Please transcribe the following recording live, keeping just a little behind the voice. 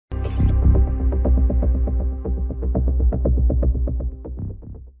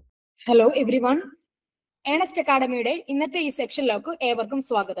Hello everyone. Hsst അക്കാഡമിയുടെ ഇന്നത്തെ ഈ സെക്ഷനിലേക്ക് ഏവർക്കും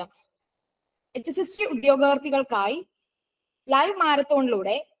സ്വാഗതം. HSSC ഉദ്യോഗാർത്ഥികൾക്കായി ലൈവ്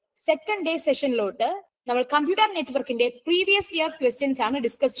മാരത്തോണിലൂടെ സെക്കൻഡ് ഡേ സെഷനിലോട്ട് നമ്മൾ കമ്പ്യൂട്ടർ നെറ്റ്വർക്കിന്റെ പ്രീവിയസ് ഇയർ ക്വസ്റ്റ്യൻസ് ആണ്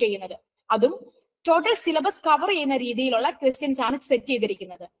ഡിസ്കസ് ചെയ്യുന്നത്. അതും ടോട്ടൽ സിലബസ് കവർ ചെയ്യുന്ന രീതിയിലുള്ള ക്വസ്റ്റ്യൻസ് ആണ് സെറ്റ്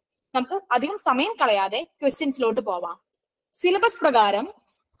ചെയ്തിരിക്കുന്നത്. നമുക്ക് അധികം സമയം കളയാതെ ക്വസ്റ്റ്യൻസിലോട്ട് പോവാം. സിലബസ് പ്രകാരം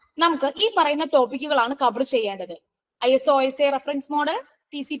നമുക്ക് ഈ പറയുന്ന ടോപ്പിക്കുകളാണ് കവർ ചെയ്യേണ്ടത്. ISO OSA reference model,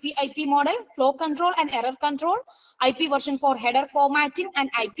 TCP IP model, flow control and error control, IP version for header formatting and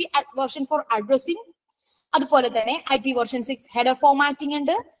IP version for addressing. അതുപോലെ തന്നെ IP version 6 header formatting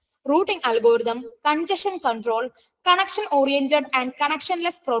ഉണ്ട്, routing algorithm, congestion control, connection oriented and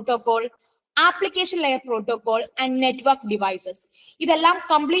connectionless protocol, application layer protocol and network devices. ഇതെല്ലാം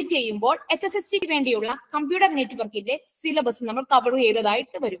complete ചെയ്യുമ്പോൾ HSSCക്ക് വേണ്ടിയുള്ള computer നെറ്റ്വർക്കിന്റെ syllabus നമ്മൾ cover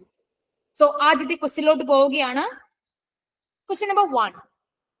ചെയ്തതായിട്ട് വരും. സോ ആദ്യത്തെ ക്വസ്റ്റ്യനിലോട്ട് പോവുകയാണ്. Question number 1.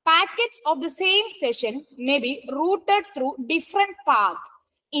 Packets of the same session may be routed through different paths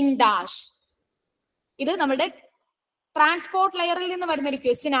in dash. ഇത് നമ്മുടെ ട്രാൻസ്പോർട്ട് ലെയറിൽ നിന്ന് വരുന്ന ഒരു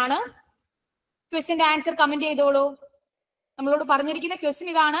ക്വസ്റ്റ്യൻ ആണ്. ക്വസ്റ്റ്യന്റെ ആൻസർ കമന്റ് ചെയ്തോളൂ. നമ്മളോട് പറഞ്ഞിരിക്കുന്ന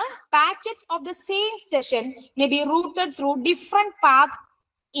ക്വസ്റ്റ്യൻ ഇതാണ്. Packets of the same session may be routed through different paths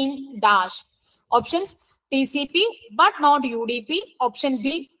in dash. Options: TCP but not UDP. Option B,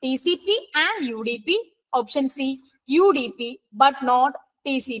 TCP and UDP. Option C, UDP but not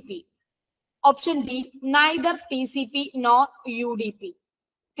TCP. Option D, neither TCP nor UDP.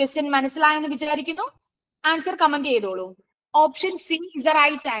 Question മനസ്സിലായെന്ന് വിചാരിക്കുന്നു. Answer comment ചെയ്തോളൂ. Option C is the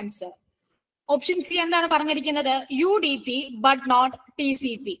right answer. Option C എന്താണ് പറഞ്ഞിരിക്കുന്നത്? UDP but not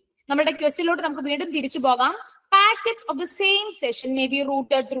TCP. നമ്മുടെ ക്വസ്റ്റ്യനിലോട്ട് നമുക്ക് വീണ്ടും തിരിച്ചു പോകാം. Packets of the same session may be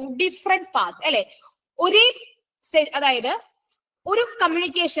routed through different paths. അല്ലെ, ഒരേ അതായത് ഒരു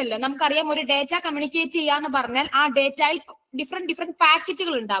കമ്മ്യൂണിക്കേഷനിൽ നമുക്കറിയാം, ഒരു ഡേറ്റ കമ്മ്യൂണിക്കേറ്റ് ചെയ്യാന്ന് പറഞ്ഞാൽ ആ ഡേറ്റയിൽ ഡിഫറെന്റ്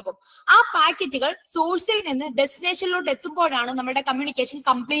പാക്കറ്റുകൾ ഉണ്ടാകും. ആ പാക്കറ്റുകൾ സോഴ്സിൽ നിന്ന് ഡെസ്റ്റിനേഷനിലോട്ട് എത്തുമ്പോഴാണ് നമ്മുടെ കമ്മ്യൂണിക്കേഷൻ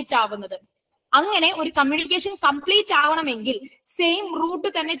കംപ്ലീറ്റ് ആവുന്നത്. അങ്ങനെ ഒരു കമ്മ്യൂണിക്കേഷൻ കംപ്ലീറ്റ് ആവണമെങ്കിൽ സെയിം റൂട്ട്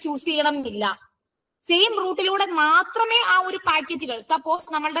തന്നെ ചൂസ് ചെയ്യണമെന്നില്ല. സെയിം റൂട്ടിലൂടെ മാത്രമേ ആ ഒരു പാക്കറ്റുകൾ, സപ്പോസ്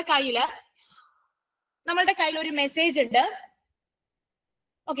നമ്മളുടെ കയ്യിൽ ഒരു മെസ്സേജ് ഉണ്ട്.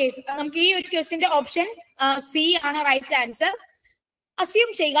 ഓക്കെ, നമുക്ക് ഈ ഒരു ക്വസ്റ്റ്യന്റെ ഓപ്ഷൻ സി ആണ് റൈറ്റ് ആൻസർ. അസ്യൂം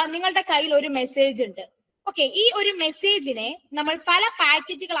ചെയ്യുക നിങ്ങളുടെ കയ്യിൽ ഒരു മെസ്സേജ് ഉണ്ട്. ഓക്കെ, ഈ ഒരു മെസ്സേജിനെ നമ്മൾ പല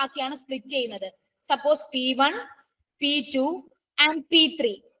പാക്കറ്റുകളാക്കിയാണ് സ്പ്ലിറ്റ് ചെയ്യുന്നത്. Suppose P1, P2 and P3.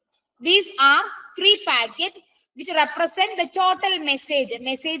 These are 3 packets which represent the total message.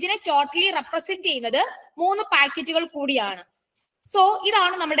 മെസ്സേജിനെ totally represent ചെയ്യുന്നത് 3 പാക്കറ്റുകൾ കൂടിയാണ്. സോ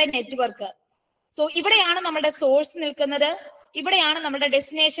ഇതാണ് നമ്മുടെ നെറ്റ്വർക്ക്. സോ ഇവിടെയാണ് നമ്മുടെ സോഴ്സ് നിൽക്കുന്നത്, ഇവിടെയാണ് നമ്മുടെ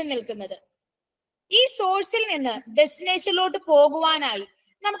ഡെസ്റ്റിനേഷൻ നിൽക്കുന്നത്. ഈ സോഴ്സിൽ നിന്ന് ഡെസ്റ്റിനേഷനിലോട്ട് പോകുവാനായി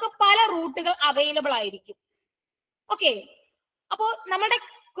നമുക്ക് പല റൂട്ടുകൾ അവൈലബിൾ ആയിരിക്കും. ഓക്കെ, അപ്പോ നമ്മുടെ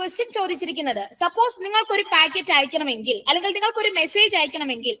ക്വസ്റ്റ്യൻ ചോദിച്ചിരിക്കുന്നത്, സപ്പോസ് നിങ്ങൾക്ക് ഒരു പാക്കറ്റ് അയക്കണമെങ്കിൽ അല്ലെങ്കിൽ നിങ്ങൾക്ക് ഒരു message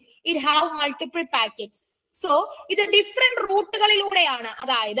അയക്കണമെങ്കിൽ it have multiple packets. So ഇത് ഡിഫറെന്റ് റൂട്ടുകളിലൂടെയാണ്.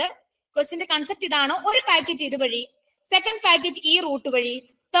 അതായത് ക്വസ്റ്റ്യന്റെ കൺസെപ്റ്റ് ഇതാണ്. ഒരു പാക്കറ്റ് ഇതുവഴി, സെക്കൻഡ് പാക്കറ്റ് ഈ റൂട്ട് വഴി,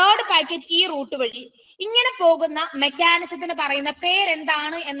 തേർഡ് പാക്കറ്റ് ഈ റൂട്ട് വഴി, ഇങ്ങനെ പോകുന്ന മെക്കാനിസത്തിന് പറയുന്ന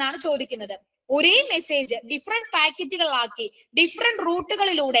പേരെന്താണ് എന്നാണ് ചോദിക്കുന്നത്. ഒരേ മെസ്സേജ് ഡിഫറെന്റ് പാക്കറ്റുകളാക്കി ഡിഫറെന്റ്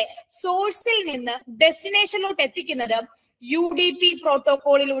റൂട്ടുകളിലൂടെ സോഴ്സിൽ നിന്ന് ഡെസ്റ്റിനേഷനിലോട്ട് എത്തിക്കുന്നത് UDP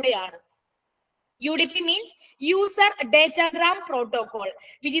പ്രോട്ടോകോളിലൂടെയാണ്. UDP means user datagram protocol,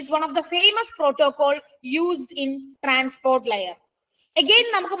 which is one of the famous protocol used in transport layer. Again,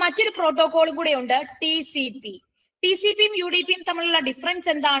 നമുക്ക് മറ്റൊരു പ്രോട്ടോകോളും കൂടെ ഉണ്ട്, TCP. TCPയും UDPയും തമ്മിലുള്ള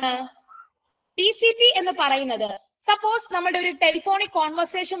ഡിഫറൻസ് എന്താണ്? TCP എന്ന് പറയുന്നത്, സപ്പോസ് നമ്മുടെ ഒരു ടെലിഫോണിക്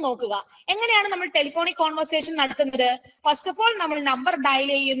കോൺവെർസേഷൻ നോക്കുക. എങ്ങനെയാണ് നമ്മൾ ടെലിഫോണിക് കോൺവെർസേഷൻ നടത്തുന്നത്? ഫസ്റ്റ് ഓഫ് ഓൾ നമ്മൾ നമ്പർ ഡയൽ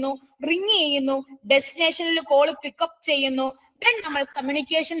ചെയ്യുന്നു, റിംഗ് ചെയ്യുന്നു, ഡെസ്റ്റിനേഷനിൽ കോൾ പിക്കപ്പ് ചെയ്യുന്നു, ദെൻ നമ്മൾ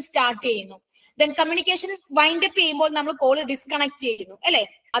കമ്മ്യൂണിക്കേഷൻ സ്റ്റാർട്ട് ചെയ്യുന്നു. ദെൻ കമ്മ്യൂണിക്കേഷൻ വൈൻഡ് അപ്പ് ചെയ്യുമ്പോൾ നമ്മൾ കോൾ ഡിസ്കണക്ട് ചെയ്യുന്നു, അല്ലെ?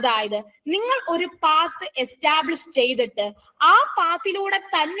 അതായത് നിങ്ങൾ ഒരു പാത്ത് എസ്റ്റാബ്ലിഷ് ചെയ്തിട്ട് ആ പാത്തിലൂടെ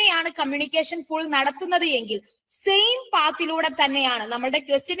തന്നെയാണ് കമ്മ്യൂണിക്കേഷൻ ഫുൾ നടത്തുന്നത് എങ്കിൽ സെയിം പാത്തിലൂടെ തന്നെയാണ്. നമ്മുടെ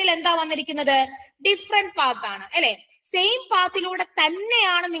ക്വസ്റ്റ്യനിൽ എന്താ വന്നിരിക്കുന്നത്? ഡിഫറെന്റ് പാത്ത് ആണ്, അല്ലെ? സെയിം പാത്തിലൂടെ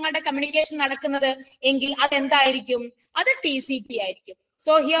തന്നെയാണ് നിങ്ങളുടെ കമ്മ്യൂണിക്കേഷൻ നടക്കുന്നത് എങ്കിൽ അതെന്തായിരിക്കും? അത് TCP ആയിരിക്കും.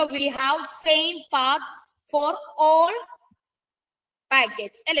 So here we have same path for all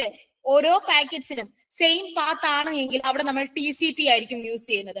packets, അല്ലെ? ഓരോ പാക്കറ്റ്സിനും സെയിം പാത്ത് ആണ് എങ്കിൽ അവിടെ നമ്മൾ TCP ആയിരിക്കും യൂസ്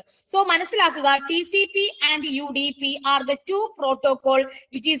ചെയ്യുന്നത്. സോ മനസ്സിലാക്കുക, TCP and UDP are the 2 protocol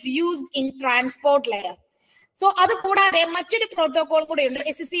which is used in transport layer. So അത് കൂടാതെ മറ്റൊരു പ്രോട്ടോകോൾ കൂടെ ഉണ്ട്,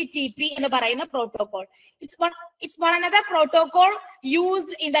 SCTP എന്ന് പറയുന്ന protocol. It's one another protocol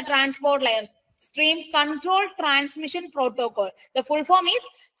used in the transport layer. Stream Control Transmission Protocol. The full form is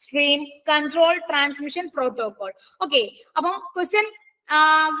Stream Control Transmission Protocol. Okay, അപ്പം question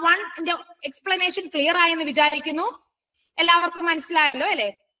 1 explanation clear ആയെന്ന് വിചാരിക്കുന്നു. എല്ലാവർക്കും മനസ്സിലായല്ലോ അല്ലെ?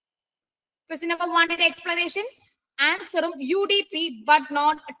 Question number 1 explanation ആൻസറും UDP but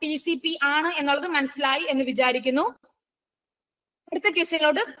not TCP ആണ് എന്നുള്ളത് മനസ്സിലായി എന്ന് വിചാരിക്കുന്നു. അടുത്ത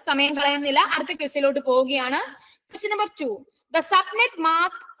ക്വസ്റ്റ്യനിലോട്ട് സമയം കളയുന്നില്ല, അടുത്ത ക്വസ്റ്റ്യനിലോട്ട് പോവുകയാണ്. Question number 2. The subnet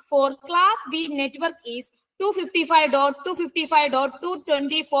mask for class B network is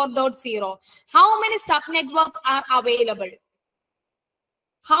 255.255.224.0. How many subnetworks are available?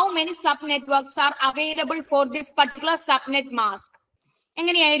 How many subnetworks are available for this particular subnet mask?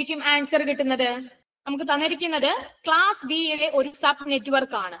 എങ്ങനെയായിരിക്കും ആൻസർ കിട്ടുന്നത്? നമുക്ക് തന്നിരിക്കുന്നത് ക്ലാസ് ബി യുടെ ഒരു സബ്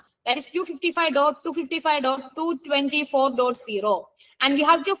നെറ്റ്വർക്ക് ആണ്. That is 255.255.224.0 and we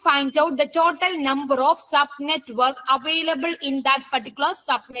have to find out the total number of subnetwork available in that particular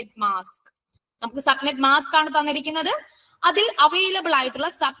subnet mask. നമുക്ക് subnet mask ആണ് തന്നിരിക്കുന്നത്, അതിൽ അവൈലബിൾ ആയിട്ടുള്ള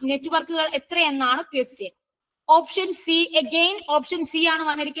സബ് നെറ്റ്വർക്കുകൾ എത്രയെന്നാണ് question. Option C, again option C ആണ്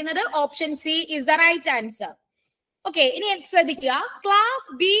വന്നിരിക്കുന്നത്. Option C is the right answer. Okay, ഇനി ശ്രദ്ധിക്കുക. ക്ലാസ്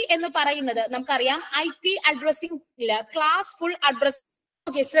ബി എന്ന് പറയുന്നത് നമുക്കറിയാം IP addressing class full address.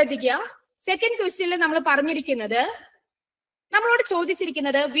 Okay, ശ്രദ്ധിക്കുക. സെക്കൻഡ് ക്വസ്റ്റ്യനിൽ നമ്മൾ പറഞ്ഞിരിക്കുന്നത്, നമ്മളോട്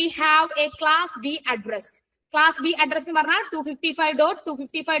ചോദിച്ചിരിക്കുന്നത് we have A class B address. Class B address എന്ന് പറഞ്ഞാൽ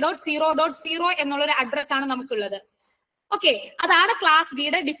 255.255.0.0 എന്നുള്ളൊരു അഡ്രസ് ആണ് നമുക്കുള്ളത്. ഓക്കെ, അതാണ് ക്ലാസ്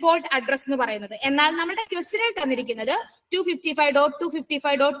ബിയുടെ ഡിഫോൾട്ട് അഡ്രസ് എന്ന് പറയുന്നത്. എന്നാൽ നമ്മുടെ ക്വസ്റ്റ്യനിൽ തന്നിരിക്കുന്നത്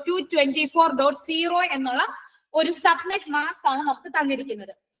 255.255.224.0 എന്നുള്ള ഒരു സബ്നെറ്റ് മാസ്ക് ആണ് നമുക്ക്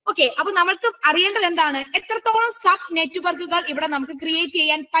തന്നിരിക്കുന്നത്. ഓക്കെ, അപ്പൊ നമ്മൾക്ക് അറിയേണ്ടത് എന്താണ്? എത്രത്തോളം സബ് നെറ്റ്വർക്കുകൾ ഇവിടെ നമുക്ക് ക്രിയേറ്റ്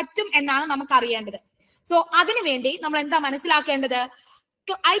ചെയ്യാൻ പറ്റും എന്നാണ് നമുക്ക് അറിയേണ്ടത്. സോ അതിനുവേണ്ടി നമ്മൾ എന്താ മനസ്സിലാക്കേണ്ടത്?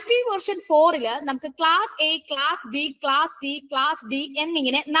 IP വേർഷൻ 4 നമുക്ക് class A, class B, class C, class D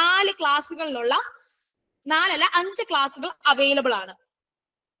എന്നിങ്ങനെ 4 ക്ലാസ്സുകളിലുള്ള 5 ക്ലാസ്സുകൾ അവൈലബിൾ ആണ്.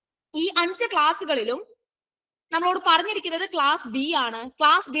 ഈ 5 ക്ലാസ്സുകളിലും നമ്മളോട് പറഞ്ഞിരിക്കുന്നത് ക്ലാസ് ബി ആണ്.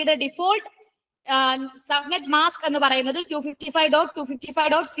 ക്ലാസ് ബിയുടെ ഡിഫോൾട്ട് സബ്നെറ്റ് മാസ്ക് എന്ന് പറയുന്നത്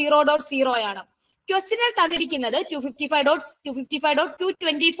 255.255.0.0 ആണ്. ക്വസ്റ്റ്യനിൽ തന്നിരിക്കുന്നത്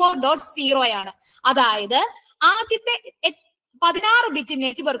 255.254.0 ആണ്. അതായത് ആദ്യത്തെ 16 ബിറ്റ്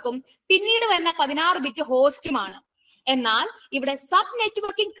നെറ്റ്വർക്കും പിന്നീട് വരുന്ന 16 ബിറ്റ് ഹോസ്റ്റുമാണ്. എന്നാൽ ഇവിടെ സബ്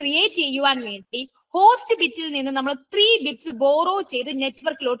നെറ്റ്വർക്കിംഗ് ക്രിയേറ്റ് ചെയ്യുവാൻ വേണ്ടി ഹോസ്റ്റ് ബിറ്റിൽ നിന്ന് നമ്മൾ 3 ബിറ്റ്സ് ബോറോ ചെയ്ത്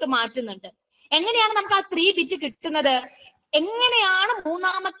നെറ്റ്വർക്കിലോട്ട് മാറ്റുന്നുണ്ട്. എങ്ങനെയാണ് നമുക്ക് ആ 3 ബിറ്റ് കിട്ടുന്നത്? എങ്ങനെയാണ്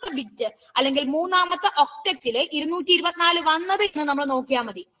മൂന്നാമത്തെ ബിറ്റ് അല്ലെങ്കിൽ മൂന്നാമത്തെ ഒക്ടറ്റില് 224 വന്നത് എന്ന് നമ്മൾ നോക്കിയാൽ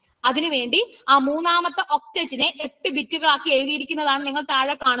മതി. അതിനുവേണ്ടി ആ മൂന്നാമത്തെ ഒക്ടറ്റിനെ 8 ബിറ്റുകളാക്കി എഴുതിയിരിക്കുന്നതാണ് നിങ്ങൾ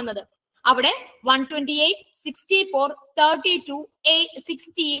താഴെ കാണുന്നത്. അവിടെ 128, 64, 32,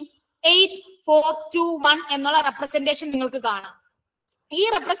 16, 8, 4, 2, 1 എന്നുള്ള റെപ്രസെന്റേഷൻ നിങ്ങൾക്ക് കാണാം. ഈ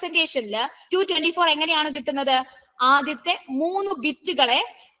റെപ്രസെന്റേഷനില് 224 എങ്ങനെയാണ് കിട്ടുന്നത്? ആദ്യത്തെ 3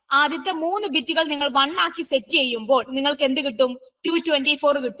 ബിറ്റുകൾ നിങ്ങൾ 1 ആക്കി സെറ്റ് ചെയ്യുമ്പോൾ നിങ്ങൾക്ക് എന്ത് കിട്ടും?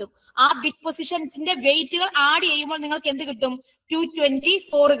 224 കിട്ടും. ആ ബിറ്റ് പൊസിഷൻസിന്റെ വെയിറ്റുകൾ ആഡ് ചെയ്യുമ്പോൾ നിങ്ങൾക്ക് എന്ത് കിട്ടും?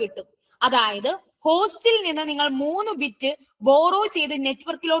 224 കിട്ടും. അതായത് ഹോസ്റ്റിൽ നിന്ന് നിങ്ങൾ 3 ബിറ്റ് ബോറോ ചെയ്ത്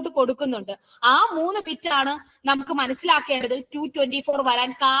നെറ്റ്വർക്കിലോട്ട് കൊടുക്കുന്നുണ്ട്. ആ 3 ബിറ്റ് ആണ് നമുക്ക് മനസ്സിലാക്കേണ്ടത് 224 വരാൻ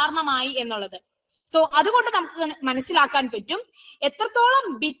കാരണമായി എന്നുള്ളത്. സോ അതുകൊണ്ട് നമുക്ക് മനസ്സിലാക്കാൻ പറ്റും എത്രത്തോളം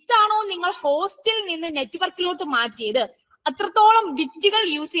ബിറ്റ് ആണോ നിങ്ങൾ ഹോസ്റ്റിൽ നിന്ന് നെറ്റ്വർക്കിലോട്ട് മാറ്റിയത്, അത്രത്തോളം ബിറ്റുകൾ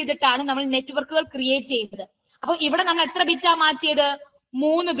യൂസ് ചെയ്തിട്ടാണ് നമ്മൾ നെറ്റ്വർക്കുകൾ ക്രിയേറ്റ് ചെയ്യുന്നത്. അപ്പൊ ഇവിടെ നമ്മൾ എത്ര ബിറ്റാ മാറ്റിയത്?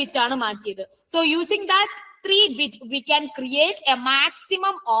 3 ബിറ്റ് ആണ് മാറ്റിയത്. So using that 3 bit we can create A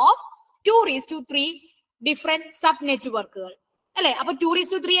maximum of 2:3 different sub നെറ്റ്വർക്കുകൾ അല്ലെ? അപ്പൊ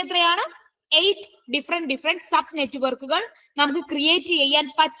 2:3 എത്രയാണ്? 8 ഡിഫറെന്റ് സബ് നെറ്റ്വർക്കുകൾ നമുക്ക് ക്രിയേറ്റ് ചെയ്യാൻ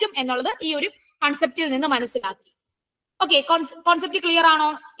പറ്റും എന്നുള്ളത് ഈ ഒരു കൺസെപ്റ്റിൽ നിന്ന് മനസ്സിലാക്കി. ഓക്കെ, കോൺസെപ്റ്റ് ക്ലിയർ ആണോ?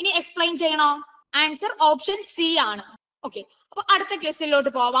 ഇനി എക്സ്പ്ലെയിൻ ചെയ്യണോ? ആൻസർ ഓപ്ഷൻ സി ആണ്. ഓക്കെ, അപ്പൊ അടുത്ത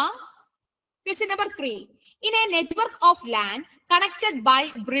ക്വസ്റ്റ്യനിലോട്ട് പോവാം. Question number 3. In a network of LAN connected by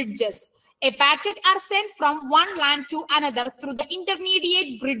bridges, a packet are sent from one LAN to another through the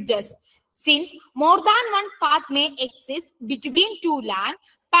intermediate bridges. Since more than one path may exist between 2 LAN,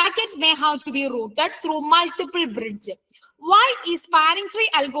 packets may have to be routed through multiple bridges. Why is spanning tree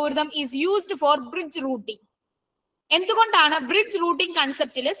algorithm is used for bridge routing? എന്തുകൊണ്ടാണ് bridge routing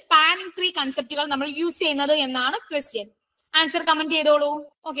കൺസെപ്റ്റിൽ spanning tree കൺസെപ്റ്റുകൾ നമ്മൾ use ചെയ്യുന്നത് എന്നാണ് question. Answer comment ചെയ്തോളൂ.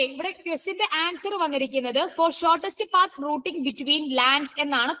 Okay, ഇവിടെ ക്വസ്റ്റ്യന്റെ answer വന്നിരിക്കുന്നത് four shortest path routing between lands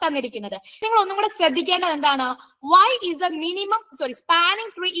എന്നാണ് തന്നിരിക്കുന്നത്. നിങ്ങൾ ഒന്നും കൂടെ ശ്രദ്ധിക്കേണ്ടത് എന്താണ്? Y is the minimum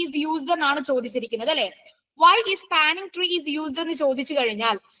spanning tree is used എന്നാണ് ചോദിച്ചിരിക്കുന്നത് അല്ലെ? വൈ ഈ സ്പാനിംഗ് ട്രീ ഈസ് യൂസ്ഡ് എന്ന് ചോദിച്ചു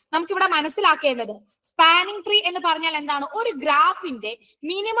കഴിഞ്ഞാൽ നമുക്കിവിടെ മനസ്സിലാക്കേണ്ടത് സ്പാനിംഗ് ട്രീ എന്ന് പറഞ്ഞാൽ എന്താണ്? ഒരു ഗ്രാഫിന്റെ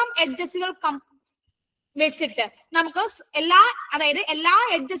മിനിമം എഡ്ജസുകൾ വെച്ചിട്ട് നമുക്ക് എല്ലാ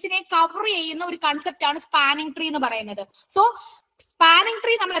എഡ്ജസിനെ കവർ ചെയ്യുന്ന ഒരു കൺസെപ്റ്റ് ആണ് സ്പാനിംഗ് ട്രീ എന്ന് പറയുന്നത്. സോ സ്പാനിംഗ്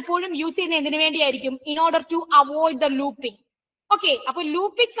ട്രീ നമ്മൾ എപ്പോഴും യൂസ് ചെയ്യുന്നത് എന്തിനു വേണ്ടിയായിരിക്കും? In order to avoid the looping. Okay, അപ്പൊ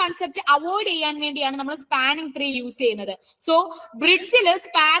ലൂപ്പിംഗ് കൺസെപ്റ്റ് അവോയ്ഡ് ചെയ്യാൻ വേണ്ടിയാണ് നമ്മൾ സ്പാനിങ് ട്രീ യൂസ് ചെയ്യുന്നത്. സോ ബ്രിഡ്ജിൽ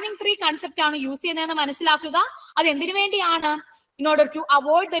സ്പാനിങ് ട്രീ കൺസെപ്റ്റ് ആണ് യൂസ് ചെയ്യുന്നതെന്ന് മനസ്സിലാക്കുക. അത് എന്തിനു വേണ്ടിയാണ്? In order to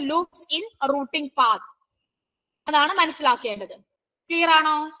avoid the loops in routing path. അതാണ് മനസ്സിലാക്കേണ്ടത്. ക്ലിയർ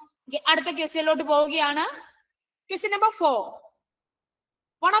ആണോ? അടുത്ത ക്വസ്റ്റ്യനിലോട്ട് പോവുകയാണ്. Question number 4.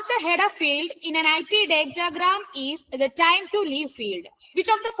 One of the header field in an IP diagram is the time to leave field. Which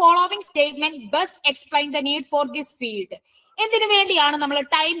of the following statement best explain the need for this field? എന്തിനു വേണ്ടിയാണ് നമ്മൾ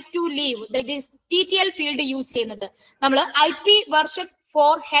time to leave, that is TTL field use ചെയ്യുന്നത്? നമ്മൾ IP version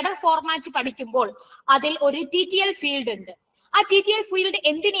 4 header format പഠിക്കുമ്പോൾ അതിൽ ഒരു TTL field ഉണ്ട്. ആ TTL ഫീൽഡ്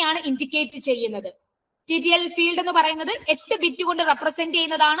എന്തിനെയാണ് ഇൻഡിക്കേറ്റ് ചെയ്യുന്നത്? TTL ഫീൽഡ് എന്ന് പറയുന്നത് 8 ബിറ്റ് കൊണ്ട് റെപ്രസെന്റ്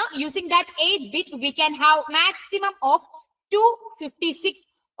ചെയ്യുന്നതാണ്. Using that 8 bit we can have maximum of 256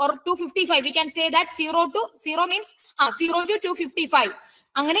 or 255. We can say that 0 to 0 means 0 to 255.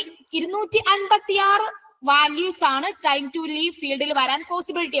 അങ്ങനെ 256 വാല്യൂസ് ആണ് ടൈം ടു ലീവ് ഫീൽഡിൽ വരാൻ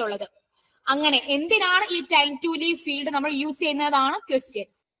പോസിബിലിറ്റി ഉള്ളത്. അങ്ങനെ എന്തിനാണ് ഈ ടൈം ടു ലീവ് ഫീൽഡ് നമ്മൾ യൂസ് ചെയ്യുന്നതാണ് ക്വസ്റ്റ്യൻ.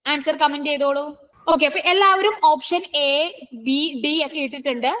 ആൻസർ കമന്റ് ചെയ്തോളൂ. ഓക്കെ, അപ്പൊ എല്ലാവരും ഓപ്ഷൻ A, B, D ഒക്കെ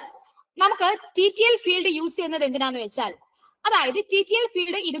ഇട്ടിട്ടുണ്ട്. നമുക്ക് TTL ഫീൽഡ് യൂസ് ചെയ്യുന്നത് എന്തിനാന്ന് വെച്ചാൽ, അതായത് TTL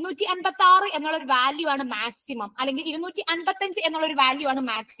ഫീൽഡ് 256 എന്നുള്ള ഒരു വാല്യൂ ആണ് മാക്സിമം, അല്ലെങ്കിൽ 255 എന്നുള്ള ഒരു വാല്യൂ ആണ്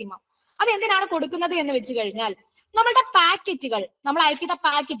മാക്സിമം. അത് എന്തിനാണ് കൊടുക്കുന്നത് എന്ന് വെച്ച് കഴിഞ്ഞാൽ, നമ്മളുടെ പാക്കറ്റുകൾ, നമ്മൾ അയക്കുന്ന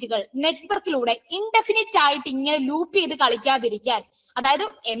പാക്കറ്റുകൾ നെറ്റ്വർക്കിലൂടെ ഇൻഡെഫിനിറ്റ് ആയിട്ട് ഇങ്ങനെ ലൂപ്പ് ചെയ്ത് കളിക്കാതിരിക്കാൻ. അതായത്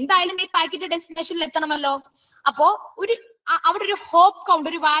എന്തായാലും ഈ പാക്കറ്റ് ഡെസ്റ്റിനേഷനിൽ എത്തണമല്ലോ. അപ്പോ അവിടെ ഒരു ഹോപ്പ് കൗണ്ട്,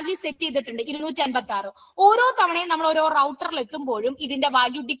 ഒരു വാല്യൂ സെറ്റ് ചെയ്തിട്ടുണ്ട് 256. ഓരോ തവണയും നമ്മൾ ഓരോ റൗട്ടറിൽ എത്തുമ്പോഴും ഇതിന്റെ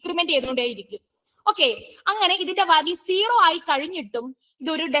വാല്യൂ ഡിക്രിമെന്റ് ചെയ്തുകൊണ്ടേയിരിക്കും. ഓക്കെ, അങ്ങനെ ഇതിന്റെ വാല്യൂ 0 ആയി കഴിഞ്ഞിട്ടും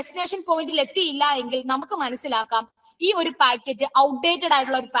ഇതൊരു ഡെസ്റ്റിനേഷൻ പോയിന്റിൽ എത്തിയില്ല എങ്കിൽ നമുക്ക് മനസ്സിലാക്കാം ഈ ഒരു പാക്കറ്റ് ഔട്ട്ഡേറ്റഡ്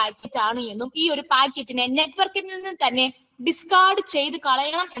ആയിട്ടുള്ള ഒരു പാക്കറ്റ് ആണ് എന്നും ഈ ഒരു പാക്കറ്റിനെ നെറ്റ്വർക്കിൽ നിന്ന് തന്നെ ഡിസ്കാർഡ് ചെയ്ത്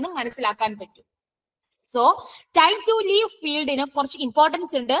കളയണം എന്നും മനസ്സിലാക്കാൻ പറ്റും. സോ ടൈം ടു ലീവ് ഫീൽഡിന് കുറച്ച്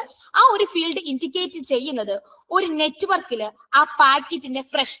ഇമ്പോർട്ടൻസ് ഉണ്ട്. ആ ഒരു ഫീൽഡ് ഇൻഡിക്കേറ്റ് ചെയ്യുന്നത് ഒരു നെറ്റ്വർക്കിൽ ആ പാക്കറ്റിന്റെ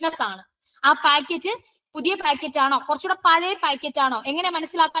ഫ്രഷ്നെസ് ആണ്. ആ പാക്കറ്റ് പുതിയ പാക്കറ്റ് ആണോ, കുറച്ചുകൂടെ പഴയ പാക്കറ്റ് ആണോ, എങ്ങനെ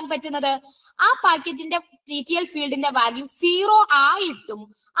മനസ്സിലാക്കാൻ പറ്റുന്നത്? ആ പാക്കറ്റിന്റെ TTL ഫീൽഡിന്റെ വാല്യൂ 0 ആയിട്ടും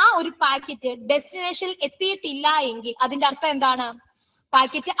ആ ഒരു പാക്കറ്റ് ഡെസ്റ്റിനേഷനിൽ എത്തിയിട്ടില്ല എങ്കിൽ അതിന്റെ അർത്ഥം എന്താണ്?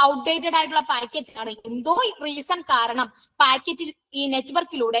 പാക്കറ്റ് ഔട്ട്ഡേറ്റഡ് ആയിട്ടുള്ള പാക്കറ്റ് ആണ്. എന്തോ റീസൺ കാരണം പാക്കറ്റിൽ ഈ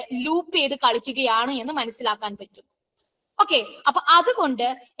നെറ്റ്വർക്കിലൂടെ ലൂപ്പ് ചെയ്ത് കളിക്കുകയാണ് എന്ന് മനസ്സിലാക്കാൻ പറ്റും. ഓക്കെ, അപ്പൊ അതുകൊണ്ട്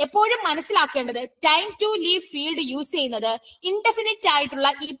എപ്പോഴും മനസ്സിലാക്കേണ്ടത് time to leave field use ചെയ്യുന്നത് ഇൻഡെഫിനിറ്റ് ആയിട്ടുള്ള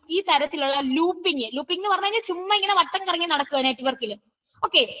ഈ തരത്തിലുള്ള ലൂപ്പിംഗ് എന്ന് പറഞ്ഞു കഴിഞ്ഞാൽ ചുമ്മാ ഇങ്ങനെ വട്ടം കറങ്ങി നടക്കുക നെറ്റ്വർക്കിൽ.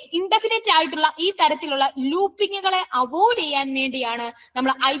 ഓക്കെ, ഇൻഡെഫിനിറ്റ് ആയിട്ടുള്ള ഈ തരത്തിലുള്ള ലൂപ്പിങ്ങുകളെ അവോയ്ഡ് ചെയ്യാൻ വേണ്ടിയാണ്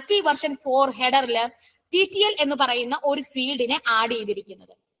നമ്മൾ IP വെർഷൻ 4 ഹെഡറിൽ TTL എന്ന് പറയുന്ന ഒരു ഫീൽഡിനെ ആഡ്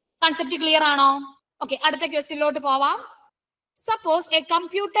ചെയ്തിരിക്കുന്നത്. കൺസെപ്റ്റ് ക്ലിയർ ആണോ? ഓക്കെ, അടുത്ത ക്വസ്റ്റ്യനിലോട്ട് പോവാം. Suppose A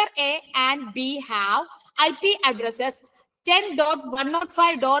computer A and B have IP addresses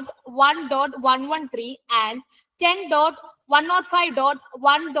 10.105.1.113 and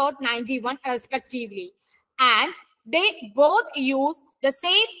 10.105.1.91 respectively, and they both use the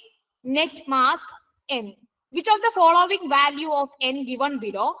same net mask n. Which of the following value of n given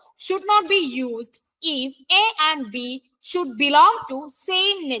below should not be used if A and B should belong to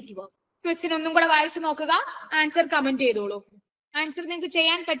same network? Question ഒന്നും കൂടെ വായിച്ചു നോക്കുക. Answer comment ചെയ്തോളൂ. Answer നിങ്ങൾക്ക്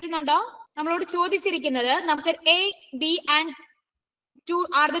ചെയ്യാൻ പറ്റുന്നുണ്ടോ? നമ്മളോട് ചോദിച്ചിരിക്കുന്നത്, നമുക്ക് A, B and 2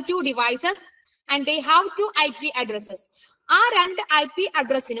 are the two devices and they have 2 IP addresses. ആ 2 IP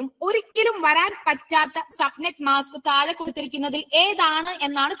അഡ്രസ്സിനും ഒരിക്കലും വരാൻ പറ്റാത്ത സബ്നെറ്റ് മാസ്ക് താഴെ കൊടുത്തിരിക്കുന്നതിൽ ഏതാണ്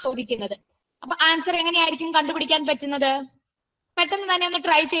എന്നാണ് ചോദിക്കുന്നത്. അപ്പൊ ആൻസർ എങ്ങനെയായിരിക്കും കണ്ടുപിടിക്കാൻ പറ്റുന്നത്? പെട്ടെന്ന് തന്നെ ഒന്ന്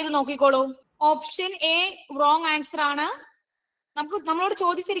ട്രൈ ചെയ്ത് നോക്കിക്കോളൂ. ഓപ്ഷൻ A റോങ് ആൻസർ ആണ്. നമ്മളോട്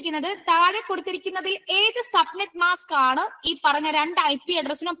ചോദിച്ചിരിക്കുന്നത് താഴെ കൊടുത്തിരിക്കുന്നതിൽ ഏത് സബ്നെറ്റ് മാസ്ക് ആണ് ഈ പറഞ്ഞ 2 IP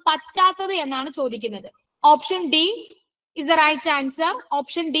അഡ്രസ്സിനും പറ്റാത്തത് എന്നാണ് ചോദിക്കുന്നത്. Option D is the right answer.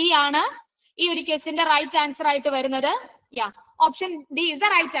 Option D ആണ് ഈ ഒരു കേസിന്റെ റൈറ്റ് ആൻസർ ആയിട്ട് വരുന്നത്. Option D is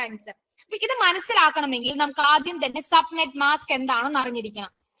the right answer. ഇത് മനസ്സിലാക്കണമെങ്കിൽ നമുക്ക് ആദ്യം തന്നെ സബ്നെറ്റ് മാസ്ക് എന്താണെന്ന്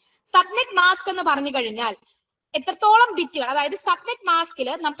അറിഞ്ഞിരിക്കണം. സബ്നെറ്റ് മാസ്ക് എന്ന് പറഞ്ഞു കഴിഞ്ഞാൽ എത്രത്തോളം ബിറ്റുകൾ, അതായത് സബ്നെറ്റ് മാസ്കിൽ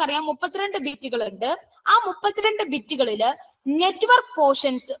നമുക്കറിയാം 32 ബിറ്റുകൾ ഉണ്ട്. ആ 32 ബിറ്റുകളിൽ നെറ്റ്വർക്ക്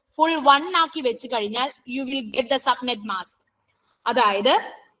പോർഷൻസ് ഫുൾ 1 ആക്കി വെച്ച് കഴിഞ്ഞാൽ you will get the subnet mask. അതായത്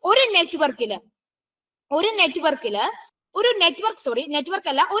ഒരു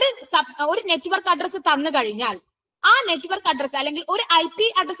നെറ്റ്വർക്ക് അഡ്രസ് തന്നു കഴിഞ്ഞാൽ, ആ നെറ്റ്വർക്ക് അഡ്രസ് അല്ലെങ്കിൽ ഒരു IP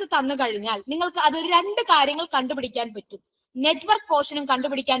അഡ്രസ് തന്നു കഴിഞ്ഞാൽ നിങ്ങൾക്ക് അതിൽ 2 കാര്യങ്ങൾ കണ്ടുപിടിക്കാൻ പറ്റും. നെറ്റ്വർക്ക് പോർഷനും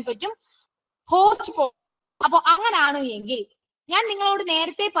കണ്ടുപിടിക്കാൻ പറ്റും, ഹോസ്റ്റ് പോർഷൻ. അപ്പൊ അങ്ങനാണ് എങ്കിൽ ഞാൻ നിങ്ങളോട്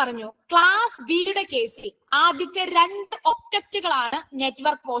നേരത്തെ പറഞ്ഞു, ക്ലാസ് ബിയുടെ കേസിൽ ആദ്യത്തെ 2 ഒക്ടക്റ്റുകളാണ്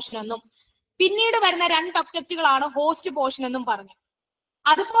നെറ്റ്വർക്ക് പോർഷൻ എന്നും പിന്നീട് വരുന്ന 2 ഒക്ടക്റ്റുകളാണ് ഹോസ്റ്റ് പോർഷൻ എന്നും പറഞ്ഞു.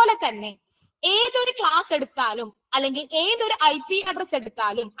 അതുപോലെ തന്നെ ഏതൊരു ക്ലാസ് എടുത്താലും അല്ലെങ്കിൽ ഏതൊരു IP അഡ്രസ്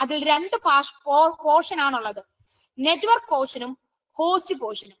എടുത്താലും അതിൽ രണ്ട് പോർഷൻ ആണുള്ളത്, നെറ്റ്വർക്ക് പോർഷനും ഹോസ്റ്റ്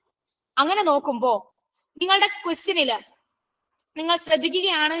പോർഷനും. അങ്ങനെ നോക്കുമ്പോ നിങ്ങളുടെ ക്വസ്റ്റ്യനില് നിങ്ങൾ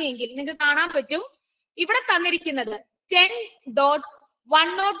ശ്രദ്ധിക്കുകയാണ് എങ്കിൽ നിങ്ങൾക്ക് കാണാൻ പറ്റും ഇവിടെ തന്നിരിക്കുന്നത്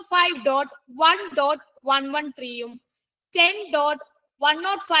 10.105.1.113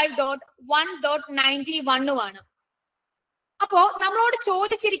 10.105.1.91 അപ്പോ നമ്മളോട്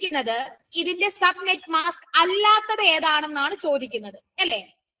ചോദിച്ചിരിക്കുന്നത് ഇതിന്റെ സബ്നെറ്റ് മാസ്ക് അല്ലാത്തത് ഏതാണെന്നാണ് ചോദിക്കുന്നത് അല്ലേ?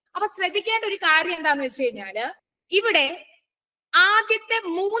 അപ്പൊ ശ്രദ്ധിക്കേണ്ട ഒരു കാര്യം എന്താന്ന് വെച്ച് കഴിഞ്ഞാല് ഇവിടെ ആദ്യത്തെ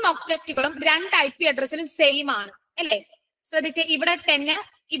 3 ഒക്ടറ്റുകളും 2 IP അഡ്രസ്സിലും സെയിം ആണ് അല്ലേ? ശ്രദ്ധിച്ചേ, ഇവിടെ 10,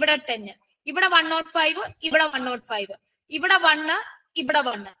 ഇവിടെ 10, ഇവിടെ 105, ഇവിടെ 105, ഇവിടെ 1, ഇവിടെ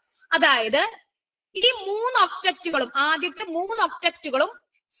 1. അതായത് ഈ 3 ഒക്ടറ്റുകളും ആദ്യത്തെ 3 ഒക്ടറ്റുകളും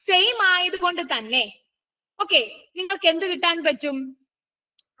സെയിം ആയതുകൊണ്ട് തന്നെ ഓക്കെ നിങ്ങൾക്ക് എന്ത് കിട്ടാൻ പറ്റും?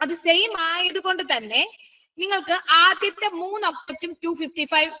 അത് സെയിം ആയതുകൊണ്ട് തന്നെ നിങ്ങൾക്ക് ആദ്യത്തെ 3 ഒക്ടറ്റും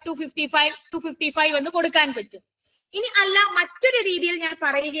 255, 255, 255 എന്ന് കൊടുക്കാൻ പറ്റും. ഇനി അല്ല മറ്റൊരു രീതിയിൽ ഞാൻ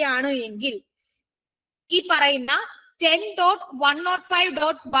പറയുകയാണ് എങ്കിൽ ഈ പറയുന്ന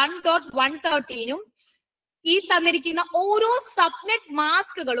 10.105.1.113 ഈ തന്നിരിക്കുന്ന ഓരോ സബ്നെറ്റ്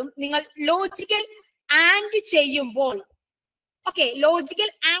മാസ്കുകളും നിങ്ങൾ ലോജിക്കൽ ആൻഡ് ചെയ്യുമ്പോൾ ലോജിക്കൽ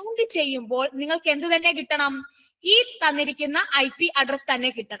ആൻഡ് ചെയ്യുമ്പോൾ നിങ്ങൾക്ക് എന്ത് തന്നെ കിട്ടണം? ഈ തന്നിരിക്കുന്ന IP അഡ്രസ് തന്നെ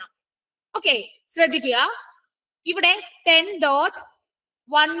കിട്ടണം. ശ്രദ്ധിക്കുക, ഇവിടെ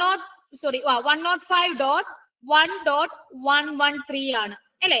 105.1.113 ആണ്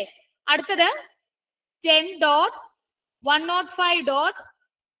അല്ലെ? അടുത്തത്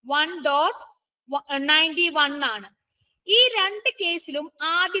 10.105.1.91 ആണ്. ഈ രണ്ട് കേസിലും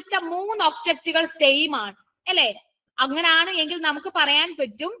ആദ്യത്തെ 3 ഒക്ടറ്റുകൾ സെയിം ആണ് അല്ലെ? അങ്ങനാണ് എങ്കിൽ നമുക്ക് പറയാൻ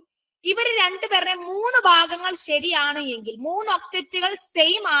പറ്റും ഇവർ രണ്ടുപേരുടെ 3 ഭാഗങ്ങൾ ശരിയാണ് എങ്കിൽ, 3 ഒക്ടറ്റുകൾ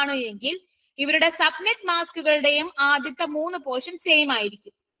സെയിം ആണ് എങ്കിൽ ഇവരുടെ സബ്നെറ്റ് മാസ്കുകളുടെയും ആദ്യത്തെ 3 പോർഷൻ സെയിം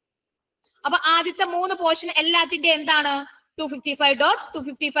ആയിരിക്കും. അപ്പൊ ആദ്യത്തെ 3 പോർഷൻ എല്ലാത്തിന്റെ എന്താണ്?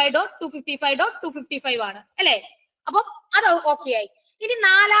 255.255.255.255 ആണ് അല്ലെ? അപ്പൊ അത് ഓക്കെ ആയി. ഇനി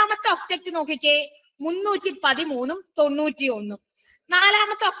നാലാമത്തെ ഒക്ടറ്റ് നോക്കിക്കേ, 313ഉം 91ഉം.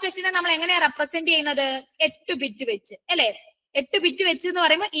 നാലാമത്തെ ഒക്ടറ്റിനെ നമ്മൾ എങ്ങനെയാ റെപ്രസെന്റ് ചെയ്യുന്നത്? 8 ബിറ്റ് വെച്ച് അല്ലെ? 8 ബിറ്റ് വെച്ച് എന്ന്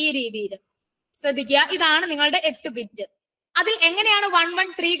പറയുമ്പോൾ ഈ രീതിയിൽ ശ്രദ്ധിക്കുക, ഇതാണ് നിങ്ങളുടെ 8 ബിറ്റ്. അതിൽ എങ്ങനെയാണ്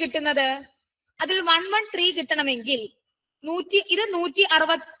 113 കിട്ടുന്നത്? അതിൽ 113 കിട്ടണമെങ്കിൽ ഇത്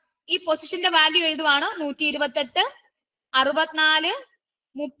 160 ഈ പൊസിഷന്റെ വാല്യൂ എഴുതുവാണ്. 128, 64,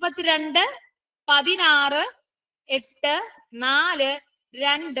 32, 16, 8, 4,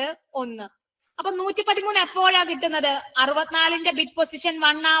 2, 1. അപ്പൊ 113 എപ്പോഴാ കിട്ടുന്നത്? 64ന്റെ ബിറ്റ് പൊസിഷൻ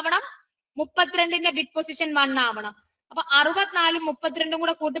 1 ആവണം, 32ന്റെ ബിറ്റ് പൊസിഷൻ 1 ആവണം. അപ്പൊ 64ഉം 32ഉം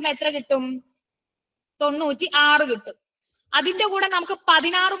കൂടെ കൂട്ടുമ്പോ എത്ര കിട്ടും? 96 കിട്ടും. അതിന്റെ കൂടെ നമുക്ക്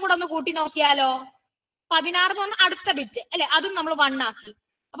 16ഉം കൂടെ ഒന്ന് കൂട്ടി നോക്കിയാലോ? 16 എന്ന് പറഞ്ഞാൽ അടുത്ത ബിറ്റ് അല്ലെ? അതും നമ്മൾ 1 ആക്കി.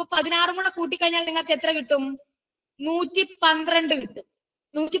 അപ്പൊ 16ഉം കൂടെ കൂട്ടിക്കഴിഞ്ഞാൽ നിങ്ങൾക്ക് എത്ര കിട്ടും? 112 കിട്ടും.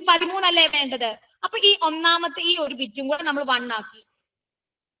 113 അല്ലേ വേണ്ടത്? അപ്പൊ ഈ ഒന്നാമത്തെ ഈ ഒരു ബിറ്റും കൂടെ നമ്മൾ 1 ആക്കി.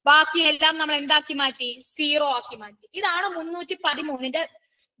 ബാക്കി എല്ലാം നമ്മൾ എന്താക്കി മാറ്റി? 0 ആക്കി മാറ്റി. ഇതാണ് 313ന്റെ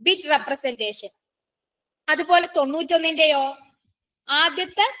ബിറ്റ് റെപ്രസെന്റേഷൻ. അതുപോലെ 91ന്റെയോ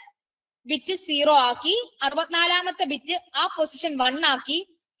ആദ്യത്തെ ബിറ്റ് 0 ആക്കി, 64ാമത്തെ ബിറ്റ് ആ പൊസിഷൻ 1 ആക്കി,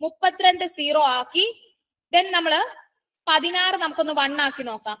 32 0 ആക്കി. ദെൻ നമ്മള് 16 നമുക്കൊന്ന് 1 ആക്കി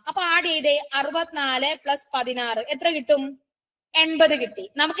നോക്കാം. അപ്പൊ ആഡ് ചെയ്തേ 64 + 16 എത്ര കിട്ടും? 80 കിട്ടി.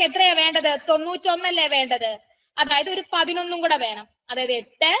 നമുക്ക് എത്രയാ വേണ്ടത്? 91 അല്ലേ വേണ്ടത്? അതായത് ഒരു 11ഉം കൂടെ വേണം. അതായത്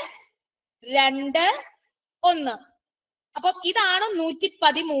 8, 2, 1. അപ്പൊ ഇതാണ്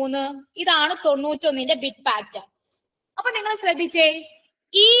 113, ഇതാണ് 91ന്റെ ബിറ്റ് പാറ്റേൺ. അപ്പൊ നിങ്ങൾ ശ്രദ്ധിച്ചേ,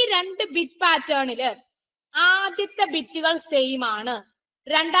 ഈ 2 ബിറ്റ് പാറ്റേണില് ആദ്യത്തെ ബിറ്റുകൾ സെയിം ആണ്,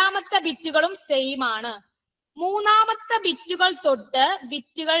 രണ്ടാമത്തെ ബിറ്റുകളും സെയിം ആണ്, മൂന്നാമത്തെ ബിറ്റുകൾ തൊട്ട്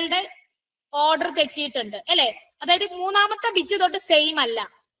ബിറ്റുകളുടെ ഓർഡർ തെറ്റിയിട്ടുണ്ട് അല്ലെ? അതായത് മൂന്നാമത്തെ ബിറ്റ് തൊട്ട് സെയിം അല്ല,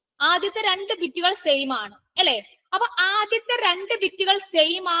 ആദ്യത്തെ 2 ബിറ്റുകൾ സെയിം ആണ് അല്ലെ? അപ്പൊ ആദ്യത്തെ 2 ബിറ്റുകൾ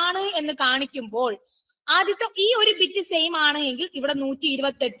സെയിം ആണ് എന്ന് കാണിക്കുമ്പോൾ ആദ്യത്തെ ഈ ഒരു ബിറ്റ് സെയിം ആണ് എങ്കിൽ ഇവിടെ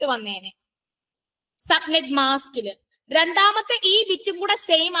 128 വന്നേനെ സബ്നെറ്റ് മാസ്കില്. രണ്ടാമത്തെ ഈ ബിറ്റും കൂടെ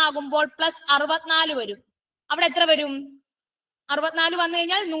സെയിം ആകുമ്പോൾ +64 വരും. അവിടെ എത്ര വരും? 64 വന്നു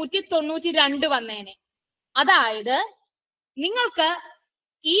കഴിഞ്ഞാൽ 192 വന്നേനെ. അതായത് നിങ്ങൾക്ക്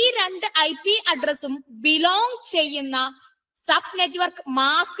ഈ 2 IP അഡ്രസ്സും ബിലോങ് ചെയ്യുന്ന സബ് നെറ്റ്വർക്ക്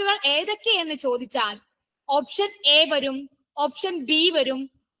മാസ്കുകൾ ഏതൊക്കെയെന്ന് ചോദിച്ചാൽ ഓപ്ഷൻ എ വരും, ഓപ്ഷൻ ബി വരും,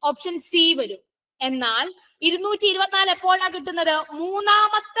 ഓപ്ഷൻ സി വരും. എന്നാൽ 224 എപ്പോഴാണ് കിട്ടുന്നത്?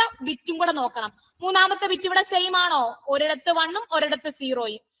 മൂന്നാമത്തെ ബിറ്റും കൂടെ നോക്കണം. മൂന്നാമത്തെ ബിറ്റ് ഇവിടെ സെയിം ആണോ? ഒരിടത്ത് 1ഉം ഒരിടത്ത്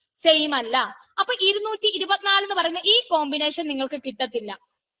 0യും സെയിം അല്ല. അപ്പൊ 224 എന്ന് പറയുന്ന ഈ കോമ്പിനേഷൻ നിങ്ങൾക്ക് കിട്ടത്തില്ല.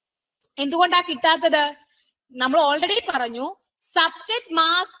 എന്തുകൊണ്ടാ കിട്ടാത്തത്? നമ്മൾ ഓൾറെഡി പറഞ്ഞു സബ്നെറ്റ്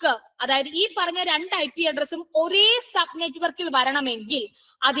മാസ്ക്, അതായത് ഈ പറഞ്ഞ രണ്ട് IP അഡ്രസ്സും ഒരേ സബ് നെറ്റ്വർക്കിൽ വരണമെങ്കിൽ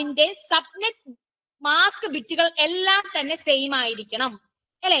അതിന്റെ സബ്നെറ്റ് മാസ്ക് ബിറ്റുകൾ എല്ലാം തന്നെ സെയിം ആയിരിക്കണം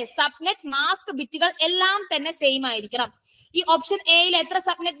അല്ലെ. സബ്നെറ്റ് മാസ്ക് ബിറ്റുകൾ എല്ലാം തന്നെ സെയിം ആയിരിക്കണം. ഈ ഓപ്ഷൻ എയിൽ എത്ര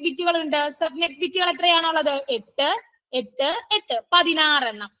സബ്നെറ്റ് ബിറ്റുകൾ ഉണ്ട്? സബ്നെറ്റ് ബിറ്റുകൾ എത്രയാണുള്ളത്? 8 8 8 16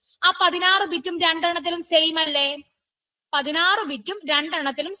 എണ്ണം. ആ 16 ബിറ്റും രണ്ടെണ്ണത്തിലും സെയിം അല്ലേ? 16 ബിറ്റും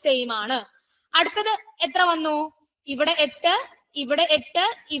രണ്ടെണ്ണത്തിലും സെയിം ആണ്. അടുത്തത് എത്ര വന്നു? ഇവിടെ 8 ഇവിടെ 8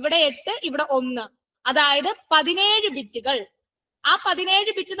 ഇവിടെ 8 ഇവിടെ 1, അതായത് 17 ബിറ്റുകൾ. ആ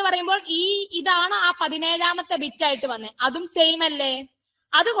 17 ബിറ്റ് എന്ന് പറയുമ്പോൾ ഇതാണ് ആ 17ാമത്തെ ബിറ്റ് ആയിട്ട് വന്നത്. അതും സെയിം അല്ലേ?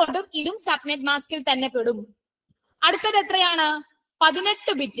 അതുകൊണ്ടും ഇതും സബ്നെറ്റ് മാസ്കിൽ തന്നെ പെടും. അടുത്തത് എത്രയാണ്?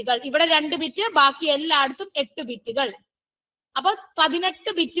 18 ബിറ്റുകൾ. ഇവിടെ 2 ബിറ്റ്, ബാക്കി എല്ലായിടത്തും 8 ബിറ്റുകൾ. അപ്പൊ 18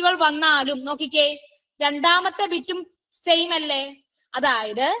 ബിറ്റുകൾ വന്നാലും നോക്കിക്കേ, രണ്ടാമത്തെ ബിറ്റും സെയിം അല്ലേ?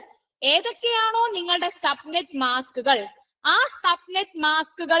 അതായത് ഏതൊക്കെയാണോ നിങ്ങളുടെ സബ്നെറ്റ് മാസ്കുകൾ, ആ സബ്നെറ്റ്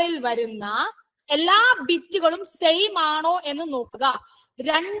മാസ്കുകളിൽ വരുന്ന എല്ലാ ബിറ്റുകളും സെയിം ആണോ എന്ന് നോക്കുക.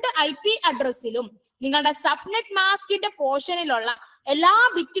 രണ്ട് IP അഡ്രസ്സിലും നിങ്ങളുടെ സബ്നെറ്റ് മാസ്കിന്റെ പോർഷനിലുള്ള എല്ലാ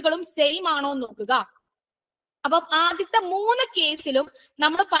ബിറ്റുകളും സെയിം ആണോ എന്ന് നോക്കുക. അപ്പം ആദ്യത്തെ 3 കേസിലും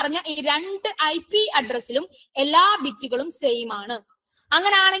നമ്മൾ പറഞ്ഞ ഈ രണ്ട് IP അഡ്രസ്സിലും എല്ലാ ബിറ്റുകളും സെയിം ആണ്.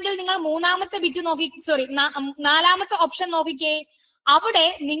 അങ്ങനെയാണെങ്കിൽ നിങ്ങൾ മൂന്നാമത്തെ ബിറ്റ് നോക്കി, സോറി 4ാമത്തെ ഓപ്ഷൻ നോക്കിക്കേ. അവിടെ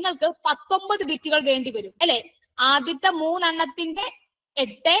നിങ്ങൾക്ക് 19 ബിറ്റുകൾ വേണ്ടി വരും അല്ലെ. ആദ്യത്തെ 3 എണ്ണത്തിന്റെ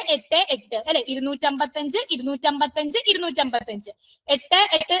 8 8 8 അല്ലെ, 255 255 255 8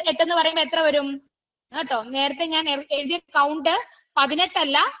 8 8 എന്ന് പറയുമ്പോൾ എത്ര വരും കേട്ടോ? നേരത്തെ ഞാൻ എഴുതിയ കൗണ്ട് 18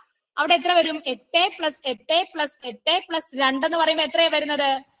 അല്ല, അവിടെ എത്ര വരും? 8 + 8 + 8 + 2 എന്ന് പറയുമ്പോൾ എത്രയാ വരുന്നത്?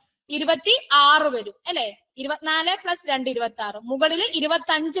 26 വരും അല്ലെ. 24 + 2 26, മുകളിൽ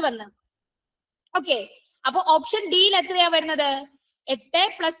 25 വന്ന്. ഓക്കെ, അപ്പൊ ഓപ്ഷൻ ഡിയിൽ എത്രയാ വരുന്നത്? 8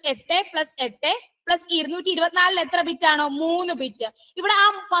 + 8 + 8 + 224 എത്ര ബിറ്റ് ആണോ? 3 ബിറ്റ്. ഇവിടെ ആ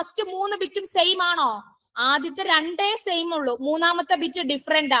ഫസ്റ്റ് 3 ബിറ്റും സെയിം ആണോ? ആദ്യത്തെ 2 സെയിം ഉള്ളൂ, മൂന്നാമത്തെ ബിറ്റ്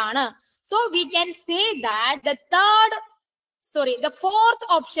ഡിഫറെന്റ് ആണ്. So we can say that the fourth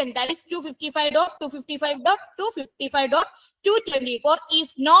option, that is 255.255.255.224 is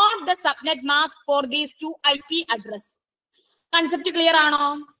not the subnet mask for these two IP address. Concept clear ആണോ?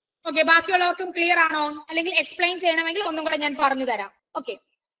 ഓക്കെ, ബാക്കിയുള്ളവർക്കും ക്ലിയർ ആണോ? അല്ലെങ്കിൽ എക്സ്പ്ലെയിൻ ചെയ്യണമെങ്കിൽ ഒന്നും കൂടെ ഞാൻ പറഞ്ഞു തരാം. ഓക്കെ,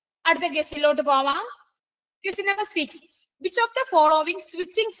 അടുത്ത ക്വസ്റ്റ്യനിലോട്ട് പോവാം. Question number 6. Which of the following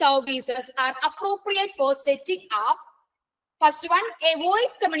switching services are appropriate for setting up? First one, a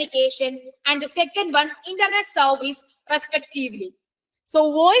voice communication, and the second one, internet service respectively. So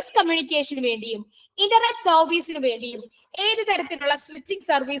voice communication വേണ്ടിയും ഇന്റർനെറ്റ് സർവീസിന് വേണ്ടിയും ഏത് തരത്തിലുള്ള സ്വിച്ചിങ്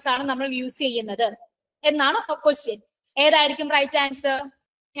സർവീസ് ആണ് നമ്മൾ use ചെയ്യുന്നത് എന്നാണ് question. ഏതായിരിക്കും റൈറ്റ് ആൻസർ?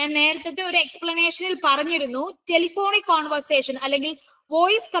 ഞാൻ നേരത്തെ ഒരു എക്സ്പ്ലനേഷനിൽ പറഞ്ഞിരുന്നു, ടെലിഫോണിക് കോൺവെർസേഷൻ അല്ലെങ്കിൽ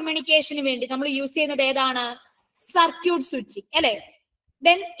വോയിസ് കമ്മ്യൂണിക്കേഷന് വേണ്ടി നമ്മൾ യൂസ് ചെയ്യുന്നത് ഏതാണ്? സർക്യൂട്ട് സ്വിച്ചിങ് അല്ലെ.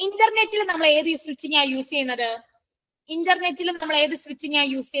 ദെൻ ഇന്റർനെറ്റിൽ നമ്മൾ ഏത് സ്വിച്ചിങ് ആ യൂസ് ചെയ്യുന്നത്? ഇന്റർനെറ്റിലും നമ്മൾ ഏത് സ്വിച്ചിങ് ആ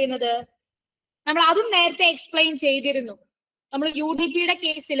യൂസ് ചെയ്യുന്നത്? നമ്മൾ അതും നേരത്തെ എക്സ്പ്ലെയിൻ ചെയ്തിരുന്നു. നമ്മൾ UDPയുടെ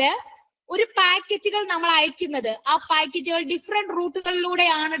കേസിൽ ഒരു പാക്കറ്റുകൾ നമ്മൾ അയക്കുന്നത്, ആ പാക്കറ്റുകൾ ഡിഫറെന്റ്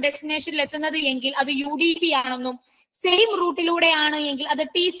റൂട്ടുകളിലൂടെയാണ് ഡെസ്റ്റിനേഷനിൽ എത്തുന്നത് എങ്കിൽ അത് UDP ആണെന്നും, സെയിം റൂട്ടിലൂടെയാണ് എങ്കിൽ അത്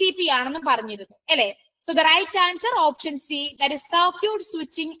TCP ആണെന്നും പറഞ്ഞിരുന്നു അല്ലെ. So the right answer option C, that is circuit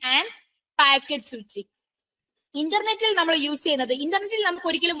switching and packet switching. ഇന്റർനെറ്റിൽ നമ്മൾ യൂസ് ചെയ്യുന്നത്, ഇന്റർനെറ്റിൽ നമുക്ക്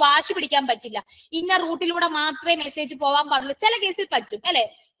ഒരിക്കലും വാശി പിടിക്കാൻ പറ്റില്ല, ഇന്ന റൂട്ടിലൂടെ മാത്രമേ മെസ്സേജ് പോകാൻ പാടുള്ളൂ. ചില കേസിൽ പറ്റും അല്ലെ.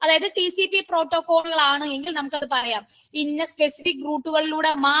 അതായത് TCP പ്രോട്ടോകോളുകളാണ് എങ്കിൽ നമുക്കത് പറയാം, ഇന്ന സ്പെസിഫിക്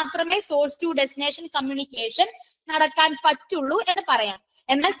റൂട്ടുകളിലൂടെ മാത്രമേ സോഴ്സ് ടു ഡെസ്റ്റിനേഷൻ കമ്മ്യൂണിക്കേഷൻ നടക്കാൻ പറ്റുള്ളൂ എന്ന് പറയാം.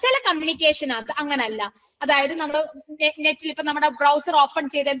 എന്നാൽ ചില കമ്മ്യൂണിക്കേഷനകത്ത് അങ്ങനല്ല. അതായത് നമ്മൾ നെറ്റിൽ ഇപ്പൊ നമ്മുടെ ബ്രൗസർ ഓപ്പൺ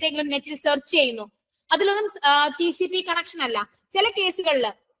ചെയ്ത് എന്തെങ്കിലും നെറ്റിൽ സെർച്ച് ചെയ്യുന്നു, അതിലൊന്നും TCP കണക്ഷൻ അല്ല. ചില കേസുകളിൽ,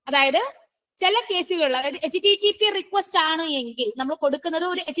 അതായത് HTTP റിക്വസ്റ്റ് ആണ് എങ്കിൽ, നമ്മൾ കൊടുക്കുന്നത്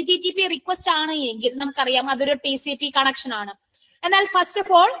ഒരു HTTP റിക്വസ്റ്റ് ആണ് എങ്കിൽ നമുക്കറിയാം അതൊരു TCP കണക്ഷൻ ആണ്. എന്നാൽ ഫസ്റ്റ്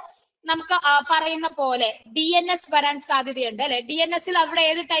ഓഫ് ഓൾ നമുക്ക് പറയുന്ന പോലെ DNS വരാൻ സാധ്യതയുണ്ട് അല്ലെ. DNSൽ അവിടെ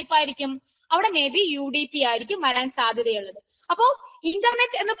ഏത് ടൈപ്പ് ആയിരിക്കും? അവിടെ മേ ബി UDP ആയിരിക്കും വരാൻ സാധ്യതയുള്ളത്. അപ്പോ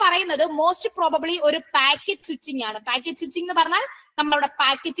ഇന്റർനെറ്റ് എന്ന് പറയുന്നത് മോസ്റ്റ് പ്രോബബ്ലി ഒരു പാക്കറ്റ് സ്വിച്ചിങ് ആണ്. പാക്കറ്റ് സ്വിച്ചിങ് എന്ന് പറഞ്ഞാൽ നമ്മളുടെ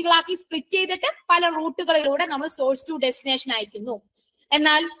പാക്കറ്റുകളാക്കി സ്പ്ലിറ്റ് ചെയ്തിട്ട് പല റൂട്ടുകളിലൂടെ നമ്മൾ സോഴ്സ് ടു ഡെസ്റ്റിനേഷൻ അയക്കുന്നു.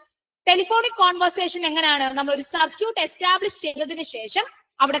 എന്നാൽ ടെലിഫോണിക് കോൺവെർസേഷൻ എങ്ങനെയാണ്? നമ്മൾ ഒരു സർക്യൂട്ട് എസ്റ്റാബ്ലിഷ് ചെയ്തതിനു ശേഷം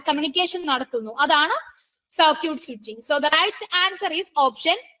അവിടെ കമ്മ്യൂണിക്കേഷൻ നടത്തുന്നു, അതാണ് circuit switching. So the right answer is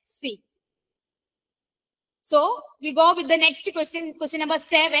option C. So we go with the next question, question number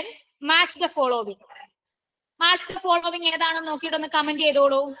 7. Match the following. Match the following ഏതാണെന്ന് നോക്കിയിട്ട് ഒന്ന് കമന്റ്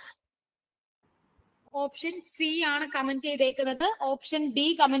ചെയ്തോളൂ. ഓപ്ഷൻ സി ആണ് കമന്റ് ചെയ്തേക്കുന്നത്, ഓപ്ഷൻ ഡി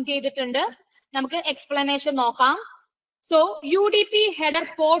കമന്റ് ചെയ്തിട്ടുണ്ട്. നമുക്ക് explanation നോക്കാം. So UDP header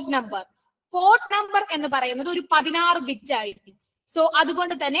port number port number എന്ന് പറയുന്നത് ഒരു 16 ബിറ്റ് ആയിരിക്കും. സോ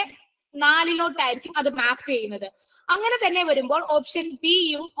അതുകൊണ്ട് തന്നെ 4ലോട്ടായിരിക്കും അത് മാപ്പ് ചെയ്യുന്നത്. അങ്ങനെ തന്നെ വരുമ്പോൾ ഓപ്ഷൻ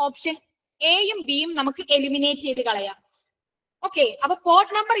ബിയും ഓപ്ഷൻ എയും ബിയും നമുക്ക് എലിമിനേറ്റ് ചെയ്ത് കളയാം. ഓക്കെ, അപ്പൊ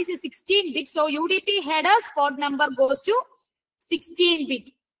port number is 16 bit. So UDP headers port number goes to 16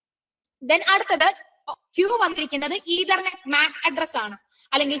 bit. Then അടുത്തത് ക്യൂ വന്നിരിക്കുന്നത് ഈതർനെറ്റ് മാക് അഡ്രസ് ആണ്,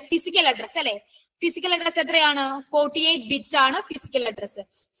 അല്ലെങ്കിൽ ഫിസിക്കൽ അഡ്രസ് അല്ലെ. ഫിസിക്കൽ അഡ്രസ് എത്രയാണ്? 48 ബിറ്റ് ആണ് ഫിസിക്കൽ അഡ്രസ്.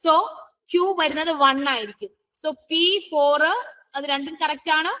 സോ ക്യൂ വരുന്നത് 1 ആയിരിക്കും. സോ P4 അത് രണ്ടും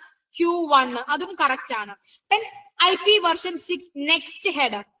കറക്റ്റ് ആണ്. Q1 അതും കറക്റ്റ് ആണ്. Then IP version 6 next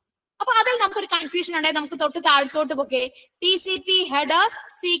header. അപ്പൊ അതിൽ നമുക്കൊരു കൺഫ്യൂഷൻ ഉണ്ടെങ്കിൽ നമുക്ക് തൊട്ട് താഴത്തോട്ട് പോകെ TCP ഹെഡേഴ്സ്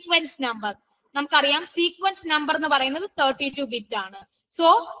സീക്വൻസ് നമ്പർ. നമുക്കറിയാം സീക്വൻസ് നമ്പർ എന്ന് പറയുന്നത് 32 ബിറ്റ് ആണ്. സോ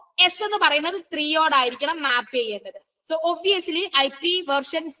എസ് എന്ന് പറയുന്നത് 3യോടായിരിക്കണം മാപ്പ് ചെയ്യേണ്ടത്. So obviously IP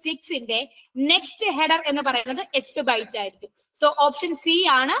version 6ന്റെ next header എന്ന് പറയുന്നത് 8 ബൈറ്റ് ആയിരിക്കും. സോ ഓപ്ഷൻ സി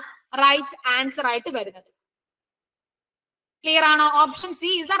ആണ് റൈറ്റ് ആൻസർ ആയിട്ട് വരുന്നത്. ക്ലിയർ ആണോ? Option C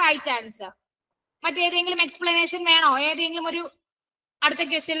is the right answer. മറ്റേതെങ്കിലും എക്സ്പ്ലനേഷൻ വേണോ? ഏതെങ്കിലും ഒരു അടുത്ത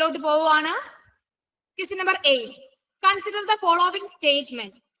ക്വസ്റ്റ്യനിലോട്ട് പോവുകയാണ്. Question number 8. Consider the following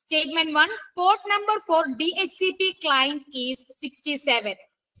statement. Statement 1, port number four DHCP client is 67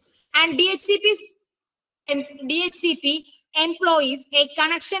 and DHCP employs a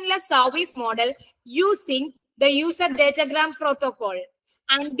connectionless service model using the user datagram protocol,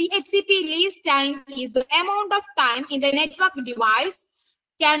 and DHCP lease time is the amount of time in the network device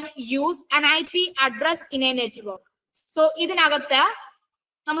can use an IP address in a network. So ഇതിനകത്ത്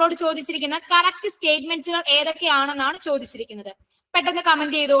നമ്മളോട് ചോദിച്ചിരിക്കുന്ന correct സ്റ്റേറ്റ്മെന്റ്സുകൾ ഏതൊക്കെയാണെന്നാണ് ചോദിച്ചിരിക്കുന്നത്. പെട്ടെന്ന്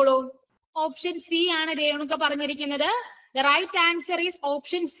comment ചെയ്തോളൂ. Option C ആണ് രേണുക പറഞ്ഞിരിക്കുന്നത്. The right answer is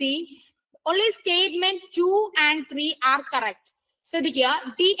option C. Only statement 2 and 3 are correct. ശ്രദ്ധിക്കുക,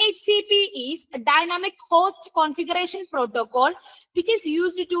 DHCP is a dynamic host configuration protocol which is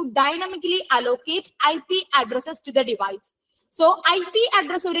used to dynamically allocate IP addresses to the device. So IP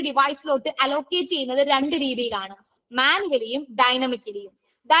address ഒരു ഡിവൈസിലോട്ട് allocate ചെയ്യുന്നത് രണ്ട് രീതിയിലാണ്, മാനുവലിയും ഡൈനാമിക്കലിയും.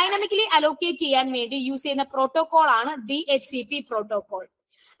 Dynamically allocate ചെയ്യാൻ വേണ്ടി use ചെയ്യുന്ന protocol ആണ് DHCP protocol.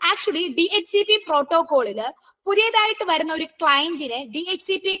 Actually DHCP പ്രോട്ടോകോളില് പുതിയതായിട്ട് വരുന്ന ഒരു ക്ലയന്റിനെ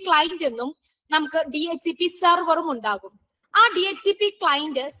DHCP ക്ലയന്റ് എന്നും നമുക്ക് DHCP സെർവറും ഉണ്ടാകും. ആ DHCP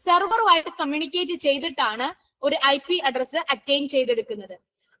ക്ലയന്റ് സെർവറുമായിട്ട് കമ്മ്യൂണിക്കേറ്റ് ചെയ്തിട്ടാണ് ഒരു IP അഡ്രസ് അറ്റൈൻ ചെയ്തെടുക്കുന്നത്.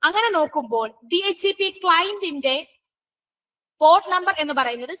 അങ്ങനെ നോക്കുമ്പോൾ DHCP ക്ലയന്റിന്റെ പോർട്ട് നമ്പർ എന്ന്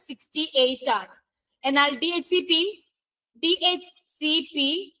പറയുന്നത് 68 ആണ്. എന്നാൽ DHCP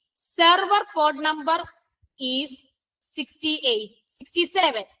server port number is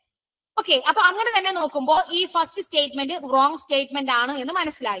 67. Okay, അപ്പൊ അങ്ങനെ തന്നെ നോക്കുമ്പോൾ ഈ ഫസ്റ്റ് സ്റ്റേറ്റ്മെന്റ് റോങ് സ്റ്റേറ്റ്മെന്റ് ആണ് എന്ന്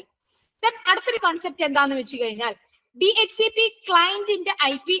മനസ്സിലായി. അടുത്തൊരു കോൺസെപ്റ്റ് എന്താന്ന് വെച്ച് കഴിഞ്ഞാൽ DHCP ക്ലയന്റിന്റെ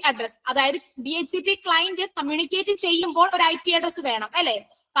IP അഡ്രസ്, അതായത് DHCP ക്ലയന്റ് കമ്മ്യൂണിക്കേറ്റ് ചെയ്യുമ്പോൾ ഒരു IP അഡ്രസ് വേണം അല്ലെ.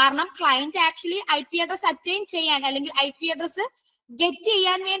 കാരണം client actually IP address attain ചെയ്യാൻ അല്ലെങ്കിൽ IP അഡ്രസ് ഗെറ്റ്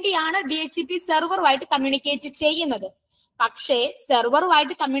ചെയ്യാൻ വേണ്ടിയാണ് DHCP സെർവറുമായിട്ട് കമ്മ്യൂണിക്കേറ്റ് ചെയ്യുന്നത്. പക്ഷേ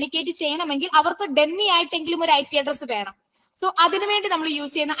സെർവറുമായിട്ട് കമ്മ്യൂണിക്കേറ്റ് ചെയ്യണമെങ്കിൽ അവർക്ക് ഡെമ്മി ആയിട്ടെങ്കിലും ഒരു IP അഡ്രസ് വേണം. സോ അതിനുവേണ്ടി നമ്മൾ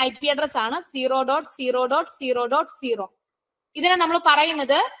യൂസ് ചെയ്യുന്ന IP അഡ്രസ് ആണ് 0.0.0.0. ഇതിനെ നമ്മൾ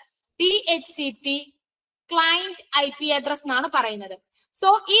പറയുന്നത് DHCP ക്ലയന്റ് IP അഡ്രസ് എന്നാണ് പറയുന്നത്. സോ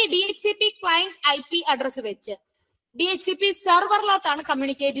ഈ DHCP ക്ലയന്റ് IP അഡ്രസ് വെച്ച് DHCP സെർവറിലോട്ടാണ്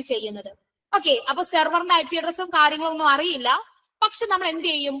കമ്മ്യൂണിക്കേറ്റ് ചെയ്യുന്നത്. ഓക്കെ, അപ്പൊ സെർവറിന്റെ IP അഡ്രസ്സും കാര്യങ്ങളും ഒന്നും അറിയില്ല. പക്ഷെ നമ്മൾ എന്ത്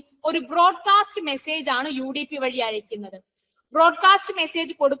ചെയ്യും? ഒരു ബ്രോഡ്കാസ്റ്റ് മെസ്സേജ് ആണ് UDP വഴി അയക്കുന്നത്. ബ്രോഡ്കാസ്റ്റ്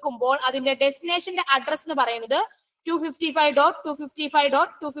മെസ്സേജ് കൊടുക്കുമ്പോൾ അതിന്റെ ഡെസ്റ്റിനേഷന്റെ അഡ്രസ് എന്ന് പറയുന്നത്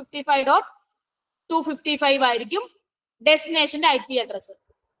 255.255.255.255 ആയിരിക്കും ഡെസ്റ്റിനേഷന്റെ IP അഡ്രസ്.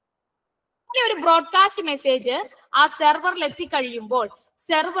 ഒരു ബ്രോഡ്കാസ്റ്റ് മെസ്സേജ് ആ സെർവറിൽ എത്തിക്കഴിയുമ്പോൾ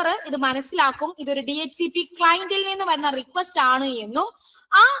സെർവർ ഇത് മനസ്സിലാക്കും, ഇതൊരു DHCP ക്ലയന്റിൽ നിന്ന് വരുന്ന റിക്വസ്റ്റ് ആണ് എന്നും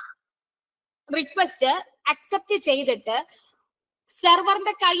ആ റിക്വസ്റ്റ് അക്സെപ്റ്റ് ചെയ്തിട്ട്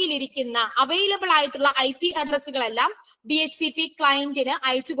സെർവറിന്റെ കയ്യിലിരിക്കുന്ന അവൈലബിൾ ആയിട്ടുള്ള IP അഡ്രസ്സുകളെല്ലാം DHCP ക്ലയന്റിന്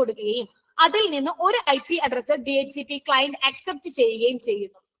അയച്ചു കൊടുക്കുകയും അതിൽ നിന്ന് ഒരു IP address DHCP client accept ചെയ്യുകയും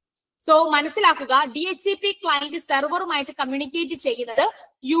ചെയ്യുന്നു. സോ മനസ്സിലാക്കുക, DHCP ക്ലയന്റ് സെർവറുമായിട്ട് കമ്മ്യൂണിക്കേറ്റ് ചെയ്യുന്നത്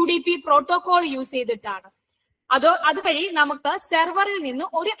UDP പ്രോട്ടോകോൾ യൂസ് ചെയ്തിട്ടാണ്. അതുവഴി നമുക്ക് സെർവറിൽ നിന്ന്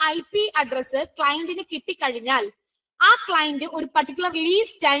ഒരു IP അഡ്രസ് ക്ലയന്റിന് കിട്ടിക്കഴിഞ്ഞാൽ ആ ക്ലയന്റ് ഒരു പർട്ടിക്കുലർ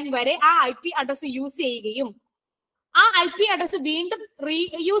ലീസ് ടൈം വരെ ആ IP അഡ്രസ് യൂസ് ചെയ്യുകയും ആ IP അഡ്രസ് വീണ്ടും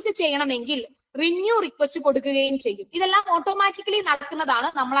റീയൂസ് ചെയ്യണമെങ്കിൽ റിന്യൂ റിക്വസ്റ്റ് കൊടുക്കുകയും ചെയ്യും. ഇതെല്ലാം ഓട്ടോമാറ്റിക്കലി നടക്കുന്നതാണ്,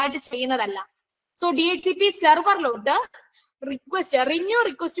 നമ്മളായിട്ട് ചെയ്യുന്നതല്ല. സോ DHCP സെർവറിലോട്ട് റിന്യൂ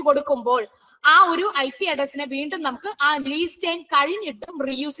റിക്വസ്റ്റ് കൊടുക്കുമ്പോൾ ആ ഒരു IP അഡ്രസിനെ വീണ്ടും നമുക്ക് ആ ലീസ് ടൈം കഴിഞ്ഞിട്ടും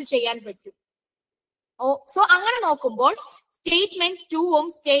റീയൂസ് ചെയ്യാൻ പറ്റും. സോ അങ്ങനെ നോക്കുമ്പോൾ സ്റ്റേറ്റ്മെന്റ് 2ഉം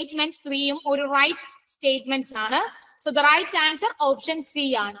സ്റ്റേറ്റ്മെന്റ് 3യും ഒരു റൈറ്റ് സ്റ്റേറ്റ്മെന്റ്സ് ആണ്. So the right answer option C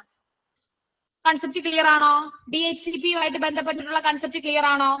ആണ്. കൺസെപ്റ്റ് ക്ലിയർ ആണോ? DHCP ആയിട്ട് ബന്ധപ്പെട്ടിട്ടുള്ള കൺസെപ്റ്റ് ക്ലിയർ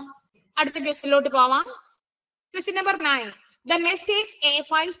ആണോ? അടുത്ത ക്വസ്റ്റിലോട്ട് പോവാം. Question number 9. The message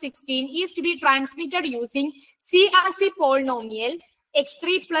A516 is to be transmitted using CRC polynomial x3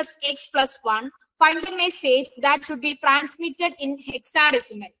 plus x plus 1. Find the message that should be transmitted in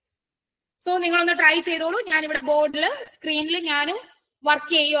hexadecimal. So, നിങ്ങളൊന്ന് try ചെയ്തോളൂ. ഞാനിവിടെ ബോർഡിൽ സ്ക്രീനിൽ ഞാനും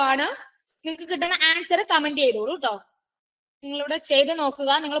വർക്ക് ചെയ്യുവാണ്. നിങ്ങൾക്ക് കിട്ടുന്ന ആൻസർ കമന്റ് ചെയ്തോളൂ കേട്ടോ. നിങ്ങളിവിടെ ചെയ്ത് നോക്കുക.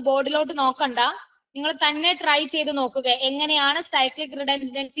 നിങ്ങൾ ബോർഡിലോട്ട് നോക്കണ്ട. നിങ്ങൾ തന്നെ ട്രൈ ചെയ്ത് നോക്കുക എങ്ങനെയാണ് സൈക്ലിക്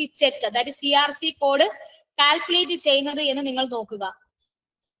റിഡൻഡൻസി ചെക്ക്, അതായത് CRC കോഡ് കാൽക്കുലേറ്റ് ചെയ്യുന്നത് എന്ന് നിങ്ങൾ നോക്കുക.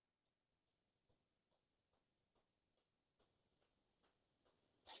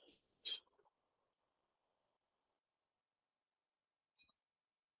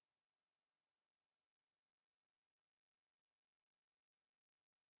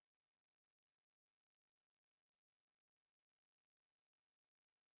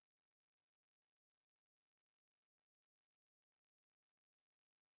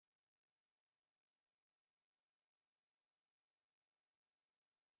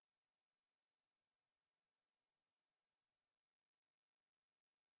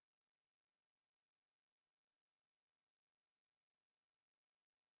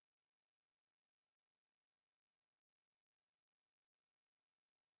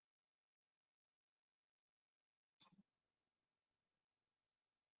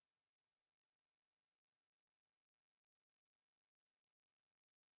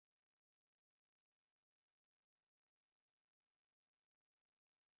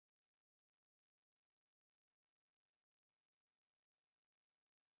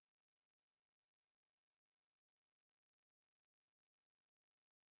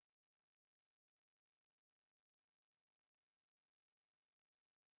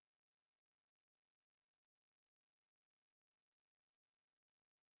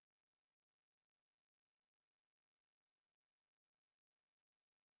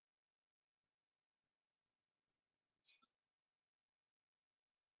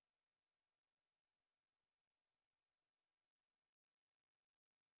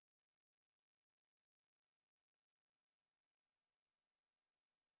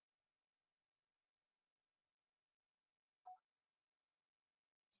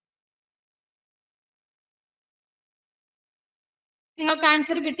 നിങ്ങൾക്ക്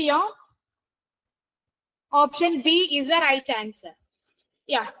ആൻസർ കിട്ടിയോ? Option B is the right answer.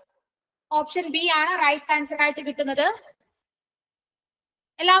 Yeah, option B ആണ് റൈറ്റ് ആൻസർ ആയിട്ട് കിട്ടുന്നത്.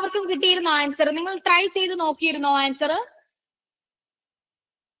 എല്ലാവർക്കും കിട്ടിയിരുന്നോ ആൻസർ? നിങ്ങൾ ട്രൈ ചെയ്ത് നോക്കിയിരുന്നോ ആൻസർ?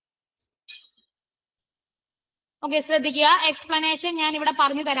 ഓക്കെ, ശ്രദ്ധിക്കുക. എക്സ്പ്ലനേഷൻ ഞാൻ ഇവിടെ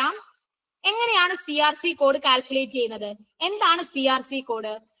പറഞ്ഞു തരാം. എങ്ങനെയാണ് CRC കോഡ് കാൽക്കുലേറ്റ് ചെയ്യുന്നത്? എന്താണ് CRC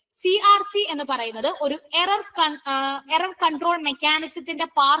കോഡ്? CRC എന്ന് പറയുന്നത് ഒരു എറർ കൺട്രോൾ മെക്കാനിസത്തിന്റെ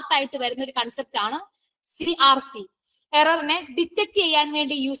പാർട്ടായിട്ട് വരുന്ന ഒരു കൺസെപ്റ്റ് ആണ് CRC. എററിനെ ഡിറ്റക്ട് ചെയ്യാൻ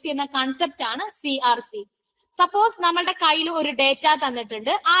വേണ്ടി യൂസ് ചെയ്യുന്ന കൺസെപ്റ്റ് ആണ് CRC. സപ്പോസ് നമ്മളുടെ കയ്യിൽ ഒരു ഡേറ്റ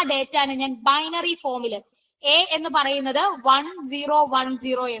തന്നിട്ടുണ്ട്. ആ ഡേറ്റാനെ ഞാൻ ബൈനറി ഫോമിൽ A എന്ന് പറയുന്നത്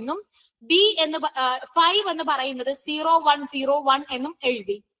 1010 എന്നും B എന്ന് 5 എന്ന് പറയുന്നത് 0101 എന്നും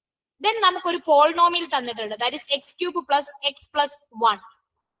എഴുതി. ദെൻ നമുക്കൊരു പോളിനോമിയൽ തന്നിട്ടുണ്ട്, that is x³ plus x plus 1.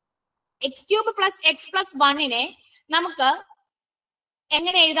 x³ plus x plus 1നെ നമുക്ക്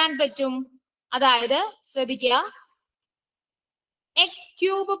എങ്ങനെ എഴുതാൻ പറ്റും? അതായത് ശ്രദ്ധിക്കുക,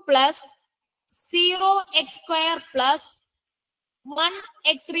 x³ plus 0x² plus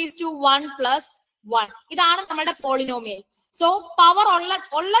 1x⁻1 plus 1. ഇതാണ് നമ്മുടെ പോളിനോമിയൽ. സോ പവർ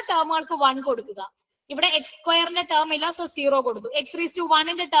ഉള്ള ടേമുകൾക്ക് 1 കൊടുക്കുക. ഇവിടെ x² ടേം ഇല്ല, സോ 0 കൊടുത്തു.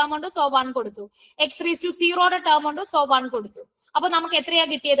 x⁻1 ടേം ഉണ്ട്, സോ 1 കൊടുത്തു. x⁻0 ടേം ഉണ്ട്, സോ 1 കൊടുത്തു. അപ്പൊ നമുക്ക് എത്രയാ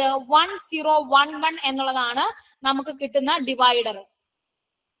കിട്ടിയത്? 1011 എന്നുള്ളതാണ് നമുക്ക് കിട്ടുന്ന ഡിവൈഡർ.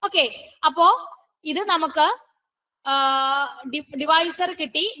 ഓക്കെ, അപ്പോ ഇത് നമുക്ക് ഡിവൈസർ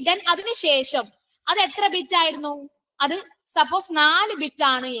കിട്ടി. ദെൻ അതിനുശേഷം അത് എത്ര ബിറ്റ് ആയിരുന്നു? അത് സപ്പോസ് 4 ബിറ്റ്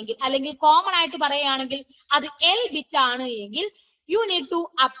ആണ് എങ്കിൽ, അല്ലെങ്കിൽ കോമൺ ആയിട്ട് പറയുകയാണെങ്കിൽ അത് L ബിറ്റ് ആണ് എങ്കിൽ, you need to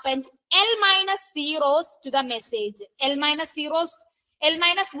append L-0 zeros to the message. L-1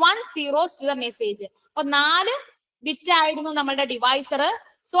 zeros to the message. അപ്പൊ 4 ബിറ്റ് ആയിരുന്നു നമ്മളുടെ ഡിവൈസർ.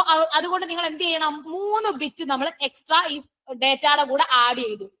 സോ അതുകൊണ്ട് നിങ്ങൾ എന്ത് ചെയ്യണം? 3 ബിറ്റ് നമ്മൾ എക്സ്ട്രാ ഈ ഡേറ്റയുടെ കൂടെ ആഡ്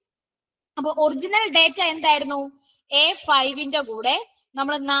ചെയ്തു. അപ്പൊ ഒറിജിനൽ ഡേറ്റ എന്തായിരുന്നു? A5ന്റെ കൂടെ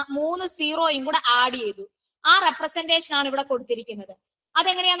നമ്മൾ 3 സീറോയും കൂടെ ആഡ് ചെയ്തു. ആ റെപ്രസെന്റേഷൻ ആണ് ഇവിടെ കൊടുത്തിരിക്കുന്നത്.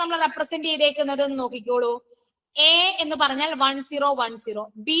 അതെങ്ങനെയാ നമ്മൾ റെപ്രസെന്റ് ചെയ്തേക്കുന്നത് എന്ന് നോക്കിക്കോളൂ. A എന്ന് പറഞ്ഞാൽ 1010,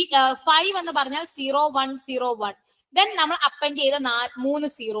 B5 എന്ന് പറഞ്ഞാൽ 0101. ദെൻ നമ്മൾ അപ്പൻഡ് ചെയ്ത 3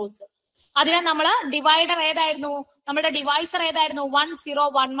 സീറോസ്. അതിനെ നമ്മൾ ഡിവൈഡർ ഏതായിരുന്നു? നമ്മുടെ ഡിവൈസർ ഏതായിരുന്നു?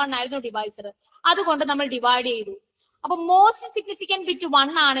 1011 ആയിരുന്നു ഡിവൈസർ. അതുകൊണ്ട് നമ്മൾ ഡിവൈഡ് ചെയ്തു. അപ്പൊ മോസ്റ്റ് സിഗ്നിഫിക്കന്റ് ബിറ്റ്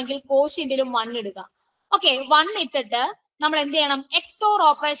 1 ആണെങ്കിൽ കോഷ്യന്റിലും 1 ഇടുക. ഓക്കെ, 1 ഇട്ടിട്ട് നമ്മൾ എന്ത് ചെയ്യണം? എക്സോർ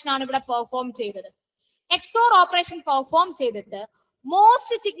ഓപ്പറേഷൻ ആണ് ഇവിടെ പെർഫോം ചെയ്തത്. എക്സോർ ഓപ്പറേഷൻ പെർഫോം ചെയ്തിട്ട്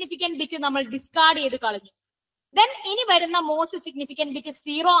മോസ്റ്റ് സിഗ്നിഫിക്കന്റ് ബിറ്റ് നമ്മൾ ഡിസ്കാർഡ് ചെയ്ത് കളഞ്ഞു. ദെൻ ഇനി വരുന്ന മോസ്റ്റ് സിഗ്നിഫിക്കന്റ് ബിറ്റ്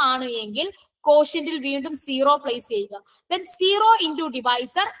 0 ആണ് എങ്കിൽ കോഷ്യന്റിൽ വീണ്ടും 0 പ്ലേസ് ചെയ്യുക. ദെൻ 0 ഇൻറ്റു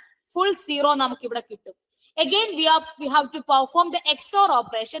ഡിവൈസർ ഫുൾ 0 നമുക്ക് ഇവിടെ കിട്ടും. Again we have to perform the XOR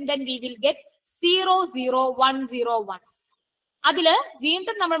operation, then we will get 0 0 1 0 1. അതില്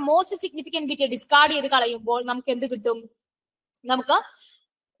വീണ്ടും നമ്മൾ മോസ്റ്റ് സിഗ്നിഫിക്കന്റ് ബിറ്റ് ഡിസ്കാർഡ് ചെയ്ത് കളയുമ്പോൾ നമുക്ക് എന്ത് കിട്ടും? നമുക്ക്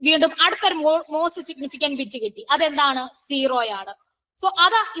വീണ്ടും അടുത്തൊരു മോസ്റ്റ് സിഗ്നിഫിക്കന്റ് ബിറ്റ് കിട്ടി. അതെന്താണ്? 0 ആണ്. സോ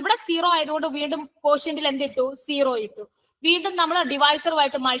അത് ഇവിടെ 0 ആയതുകൊണ്ട് വീണ്ടും കോഷ്യന്റിൽ എന്തിട്ടു? 0 ഇട്ടു. വീണ്ടും നമ്മൾ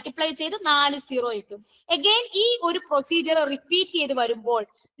ഡിവൈസറുമായിട്ട് മൾട്ടിപ്ലൈ ചെയ്ത് 4 0 ഇട്ടു. അഗെയിൻ ഈ ഒരു പ്രൊസീജിയർ റിപ്പീറ്റ് ചെയ്ത് വരുമ്പോൾ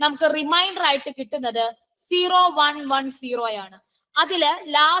നമുക്ക് റിമൈൻഡർ ആയിട്ട് കിട്ടുന്നത് 0 1 1 0 ആണ്. അതില്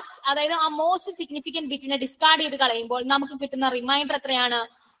ലാസ്റ്റ്, അതായത് ആ മോസ്റ്റ് സിഗ്നിഫിക്കന്റ് ബിറ്റിനെ ഡിസ്കാർഡ് ചെയ്ത് കളയുമ്പോൾ നമുക്ക് കിട്ടുന്ന റിമൈൻഡർ എത്രയാണ്?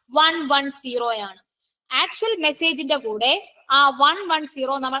 1 1 0 ആണ്. ആക്ച്വൽ മെസ്സേജിന്റെ കൂടെ ആ 1 1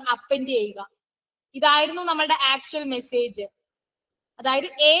 0 നമ്മൾ അപ്പൻഡ് ചെയ്യുക. ഇതായിരുന്നു നമ്മളുടെ ആക്ച്വൽ മെസ്സേജ്. അതായത്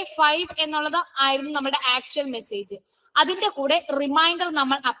A5 എന്നുള്ളത് ആയിരുന്നു നമ്മുടെ ആക്ച്വൽ മെസ്സേജ്. അതിന്റെ കൂടെ റിമൈൻഡർ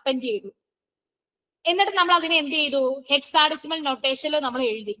നമ്മൾ അപ്പൻഡ് ചെയ്തു. എന്നിട്ട് നമ്മൾ അതിനെ എന്ത് ചെയ്തു? ഹെക്സാഡെസിമൽ നൊട്ടേഷനിൽ നമ്മൾ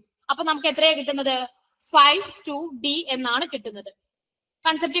എഴുതി. അപ്പൊ നമുക്ക് എത്രയാണ് കിട്ടുന്നത്? 5 2 D എന്നാണ് കിട്ടുന്നത്.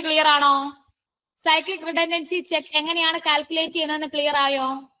 കൺസെപ്റ്റ് ക്ലിയർ ആണോ? സൈക്ലിക് റിഡൻഡൻസി ചെക്ക് എങ്ങനെയാണ് കാൽക്കുലേറ്റ് ചെയ്യുന്നതെന്ന് ക്ലിയർ ആയോ?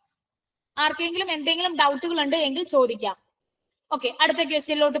 ആർക്കെങ്കിലും എന്തെങ്കിലും ഡൗട്ടുകൾ ഉണ്ട് എങ്കിൽ ചോദിക്കാം. ഓക്കെ, അടുത്ത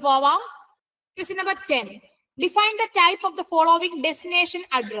ക്വസ്റ്റ്യനിലോട്ട് പോവാം. Question number 10. Define the type of the following destination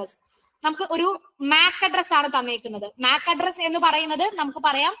address. നമുക്ക് ഒരു മാക് അഡ്രസ് ആണ് തന്നേക്കുന്നത്. മാക് അഡ്രസ് എന്ന് പറയുന്നത് നമുക്ക്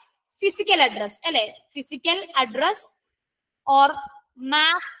പറയാം ഫിസിക്കൽ അഡ്രസ് അല്ലെ? Physical address or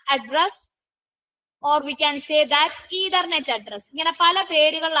Mac address or we can say that Ethernet address. ഇങ്ങനെ പല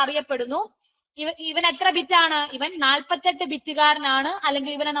പേരുകൾ അറിയപ്പെടുന്നു. ഇവൻ എത്ര ബിറ്റ് ആണ്? ഇവൻ 48 ബിറ്റുകാരനാണ്.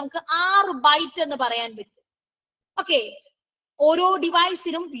 അല്ലെങ്കിൽ ഇവനെ നമുക്ക് 6 ബൈറ്റ് എന്ന് പറയാൻ പറ്റും. ഓക്കെ, ഓരോ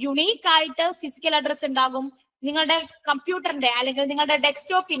ഡിവൈസിനും യുണീക്ക് ആയിട്ട് ഫിസിക്കൽ അഡ്രസ് ഉണ്ടാകും. നിങ്ങളുടെ കമ്പ്യൂട്ടറിന്റെ അല്ലെങ്കിൽ നിങ്ങളുടെ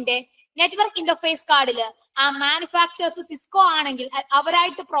ഡെസ്ക്ടോപ്പിന്റെ നെറ്റ്വർക്ക് ഇന്റർഫേസ് കാർഡില് ആ മാനുഫാക്ചേഴ്സ് സിസ്കോ ആണെങ്കിൽ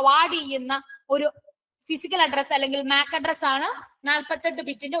അവരായിട്ട് പ്രൊവൈഡ് ചെയ്യുന്ന ഒരു ഫിസിക്കൽ അഡ്രസ് അല്ലെങ്കിൽ മാക് അഡ്രസ് ആണ് 48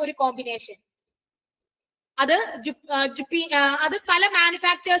 ബിറ്റിന്റെ ഒരു കോമ്പിനേഷൻ. അത് പല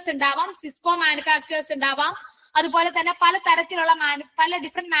മാനുഫാക്ചേഴ്സ് ഉണ്ടാവാം. സിസ്കോ മാനുഫാക്ചേഴ്സ് ഉണ്ടാവാം. അതുപോലെ തന്നെ പല തരത്തിലുള്ള പല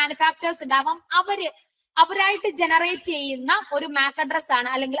ഡിഫറെന്റ് മാനുഫാക്ചേഴ്സ് ഉണ്ടാവാം. അവരായിട്ട് ജനറേറ്റ് ചെയ്യുന്ന ഒരു മാക് അഡ്രസ് ആണ്,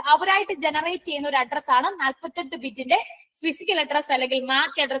 അല്ലെങ്കിൽ അവരായിട്ട് ജനറേറ്റ് ചെയ്യുന്ന ഒരു അഡ്രസ് ആണ് 48 ബിറ്റിന്റെ ഫിസിക്കൽ അഡ്രസ് അല്ലെങ്കിൽ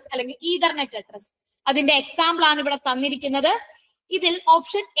മാക് അഡ്രസ് അല്ലെങ്കിൽ ഈതർനെറ്റ് അഡ്രസ്. അതിന്റെ എക്സാമ്പിൾ ആണ് ഇവിടെ തന്നിരിക്കുന്നത്. ഇതിൽ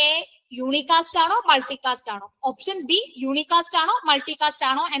ഓപ്ഷൻ എ യൂണികാസ്റ്റ് ആണോ മൾട്ടികാസ്റ്റ് ആണോ, ഓപ്ഷൻ ബി യൂണികാസ്റ്റ് ആണോ മൾട്ടികാസ്റ്റ്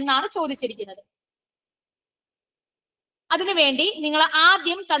ആണോ എന്നാണ് ചോദിച്ചിരിക്കുന്നത്. അതിനുവേണ്ടി നിങ്ങൾ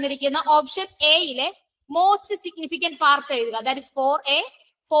ആദ്യം തന്നിരിക്കുന്ന ഓപ്ഷൻ എയിലെ മോസ്റ്റ് സിഗ്നിഫിക്കന്റ് പാർട്ട് എഴുതുക. That is 4A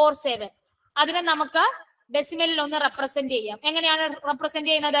 47. അതിനെ നമുക്ക് ഡെസിമലിൽ ഒന്ന് റെപ്രസെന്റ് ചെയ്യാം. എങ്ങനെയാണ് റെപ്രസെന്റ്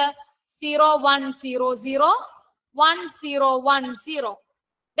ചെയ്യുന്നത്? 0 1 0 0 1 0 1 0.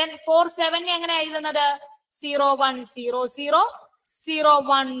 ദെൻ 47 എങ്ങനെ എഴുതുന്നത്? 0 1 0 0 0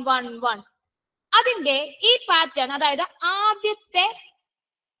 1 1 1. അതിന്റെ ഈ പാറ്റേൺ, അതായത് ആദ്യത്തെ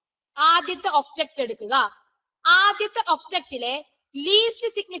ഒക്ടക്റ്റ് എടുക്കുക. ആദ്യത്തെ ഒക്ടക്റ്റിലെ ലീസ്റ്റ്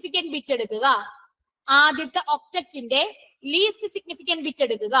സിഗ്നിഫിക്കന്റ് ബിറ്റ് എടുക്കുക. ആദ്യത്തെ ഒക്ടക്റ്റിന്റെ ലീസ്റ്റ് സിഗ്നിഫിക്കന്റ് ബിറ്റ്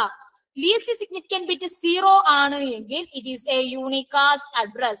എടുക്കുക. ലീസ്റ്റ് സിഗ്നിഫിക്കന്റ് ബിറ്റ് 0 ആണ് എങ്കിൽ it is A യൂണികാസ്റ്റ്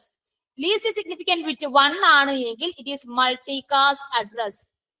address. Least significant bit 1 ആണ് എങ്കിൽ it is multicast address.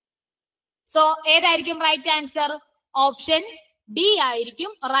 So ഏതായിരിക്കും റൈറ്റ് ആൻസർ? ഓപ്ഷൻ ഡി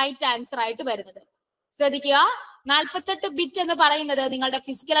ആയിരിക്കും റൈറ്റ് ആൻസർ ആയിട്ട് വരുന്നത്. ശ്രദ്ധിക്കുക, 48 ബിറ്റ് എന്ന് പറയുന്നത് നിങ്ങളുടെ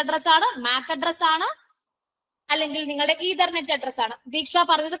ഫിസിക്കൽ അഡ്രസ് ആണ്, മാക് അഡ്രസ് ആണ്, അല്ലെങ്കിൽ നിങ്ങളുടെ ഈതർനെറ്റ് അഡ്രസ് ആണ്. ദീക്ഷ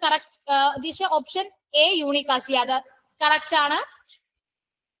പറഞ്ഞത് കറക്റ്റ്. ദീക്ഷ ഓപ്ഷൻ എ യൂണികാസ്റ്റ്, അത് കറക്റ്റ് ആണ്.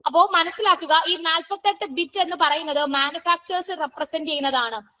 അപ്പോ മനസ്സിലാക്കുക, ഈ 48 ബിറ്റ് എന്ന് പറയുന്നത് മാനുഫാക്ചേഴ്സ് റെപ്രസെന്റ്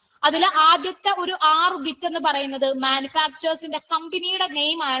ചെയ്യുന്നതാണ്. അതിൽ ആദ്യത്തെ ഒരു 6 ബിറ്റ് എന്ന് പറയുന്നത് മാനുഫാക്ചേഴ്സിന്റെ കമ്പനിയുടെ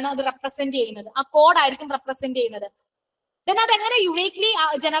നെയിം ആണ് അത് റെപ്രസെന്റ് ചെയ്യുന്നത്. ആ കോഡ് ആയിരിക്കും റെപ്രസെന്റ് ചെയ്യുന്നത്. ദെൻ അതെങ്ങനെ യുണീക്ലി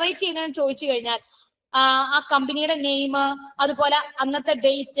ജനറേറ്റ് ചെയ്യുന്നതെന്ന് ചോദിച്ചു കഴിഞ്ഞാൽ ആ കമ്പനിയുടെ നെയിം, അതുപോലെ അന്നത്തെ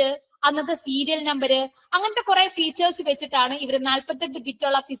ഡേറ്റ്, അന്നത്തെ സീരിയൽ നമ്പർ, അങ്ങനത്തെ കുറെ ഫീച്ചേഴ്സ് വെച്ചിട്ടാണ് ഇവർ 48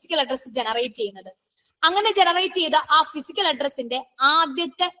 ബിറ്റുള്ള ഫിസിക്കൽ അഡ്രസ് ജനറേറ്റ് ചെയ്യുന്നത്. അങ്ങനെ ജനറേറ്റ് ചെയ്ത ആ ഫിസിക്കൽ അഡ്രസ്സിന്റെ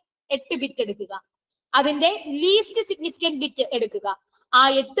ആദ്യത്തെ 8 ബിറ്റ് എടുക്കുക. അതിന്റെ ലീസ്റ്റ് സിഗ്നിഫിക്കന്റ് ബിറ്റ് എടുക്കുക. ആ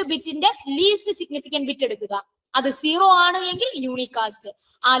 8 ബിറ്റിന്റെ ലീസ്റ്റ് സിഗ്നിഫിക്കന്റ് ബിറ്റ് എടുക്കുക. അത് 0 ആണ് എങ്കിൽ യൂണികാസ്റ്റ്,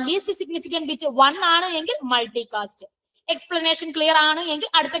 ആ ലീസ്റ്റ് സിഗ്നിഫിക്കന്റ് ബിറ്റ് 1 ആണ് എങ്കിൽ മൾട്ടികാസ്റ്റ്. എക്സ്പ്ലനേഷൻ ക്ലിയർ ആണ് എങ്കിൽ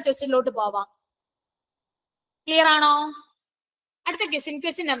അടുത്ത ക്വസ്റ്റ്യനിലോട്ട് പോവാം. ക്ലിയർ ആണോ? അടുത്ത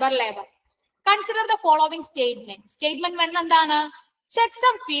question number 11. Consider the following statement. Statement 1 എന്താണ്?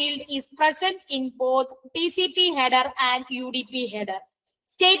 checksum field is present in both TCP header and UDP header.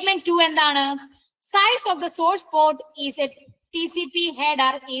 Statement 2 എന്താണ്? Size of the source port is a TCP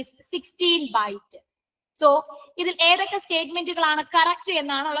header is 16 byte. So ഇതിൽ ഏതൊക്കെ സ്റ്റേറ്റ്മെന്റുകളാണ് correct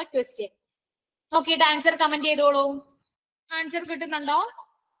എന്നാണുള്ള question. നോക്കിയിട്ട് answer comment ചെയ്തോളൂ. Answer കിട്ടുന്നുണ്ടോ?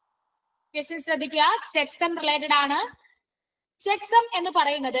 Question ശ്രദ്ധിക്കുക. Checksum related ആണ്. Checksum എന്ന്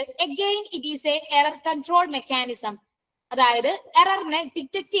പറയുന്നത് again it is A error control mechanism. അതായത് എററിനെ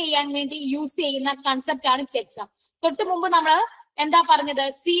ഡിറ്റക്ട് ചെയ്യാൻ വേണ്ടി യൂസ് ചെയ്യുന്ന കൺസെപ്റ്റ് ആണ് ചെക്സം. തൊട്ട് മുമ്പ് നമ്മൾ എന്താ പറഞ്ഞത്?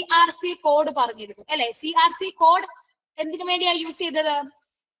 CRC കോഡ് പറഞ്ഞിരുന്നു അല്ലെ? CRC കോഡ് എന്തിനു വേണ്ടിയാ യൂസ് ചെയ്തത്?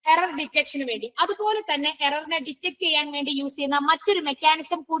 എറർ ഡിറ്റക്ഷന് വേണ്ടി. അതുപോലെ തന്നെ എററിനെ ഡിറ്റക്ട് ചെയ്യാൻ വേണ്ടി യൂസ് ചെയ്യുന്ന മറ്റൊരു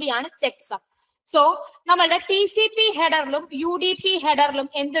മെക്കാനിസം കൂടിയാണ് ചെക്സം. സോ നമ്മളുടെ TCP ഹെഡറിലും UDP ഹെഡറിലും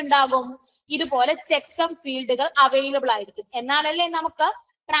എന്തുണ്ടാകും? ഇതുപോലെ ചെക്സം ഫീൽഡുകൾ അവൈലബിൾ ആയിരിക്കും. എന്നാലല്ലേ നമുക്ക്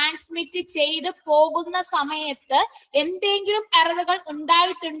ട്രാൻസ്മിറ്റ് ചെയ്ത് പോകുന്ന സമയത്ത് എന്തെങ്കിലും എററുകൾ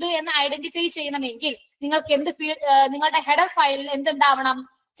ഉണ്ടായിട്ടുണ്ട് എന്ന് ഐഡന്റിഫൈ ചെയ്യണമെങ്കിൽ നിങ്ങൾക്ക് നിങ്ങളുടെ ഹെഡർ ഫയലിൽ എന്തുണ്ടാവണം?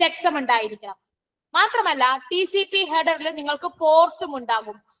 ചെക്സം ഉണ്ടായിരിക്കണം. മാത്രമല്ല TCP ഹെഡറിൽ നിങ്ങൾക്ക് പോർട്ടും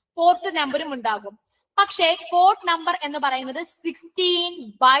ഉണ്ടാകും, പോർട്ട് നമ്പറും ഉണ്ടാകും. പക്ഷേ പോർട്ട് നമ്പർ എന്ന് പറയുന്നത് 16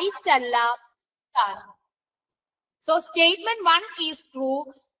 ബൈറ്റ് അല്ല. So statement 1 is true,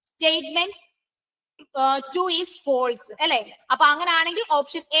 statement 2 is false അല്ലെ? അപ്പൊ അങ്ങനെയാണെങ്കിൽ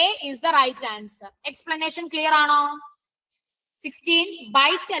option A is the right answer. Explanation clear ആണോ? 16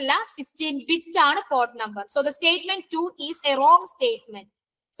 byte അല്ല, 16 bit ആണ് port number. So the statement 2 is a wrong statement.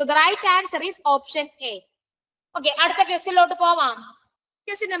 So the right answer is option A. Okay, അടുത്ത ക്വസ്റ്റ്യനിലോട്ട് പോവാം.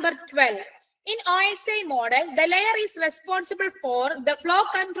 Question number 12. In OSI model, the layer is responsible for the flow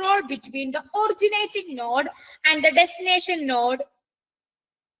control between the originating node and the destination node.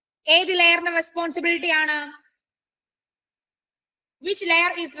 ഏത് ലെയറിന്റെ responsibility ആണ്? Which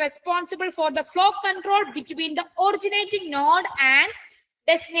layer is responsible for the flow control between the originating node and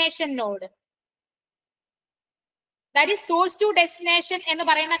destination node? That is source to destination എന്ന്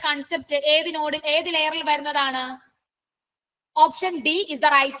പറയുന്ന concept ഏത് node, ഏത് ലെയറിൽ വരുന്നതാണ്? Option D is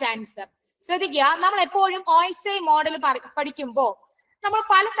the right answer. ശ്രദ്ധിക്കുക, നമ്മൾ എപ്പോഴും OSI മോഡൽ പഠിക്കുമ്പോൾ നമ്മൾ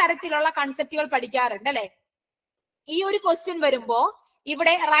പല തരത്തിലുള്ള കൺസെപ്റ്റുകൾ പഠിക്കാറുണ്ട് അല്ലെ? ഈ ഒരു ക്വസ്റ്റ്യൻ വരുമ്പോ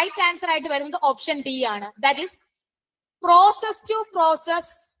ഇവിടെ റൈറ്റ് ആൻസർ ആയിട്ട് വരുന്നത് ഓപ്ഷൻ D ആണ്. That is process to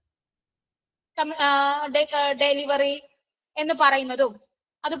process delivery എന്ന് പറയുന്നതും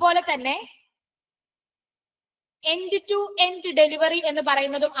അതുപോലെ തന്നെ എൻഡ് ടു എൻഡ് ഡെലിവറി എന്ന്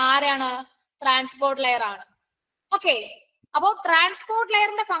പറയുന്നതും ആരാണ്? ട്രാൻസ്പോർട്ട് ലെയർ ആണ്. ഓക്കെ, അപ്പോ ട്രാൻസ്പോർട്ട്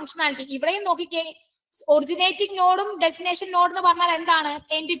ലെയറിന്റെ ഫംഗ്ഷനാലിറ്റി ഇവിടെയും നോക്കിക്കേ. ഒറിജിനേറ്റിംഗ് നോഡും ഡെസ്റ്റിനേഷൻ നോഡ് എന്ന് പറഞ്ഞാൽ എന്താണ്?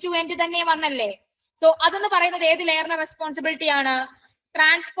 എൻഡ് ടു എൻഡ് തന്നെ വന്നല്ലേ? സോ അതെന്ന് പറയുന്നത് ഏത് ലെയറിന്റെ റെസ്പോൺസിബിലിറ്റി ആണ്?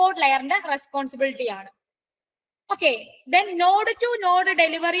 ട്രാൻസ്പോർട്ട് ലെയറിന്റെ റെസ്പോൺസിബിലിറ്റി ആണ്. Okay, then node to node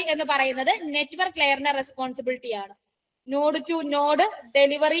delivery എന്ന് പറയുന്നത് നെറ്റ്വർക്ക് ലെയറിന്റെ റെസ്പോൺസിബിലിറ്റി ആണ്. നോഡ് ടു നോഡ്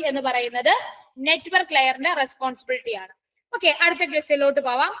ഡെലിവറി എന്ന് പറയുന്നത് നെറ്റ്വർക്ക് ലെയറിന്റെ റെസ്പോൺസിബിലിറ്റി ആണ്. ഓക്കെ, അടുത്ത ക്വസ്റ്റ്യനിലോട്ട്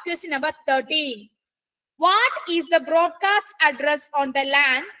പോവാം. Question number 13. What is the broadcast address on the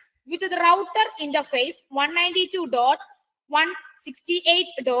LAN with the router interface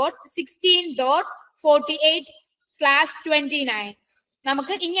 192.168.16.48/29?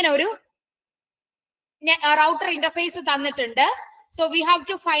 നമുക്ക് ഇങ്ങനെ ഒരു റൗട്ടർ ഇന്റർഫേസ് തന്നിട്ടുണ്ട്. So we have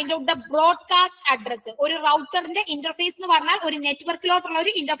to find out the broadcast address. ഒരു റൗട്ടറിന്റെ ഇന്റർഫേസ് എന്ന് പറഞ്ഞാൽ ഒരു നെറ്റ്വർക്കിലോട്ടുള്ള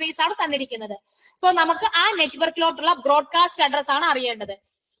ഒരു ഇന്റർഫേസ് ആണ് തന്നിരിക്കുന്നത്. സോ നമുക്ക് ആ നെറ്റ്വർക്കിലോട്ടുള്ള ബ്രോഡ്കാസ്റ്റ് അഡ്രസ് ആണ് അറിയേണ്ടത്.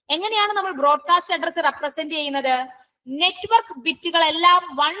 എങ്ങനെയാണ് നമ്മൾ ബ്രോഡ്കാസ്റ്റ് അഡ്രസ് റെപ്രസെന്റ് ചെയ്യുന്നത്? നെറ്റ്വർക്ക് ബിറ്റുകളെല്ലാം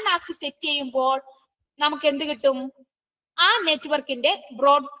 1 ആക്കി സെറ്റ് ചെയ്യുമ്പോൾ നമുക്ക് എന്ത് കിട്ടും? ആ നെറ്റ്വർക്കിന്റെ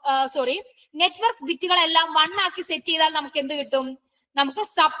നെറ്റ്വർക്ക് ബിറ്റുകളെല്ലാം 1 ആക്കി സെറ്റ് ചെയ്താൽ നമുക്ക് എന്ത് കിട്ടും? നമുക്ക്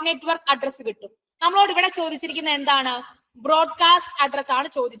സബ് നെറ്റ്വർക്ക് അഡ്രസ് കിട്ടും. നമ്മളോട് ഇവിടെ ചോദിച്ചിരിക്കുന്നത് എന്താണ്? ബ്രോഡ്കാസ്റ്റ് അഡ്രസ് ആണ്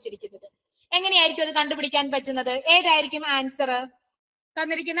ചോദിച്ചിരിക്കുന്നത്. എങ്ങനെയായിരിക്കും അത് കണ്ടുപിടിക്കാൻ പറ്റുന്നത്? ഏതായിരിക്കും ആൻസർ?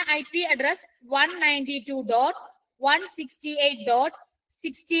 തന്നിരിക്കുന്ന IP അഡ്രസ്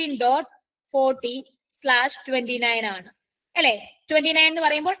 192.168.16.40/29 ആണ് അല്ലെ? 29 എന്ന്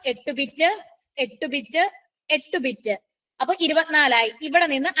പറയുമ്പോൾ 8 ബിറ്റ് 8 ബിറ്റ് 8 ബിറ്റ്, അപ്പൊ 24 ആയി. ഇവിടെ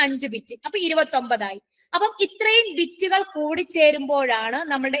നിന്ന് 5 ബിറ്റ്, അപ്പൊ 29 ആയി. അപ്പം ഇത്രയും ബിറ്റുകൾ കൂടി ചേരുമ്പോഴാണ്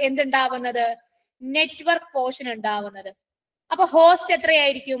നമ്മളുടെ എന്തുണ്ടാവുന്നത്? നെറ്റ്വർക്ക് പോർഷൻ ഉണ്ടാവുന്നത്. അപ്പൊ ഹോസ്റ്റ്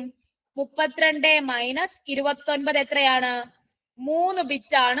എത്രയായിരിക്കും? 32 മൈനസ് 29 എത്രയാണ്? 3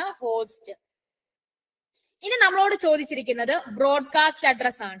 ബിറ്റ് ആണ് ഹോസ്റ്റ്. ഇനി നമ്മളോട് ചോദിച്ചിരിക്കുന്നത് ബ്രോഡ്കാസ്റ്റ്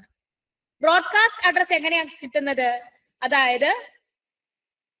അഡ്രസ് ആണ്. ബ്രോഡ്കാസ്റ്റ് അഡ്രസ് എങ്ങനെയാ കിട്ടുന്നത്? അതായത്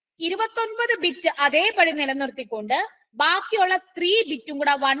 29 ബിറ്റ് അതേപടി നിലനിർത്തിക്കൊണ്ട് ബാക്കിയുള്ള 3 ബിറ്റും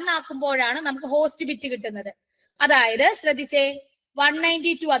കൂടെ 1 ആക്കുമ്പോഴാണ് നമുക്ക് ഹോസ്റ്റ് ബിറ്റ് കിട്ടുന്നത്. അതായത് ശ്രദ്ധിച്ചേ,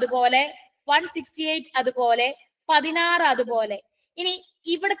 192 അതുപോലെ, 168 അതുപോലെ, 16 അതുപോലെ. ഇനി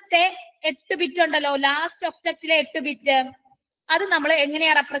ഇവിടുത്തെ 8 ബിറ്റ് ഉണ്ടല്ലോ, ലാസ്റ്റ് ഒക്ടക്റ്റിലെ 8 ബിറ്റ്, അത് നമ്മൾ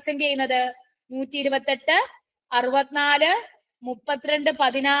എങ്ങനെയാ റെപ്രസെന്റ് ചെയ്യുന്നത്? 128, 64, 32,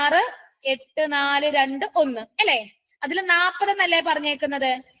 16, 8, 4, 2, 1 അല്ലെ? അതിൽ 40 എന്നല്ലേ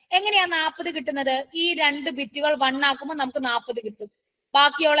പറഞ്ഞേക്കുന്നത്? എങ്ങനെയാ 40 കിട്ടുന്നത്? ഈ 2 ബിറ്റുകൾ 1 ആക്കുമ്പോൾ നമുക്ക് 40 കിട്ടും.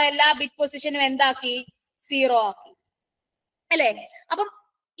 ബാക്കിയുള്ള എല്ലാ ബിറ്റ് പൊസിഷനും എന്താക്കി? 0 ആക്കി അല്ലെ? അപ്പം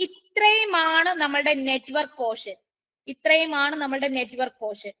ഇത്രയുമാണ് നമ്മളുടെ നെറ്റ്വർക്ക് പോർഷൻ. ഇത്രയുമാണ് നമ്മളുടെ നെറ്റ്വർക്ക്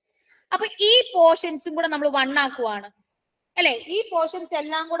പോർഷൻ. അപ്പൊ ഈ പോർഷൻസും കൂടെ നമ്മൾ 1 ആക്കുവാണ് അല്ലെ? ഈ പോർഷൻസ്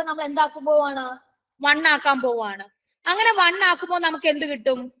എല്ലാം കൂടെ നമ്മൾ എന്താക്കാൻ പോവാണ്? 1 ആക്കാൻ പോവാണ്. അങ്ങനെ 1 ആക്കുമ്പോൾ നമുക്ക് എന്ത്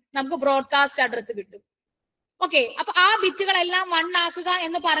കിട്ടും? നമുക്ക് ബ്രോഡ്കാസ്റ്റ് അഡ്രസ് കിട്ടും. ഓക്കെ, അപ്പൊ ആ ബിറ്റുകളെല്ലാം 1 ആക്കുക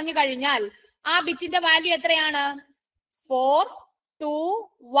എന്ന് പറഞ്ഞു കഴിഞ്ഞാൽ ആ ബിറ്റിന്റെ വാല്യൂ എത്രയാണ്? 4, 2,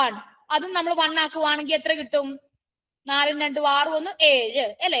 1. അതും നമ്മൾ 1 ആക്കുവാണെങ്കിൽ എത്ര കിട്ടും? 4, 2, 6, 1, 7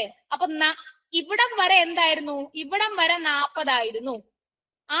 അല്ലെ? അപ്പൊ ഇവിടം വരെ എന്തായിരുന്നു? ഇവിടം വരെ 40 ആയിരുന്നു.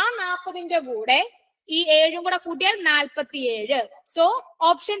 ആ 40ന്റെ കൂടെ ഈ 7ഉം കൂടെ കൂട്ടിയാൽ 47. So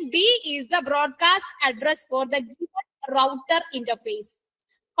option B is the broadcast address for the router interface.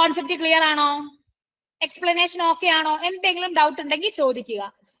 Concept clear ആണോ? എക്സ്പ്ലനേഷൻ ഓക്കെ ആണോ? എന്തെങ്കിലും ഡൗട്ട് ഉണ്ടെങ്കിൽ ചോദിക്കുക.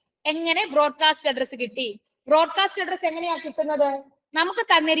 എങ്ങനെ ബ്രോഡ്കാസ്റ്റ് അഡ്രസ് കിട്ടി? ബ്രോഡ്കാസ്റ്റ് അഡ്രസ് എങ്ങനെയാ കിട്ടുന്നത്? നമുക്ക്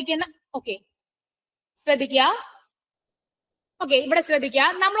തന്നിരിക്കുന്ന ശ്രദ്ധിക്കുക. ഓക്കെ, ഇവിടെ ശ്രദ്ധിക്കുക.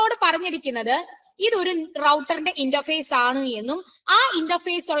 നമ്മളോട് പറഞ്ഞിരിക്കുന്നത് ഇതൊരു റൗട്ടറിന്റെ ഇന്റർഫേസ് ആണ് എന്നും ആ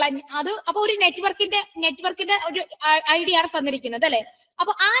ഇന്റർഫേസ് ഉള്ള അത് അപ്പൊ ഒരു നെറ്റ്വർക്കിന്റെ ഒരു ഐഡിയ ആണ് തന്നിരിക്കുന്നത് അല്ലെ?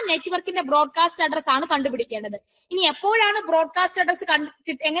 അപ്പൊ ആ നെറ്റ്വർക്കിന്റെ ബ്രോഡ്കാസ്റ്റ് അഡ്രസ് ആണ് കണ്ടുപിടിക്കേണ്ടത്. ഇനി എപ്പോഴാണ് ബ്രോഡ്കാസ്റ്റ് അഡ്രസ്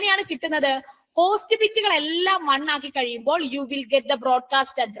എങ്ങനെയാണ് കിട്ടുന്നത്? ഹോസ്റ്റ് ബിറ്റുകൾ എല്ലാം 1 ആക്കി കഴിയുമ്പോൾ you will get the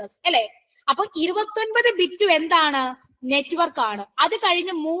broadcast address അല്ലെ? അപ്പൊ 29 ബിറ്റ് എന്താണ്? നെറ്റ്വർക്ക് ആണ്. അത്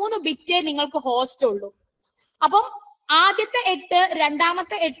കഴിഞ്ഞ് 3 ബിറ്റേ നിങ്ങൾക്ക് ഹോസ്റ്റ് ഉള്ളൂ. അപ്പം ആദ്യത്തെ 8,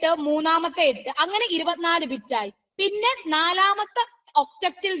 രണ്ടാമത്തെ 8, മൂന്നാമത്തെ 8 അങ്ങനെ 24 ബിറ്റായി. പിന്നെ 4ാമത്തെ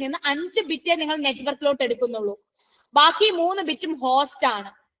ഒക്ടക്റ്റിൽ നിന്ന് 5 ബിറ്റേ നിങ്ങൾ നെറ്റ്വർക്കിലോട്ട് എടുക്കുന്നുള്ളൂ. ബാക്കി 3 ബിറ്റും ഹോസ്റ്റ് ആണ്.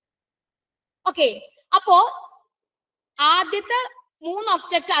 ഓക്കെ, അപ്പോ ആദ്യത്തെ 3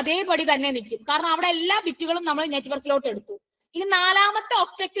 ഒക്ടക്റ്റ് അതേപടി തന്നെ നിൽക്കും. കാരണം അവിടെ എല്ലാ ബിറ്റുകളും നമ്മൾ നെറ്റ്വർക്കിലോട്ട് എടുത്തു. ഇനി 4ാമത്തെ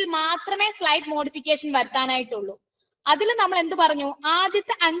ഒക്ടക്റ്റിൽ മാത്രമേ സ്ലൈറ്റ് മോഡിഫിക്കേഷൻ വരുത്താനായിട്ടുള്ളൂ. അതിൽ നമ്മൾ എന്ത് പറഞ്ഞു?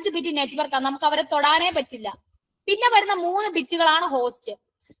 ആദ്യത്തെ 5 ബിറ്റ് നെറ്റ്വർക്കാണ്, നമുക്ക് അവരെ തൊടാനേ പറ്റില്ല. പിന്നെ വരുന്ന 3 ബിറ്റുകളാണ് ഹോസ്റ്റ്.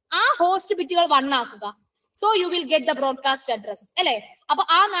 ആ ഹോസ്റ്റ് ബിറ്റുകൾ 1 ആക്കുക. So you will get the broadcast address അല്ലെ? അപ്പൊ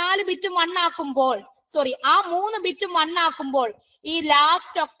ആ 4 ബിറ്റും 1 ആക്കുമ്പോൾ ആ 3 ബിറ്റും 1 ആക്കുമ്പോൾ ഈ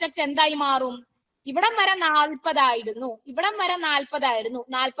ലാസ്റ്റ് ഒക്ടക്റ്റ് എന്തായി മാറും? ഇവിടം വരെ 40 ആയിരുന്നു, ഇവിടം വരെ 40 ആയിരുന്നു.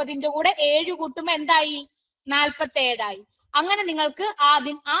 40ന്റെ കൂടെ 7 കൂട്ടുമ്പോ എന്തായി? 47 ആയി. അങ്ങനെ നിങ്ങൾക്ക്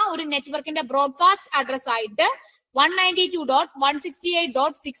ആദ്യം ആ ഒരു നെറ്റ്വർക്കിന്റെ ബ്രോഡ്കാസ്റ്റ് അഡ്രസ് ആയിട്ട്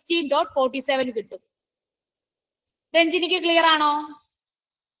 192.168.16.47 കിട്ടും. രഞ്ജിനിക്ക് ക്ലിയർ ആണോ?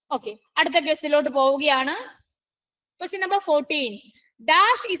 ഓക്കെ, അടുത്ത ക്വസ്റ്റ്യനിലോട്ട് പോവുകയാണ്. Question number 14.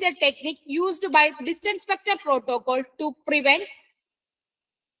 Dash is a technique used by distance vector protocol to prevent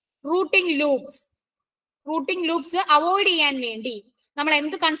routing loops. Routing loops avoid ചെയ്യാൻ വേണ്ടി നമ്മൾ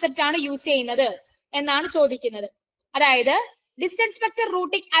എന്ത് കൺസെപ്റ്റ് ആണ് യൂസ് ചെയ്യുന്നത് എന്നാണ് ചോദിക്കുന്നത്. അതായത് ഡിസ്റ്റൻസ് വെക്ടർ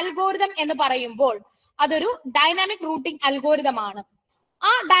റൂട്ടിംഗ് അൽഗോരിതം എന്ന് പറയുമ്പോൾ അതൊരു ഡൈനാമിക് റൂട്ടിംഗ് അൽഗോരിതം ആണ്.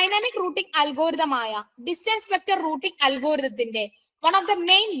 ആ dynamic routing അൽഗോരിതമായ distance vector routing അൽഗോരിതത്തിന്റെ one of the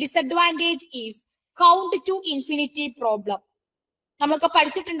main disadvantage is count to infinity problem. നമുക്ക്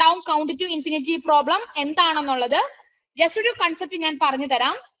പഠിച്ചിട്ടുണ്ടാവും കൗണ്ട് ടു ഇൻഫിനിറ്റി പ്രോബ്ലം എന്താണെന്നുള്ളത്. ജസ്റ്റ് ഒരു കൺസെപ്റ്റ് ഞാൻ പറഞ്ഞു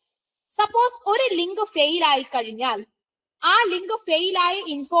തരാം. സപ്പോസ് ഒരു ലിങ്ക് ഫെയിൽ ആയി കഴിഞ്ഞാൽ ആ ലിങ്ക് ഫെയിൽ ആയ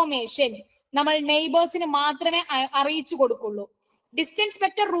ഇൻഫോർമേഷൻ നമ്മൾ നെയ്ബേഴ്സിന് മാത്രമേ അറിയിച്ചു കൊടുക്കുള്ളൂ. ഡിസ്റ്റൻസ്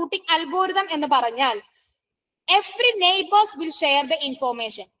വെക്ടർ റൂട്ടിംഗ് അൽഗോരിതം എന്ന് പറഞ്ഞാൽ every neighbours will share the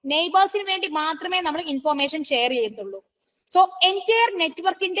information. നെയ്ബേഴ്സിന് വേണ്ടി മാത്രമേ നമ്മൾ ഇൻഫോർമേഷൻ ഷെയർ ചെയ്യത്തുള്ളൂ. സോ എൻറ്റയർ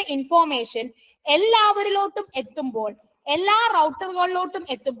നെറ്റ്വർക്കിന്റെ ഇൻഫോർമേഷൻ എല്ലാവരിലോട്ടും എത്തുമ്പോൾ, എല്ലാ റൗട്ടറുകളിലോട്ടും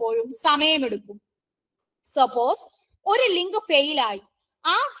എത്തുമ്പോഴും സമയമെടുക്കും. സപ്പോസ് ഒരു ലിങ്ക് ഫെയിൽ ആയി,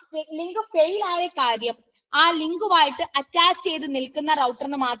 ആ ലിങ്ക് ഫെയിൽ ആയ കാര്യം ആ ലിങ്കുമായിട്ട് അറ്റാച്ച് ചെയ്ത് നിൽക്കുന്ന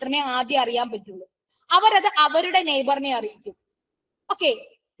റൗട്ടറിന് മാത്രമേ ആദ്യം അറിയാൻ പറ്റുള്ളൂ. അവരത് അവരുടെ നെയ്ബറിനെ അറിയിക്കും. ഓക്കെ,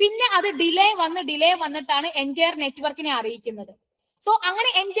 പിന്നെ അത് ഡിലേ വന്നിട്ടാണ് എൻറ്റയർ നെറ്റ്വർക്കിനെ അറിയിക്കുന്നത്. സോ അങ്ങനെ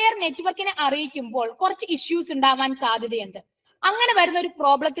എൻറ്റയർ നെറ്റ്വർക്കിനെ അറിയിക്കുമ്പോൾ കുറച്ച് ഇഷ്യൂസ് ഉണ്ടാവാൻ സാധ്യതയുണ്ട്. അങ്ങനെ വരുന്ന ഒരു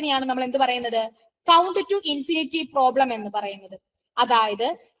പ്രോബ്ലത്തിനെയാണ് നമ്മൾ എന്ത് പറയുന്നത്? കൗണ്ട് ടു ഇൻഫിനിറ്റി പ്രോബ്ലം എന്ന് പറയുന്നത്. അതായത്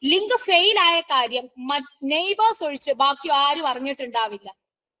ലിങ്ക് ഫെയിൽ ആയ കാര്യം നെയ്ബേഴ്സ് ഒഴിച്ച് ബാക്കി ആരും അറിഞ്ഞിട്ടുണ്ടാവില്ല.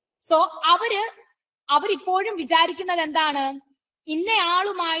 സോ അവരിപ്പോഴും വിചാരിക്കുന്നത് എന്താണ്?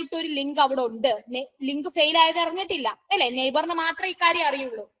 ഇന്നയാളുമായിട്ട് ഒരു ലിങ്ക് അവിടെ ഉണ്ട്, ലിങ്ക് ഫെയിൽ ആയത് അറിഞ്ഞിട്ടില്ല അല്ലെ? നെയ്ബറിന് മാത്രമേ ഇക്കാര്യം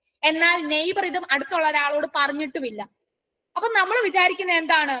അറിയുള്ളൂ. എന്നാൽ നെയ്ബർ ഇത് അടുത്തുള്ള ഒരാളോട് പറഞ്ഞിട്ടുമില്ല. അപ്പൊ നമ്മൾ വിചാരിക്കുന്നത്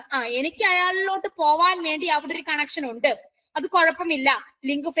എന്താണ്? എനിക്ക് അയാളിലോട്ട് പോവാൻ വേണ്ടി അവിടെ ഒരു കണക്ഷൻ ഉണ്ട്, അത് കുഴപ്പമില്ല,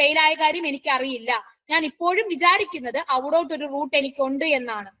 ലിങ്ക് ഫെയിൽ ആയ കാര്യം എനിക്ക് അറിയില്ല, ഞാൻ ഇപ്പോഴും വിചാരിക്കുന്നത് അവിടോട്ടൊരു റൂട്ട് എനിക്കുണ്ട്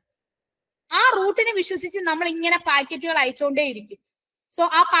എന്നാണ്. ആ റൂട്ടിനെ വിശ്വസിച്ച് നമ്മൾ ഇങ്ങനെ പാക്കറ്റുകൾ അയച്ചുകൊണ്ടേയിരിക്കും. സോ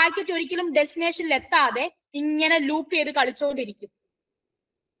ആ പാക്കറ്റ് ഒരിക്കലും ഡെസ്റ്റിനേഷനിൽ എത്താതെ ഇങ്ങനെ ലൂപ്പ് ചെയ്ത് കളിച്ചുകൊണ്ടിരിക്കും.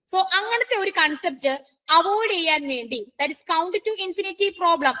 സോ അങ്ങനത്തെ ഒരു കൺസെപ്റ്റ് അവോയ്ഡ് ചെയ്യാൻ വേണ്ടി, that is count to infinity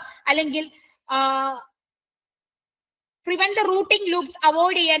problem അല്ലെങ്കിൽ prevent the routing loops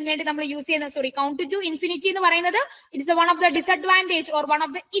avoid ചെയ്യാൻ വേണ്ടി നമ്മൾ യൂസ് ചെയ്യുന്ന കൗണ്ട് ടു ഇൻഫിനിറ്റി എന്ന് പറയുന്നത് it's one of the disadvantage or one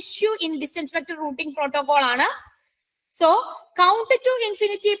of the issue in distance vector routing protocol ആണ്. So count to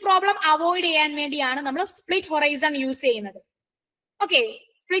infinity problem avoid ചെയ്യാൻ വേണ്ടിയാണ് നമ്മൾ സ്പ്ലിറ്റ് ഹൊറൈസൺ യൂസ് ചെയ്യുന്നത്. ഓക്കെ,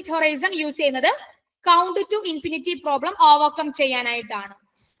 സ്പ്ലിറ്റ് ഹൊറൈസൺ യൂസ് ചെയ്യുന്നത് count to infinity problem overcome ചെയ്യാനായിട്ടാണ്.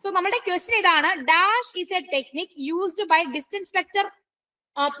 So നമ്മുടെ question ഇതാണ്, dash is A technique used by distance vector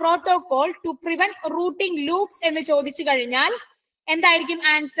protocol to prevent routing loops എന്ന് ചോദിച്ചു കഴിഞ്ഞാൽ എന്തായിരിക്കും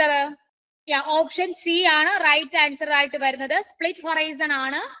ആൻസർ? ഓപ്ഷൻ സി ആണ് റൈറ്റ് ആൻസർ ആയിട്ട് വരുന്നത്. സ്പ്ലിറ്റ് ഹൊറൈസൺ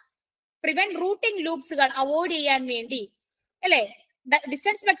ആണ് പ്രിവെന്റ് റൂട്ടിംഗ് ലൂപ്സുകൾ അവോയ്ഡ് ചെയ്യാൻ വേണ്ടി, അല്ലെ?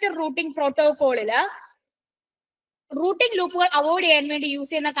 ഡിസ്റ്റൻസ് വെക്ടർ റൂട്ടിംഗ് പ്രോട്ടോകോളില് റൂട്ടിംഗ് ലൂപ്പുകൾ അവോയ്ഡ് ചെയ്യാൻ വേണ്ടി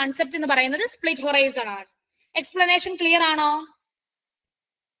യൂസ് ചെയ്യുന്ന കൺസെപ്റ്റ് എന്ന് പറയുന്നത് സ്പ്ലിറ്റ് ഹൊറൈസൺ ആണ്. എക്സ്പ്ലനേഷൻ ക്ലിയർ ആണോ?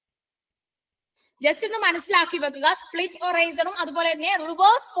 ജസ്റ്റ് ഒന്ന് മനസ്സിലാക്കി വെക്കുക. സ്പ്ലിറ്റ് ഹൊറൈസണും അതുപോലെ തന്നെ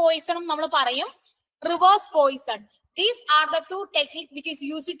റിവേഴ്സ് പോയിസണും നമ്മൾ പറയും. Reverse Poisson, these are the two technique which is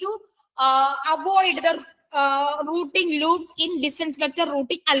used to avoid the routing loops in distance vector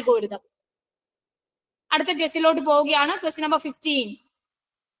routing algorithm. അടുത്ത ക്വസ്റ്റ്യനിലോട്ട് പോവുകയാണ്. Question number 15.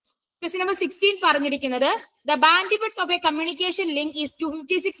 ക്വസ്റ്റ്യൻ നമ്പർ 16 പറഞ്ഞിരിക്കുന്നത് the bandwidth of A communication link is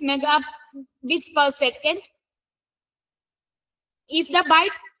 256 megabits per second if the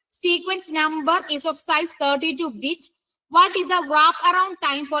byte sequence number is of size 32 bit. What is the wrap around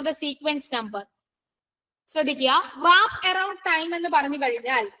time for the sequence number? ശ്രദ്ധിക്കുക, wrap around time എന്ന് പറഞ്ഞു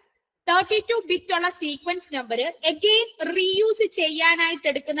കഴിഞ്ഞാൽ 32 bit ഉള്ള sequence number again reuse ചെയ്യാനായിട്ട്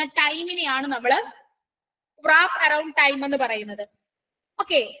എടുക്കുന്ന ടൈമിനെയാണ് നമ്മൾ wrap around time എന്ന് പറയുന്നത്.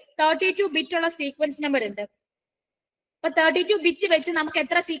 ഓക്കെ, 32 ബിറ്റ് ഉള്ള സീക്വൻസ് നമ്പർ ഉണ്ട്. അപ്പൊ 32 ബിറ്റ് വെച്ച് നമുക്ക്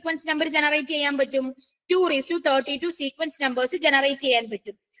എത്ര സീക്വൻസ് നമ്പർ ജനറേറ്റ് ചെയ്യാൻ പറ്റും? 2:32 സീക്വൻസ് നമ്പേഴ്സ് ജനറേറ്റ് ചെയ്യാൻ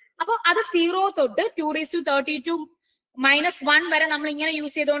പറ്റും. അപ്പൊ അത് 0 തൊട്ട് 2:32 -1 വരെ നമ്മൾ ഇങ്ങനെ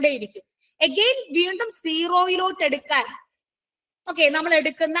യൂസ് ചെയ്തുകൊണ്ടേയിരിക്കും. അഗെയിൻ വീണ്ടും 0 എടുക്കാൻ ഓക്കെ നമ്മൾ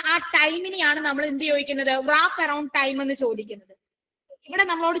എടുക്കുന്ന ആ ടൈമിനെയാണ് നമ്മൾ എന്ത് ചോദിക്കുന്നത്? wrap around ടൈം എന്ന് ചോദിക്കുന്നത്. ഇവിടെ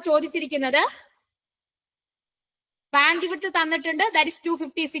നമ്മളോട് ചോദിച്ചിരിക്കുന്നത് ബാൻഡ്വിഡ്ത്ത് തന്നിട്ടുണ്ട്, ദാറ്റ് ഇസ്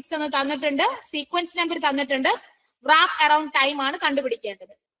 256 എന്ന് തന്നിട്ടുണ്ട്, സീക്വൻസ് നമ്പർ തന്നിട്ടുണ്ട്, wrap around ടൈം ആണ്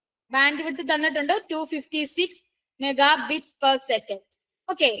കണ്ടുപിടിക്കേണ്ടത്. ബാൻഡ്വിഡ്ത്ത് തന്നിട്ടുണ്ട് 256 മെഗാബിറ്റ്സ് പെർ സെക്കൻഡ്.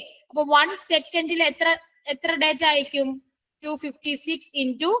 ഓക്കെ, അപ്പൊ 1 സെക്കൻഡിൽ എത്ര ഡേറ്റ അയക്കും? 256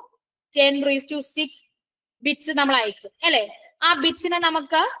 into 10⁶ ബിറ്റ്സ് നമ്മൾ അയക്കും, അല്ലെ? ആ ബിറ്റ്സിനെ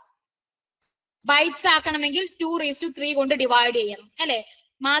നമുക്ക് ബൈറ്റ്സ് ആക്കണമെങ്കിൽ 2:3 കൊണ്ട് ഡിവൈഡ് ചെയ്യണം, അല്ലെ?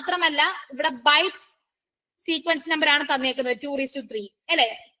 മാത്രമല്ല ഇവിടെ ബൈറ്റ്സ് സീക്വൻസ് നമ്പർ ആണ് തന്നേക്കുന്നത് 2:3, അല്ലെ?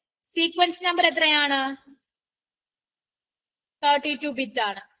 സീക്വൻസ് നമ്പർ എത്രയാണ്? 32 ബിറ്റ്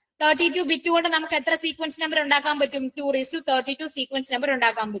ആണ്. 32 ബിറ്റ് കൊണ്ട് നമുക്ക് എത്ര സീക്വൻസ് നമ്പർ ഉണ്ടാക്കാൻ പറ്റും? 2:32 സീക്വൻസ് നമ്പർ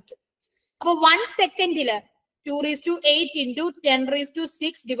ഉണ്ടാക്കാൻ പറ്റും. അപ്പൊ 1 സെക്കൻഡില് 2:8 into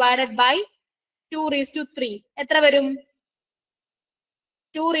 10⁶ ഡിവൈഡഡ് ബൈ 2:3 എത്ര വരും?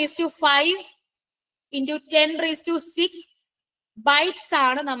 2:5 into 10⁶ ബൈറ്റ്സ്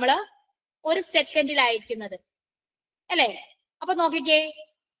ആണ് നമ്മൾ ഒരു സെക്കൻഡിൽ അയക്കുന്നത്, അല്ലെ? അപ്പൊ നോക്കിക്കേ,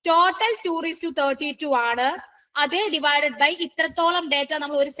 ടോട്ടൽ 2:32 ആണ്. അതേ ഡിവൈഡഡ് ബൈ ഇത്രത്തോളം ഡേറ്റ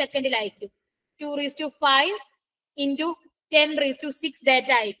നമ്മൾ ഒരു സെക്കൻഡിൽ അയക്കും. 2:5 into 10⁶ ഡേറ്റ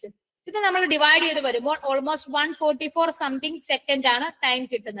അയക്കും. ഇത് നമ്മൾ ഡിവൈഡ് ചെയ്ത് വരുമ്പോൾ ഓൾമോസ്റ്റ് 144 സംതിങ് സെക്കൻഡ് ആണ് ടൈം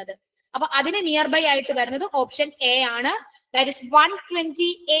കിട്ടുന്നത്. അപ്പൊ അതിന് നിയർ ബൈ ആയിട്ട് വരുന്നത് ഓപ്ഷൻ എ ആണ്. ദാറ്റ് ഇസ്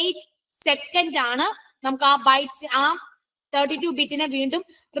 128 സെക്കൻഡ് ആണ് നമുക്ക് ആ ബൈറ്റ്സ്, ആ 32 ബിറ്റിനെ വീണ്ടും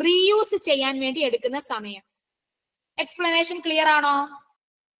റീയൂസ് ചെയ്യാൻ വേണ്ടി എടുക്കുന്ന സമയം. എക്സ്പ്ലനേഷൻ ക്ലിയർ ആണോ?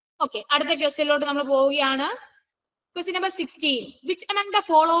 ഓക്കെ, അടുത്ത ക്വസ്റ്റ്യനിലോട്ട് നമ്മൾ പോവുകയാണ്. Question number 16. Which among the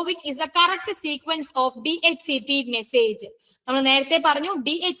following is the correct sequence of DHCP message? നമ്മൾ നേരത്തെ പറഞ്ഞു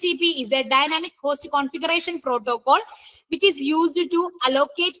DHCP is a dynamic host configuration protocol which is used to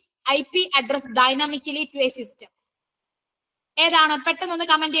allocate IP address dynamically to a system. ഏതാണ്? പെട്ടെന്ന്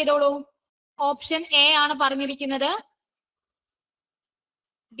comment ചെയ്തോളൂ. Option A ആണ് പറഞ്ഞിരിക്കുന്നത്.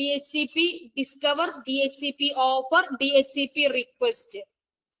 DHCP discover, DHCP offer, DHCP request.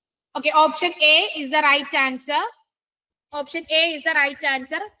 Okay, option A is the right answer. Option A is the right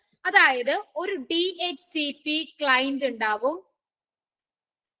answer. അതായത് ഒരു DHCP client ഉണ്ടാകും,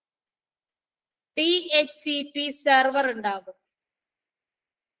 DHCP server ഉണ്ടാകും.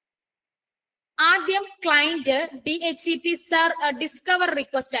 ആദ്യം ക്ലയന്റ് DHCP ഡിസ്കവർ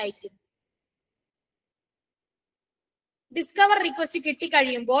റിക്വസ്റ്റ് അയക്കും. ഡിസ്കവർ റിക്വസ്റ്റ്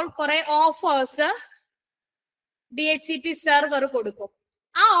കിട്ടിക്കഴിയുമ്പോൾ കുറെ offers DHCP server കൊടുക്കും.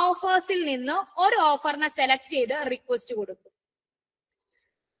 ആ ഓഫേഴ്സിൽ നിന്ന് ഒരു ഓഫറിനെ സെലക്ട് ചെയ്ത് റിക്വസ്റ്റ് കൊടുക്കും.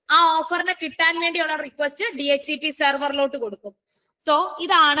 ആ ഓഫറിനെ കിട്ടാൻ വേണ്ടിയുള്ള റിക്വസ്റ്റ് DHCP സെർവറിലോട്ട് കൊടുക്കും. സോ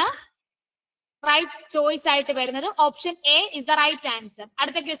ഇതാണ് റൈറ്റ് ചോയ്സ് ആയിട്ട് വരുന്നത്. Option A is the right answer.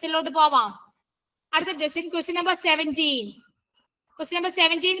 അടുത്ത ക്വസ്റ്റ്യനിലോട്ട് പോവാം. അടുത്ത question, question number 17. Question number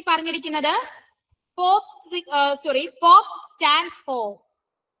 17 പറഞ്ഞിരിക്കുന്നത് POP stands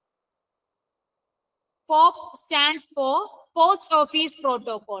for Post Office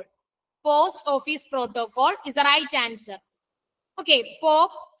Protocol. Post Office Protocol is the right answer. Okay,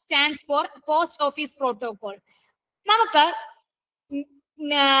 POP stands for Post Office Protocol. നമുക്ക്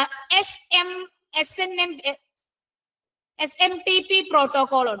SMTP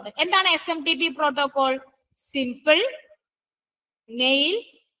protocol ഉണ്ട്. എന്താണ് SMTP protocol? Simple mail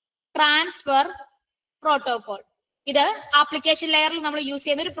transfer protocol. ഇത് application ലെയറിൽ നമ്മൾ use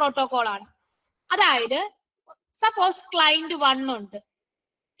ചെയ്യുന്ന ഒരു protocol ആണ്. അതായത് സപ്പോസ് ക്ലയന്റ് 1 ഉണ്ട്,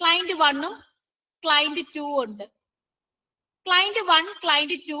 ക്ലയന്റ് 1ഉം ക്ലയന്റ് 2 ഉണ്ട്. ക്ലയന്റ് 1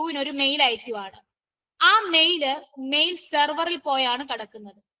 ക്ലയന്റ് 2 ഒരു മെയിൽ അയക്കുവാണ്. ആ മെയിൽ സെർവറിൽ പോയാണ്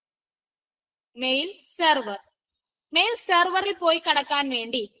കിടക്കുന്നത്. മെയിൽ സെർവറിൽ പോയി കിടക്കാൻ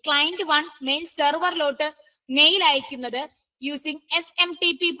വേണ്ടി ക്ലയന്റ് 1 മെയിൽ സെർവറിലോട്ട് മെയിൽ അയക്കുന്നത് യൂസിങ്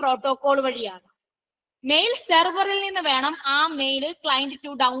SMTP പ്രോട്ടോകോൾ വഴിയാണ്. മെയിൽ സെർവറിൽ നിന്ന് വേണം ആ മെയിൽ ക്ലയന്റ്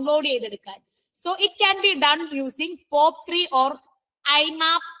 2 ഡൗൺലോഡ് ചെയ്തെടുക്കാൻ. So it can be done using POP3 or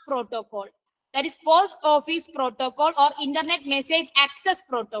IMAP protocol. That is post office protocol or internet message access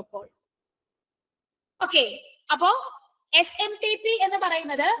protocol. Okay, അപ്പോ SMTP എന്ന്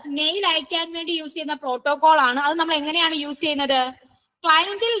പറയുന്നത് മെയിൽ അയക്കാൻ വേണ്ടി യൂസ് ചെയ്യുന്ന പ്രോട്ടോകോൾ ആണ്. അത് നമ്മൾ എങ്ങനെയാണ് യൂസ് ചെയ്യുന്നത്?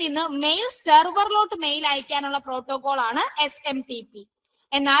 ക്ലയന്റിൽ നിന്ന് മെയിൽ സെർവറിലോട്ട് മെയിൽ അയക്കാനുള്ള പ്രോട്ടോകോൾ ആണ് SMTP.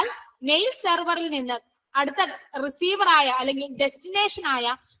 എന്നാൽ മെയിൽ സെർവറിൽ നിന്ന് അടുത്ത റിസീവറായ അല്ലെങ്കിൽ ഡെസ്റ്റിനേഷൻ ആയ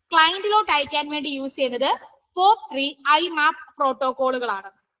ക്ലയന്റിലോട്ട് അയക്കാൻ വേണ്ടി യൂസ് ചെയ്യുന്നത് POP3 IMAP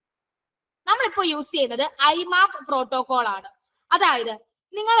പ്രോട്ടോകോളുകളാണ്. നമ്മളിപ്പോ യൂസ് ചെയ്യുന്നത് IMAP പ്രോട്ടോകോൾ ആണ്. അതായത്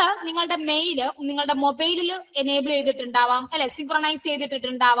നിങ്ങളുടെ മെയില് നിങ്ങളുടെ മൊബൈലിൽ എനേബിൾ ചെയ്തിട്ടുണ്ടാവാം, അല്ലെ, സിങ്ക്രണൈസ്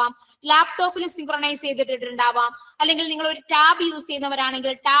ചെയ്തിട്ടുണ്ടാവാം, ലാപ്ടോപ്പിൽ സിങ്ക്രണൈസ് ചെയ്തിട്ടുണ്ടാവാം, അല്ലെങ്കിൽ നിങ്ങൾ ഒരു ടാബ് യൂസ്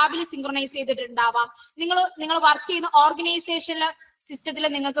ചെയ്യുന്നവരാണെങ്കിൽ ടാബിൽ സിങ്ക്രണൈസ് ചെയ്തിട്ടുണ്ടാവാം. നിങ്ങൾ വർക്ക് ചെയ്യുന്ന ഓർഗനൈസേഷനിലെ സിസ്റ്റത്തിൽ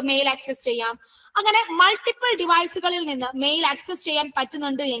നിങ്ങൾക്ക് മെയിൽ ആക്സസ് ചെയ്യാം. അങ്ങനെ മൾട്ടിപ്പിൾ ഡിവൈസുകളിൽ നിന്ന് മെയിൽ ആക്സസ് ചെയ്യാൻ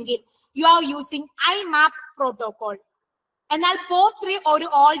പറ്റുന്നുണ്ട് എങ്കിൽ you are using IMAP protocol. എന്നാൽ POP3 ഒരു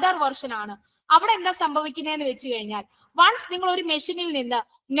ഓൾഡർ വെർഷൻ ആണ്. അവിടെ എന്താ സംഭവിക്കുന്നതെന്ന് വെച്ച് കഴിഞ്ഞാൽ, വൺസ് നിങ്ങൾ ഒരു മെഷീനിൽ നിന്ന്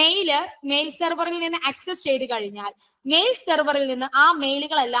മെയിൽ സെർവറിൽ നിന്ന് ആക്സസ് ചെയ്ത് കഴിഞ്ഞാൽ മെയിൽ സെർവറിൽ നിന്ന് ആ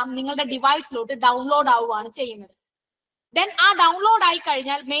മെയിലുകളെല്ലാം നിങ്ങളുടെ ഡിവൈസിലോട്ട് ഡൗൺലോഡ് ആവുകയാണ് ചെയ്യുന്നത്. ദെൻ ആ ഡൗൺലോഡ് ആയി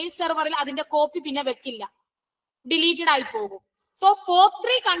കഴിഞ്ഞാൽ മെയിൽ സെർവറിൽ അതിന്റെ കോപ്പി പിന്നെ വെക്കില്ല, ഡിലീറ്റഡ് ആയി പോകും. സോ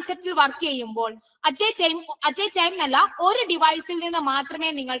POP3 കൺസെപ്റ്റിൽ വർക്ക് ചെയ്യുമ്പോൾ അറ്റ് എ ടൈം എന്നല്ല, ഒരു ഡിവൈസിൽ നിന്ന്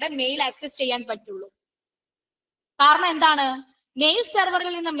മാത്രമേ നിങ്ങളുടെ മെയിൽ ആക്സസ് ചെയ്യാൻ പറ്റുള്ളൂ. കാരണം എന്താണ്? മെയിൽ സെർവറിൽ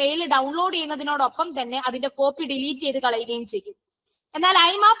നിന്ന് മെയിൽ ഡൗൺലോഡ് ചെയ്യുന്നതിനോടൊപ്പം തന്നെ അതിന്റെ കോപ്പി ഡിലീറ്റ് ചെയ്ത് കളയുകയും ചെയ്യും. എന്നാൽ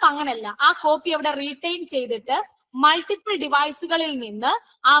IMAP അങ്ങനല്ല. ആ കോപ്പി അവിടെ റീറ്റെയിൻ ചെയ്തിട്ട് മൾട്ടിപ്പിൾ ഡിവൈസുകളിൽ നിന്ന്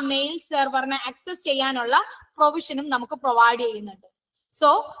ആ മെയിൽ സെർവറിനെ ആക്സസ് ചെയ്യാനുള്ള പ്രൊവിഷനും നമുക്ക് പ്രൊവൈഡ് ചെയ്യുന്നുണ്ട്. So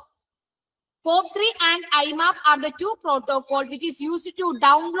POP3 and IMAP are the two protocols which is used to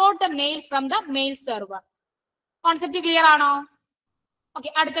download the mail from the mail server. Concept clear ആണോ?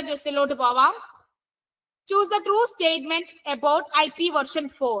 Okay, അടുത്ത ക്വസ്റ്റ്യനിലോട്ട് പോവാം. Choose the true statement about IP version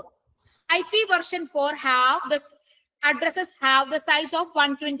 4. IP version 4 addresses have the size of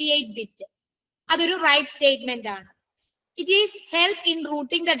 128 bit. അതൊരു right statement ആണ്. It is help in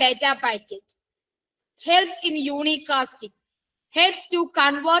routing the data packet, helps in unicasting, helps to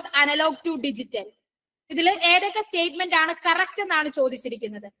convert analog to digital. ഇതിൽ ഏതൊക്കെ statement ആണ് correct എന്നാണ്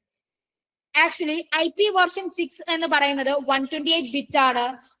ചോദിച്ചിരിക്കുന്നത്. Actually IP version 6 എന്ന് പറയുന്നത് 128 bit ആണ്.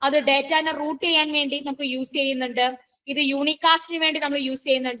 അത് ഡേറ്റാനെ റൂട്ട് ചെയ്യാൻ വേണ്ടി നമുക്ക് യൂസ് ചെയ്യുന്നുണ്ട്. ഇത് യൂണികാസ്റ്റിന് വേണ്ടി നമ്മൾ യൂസ്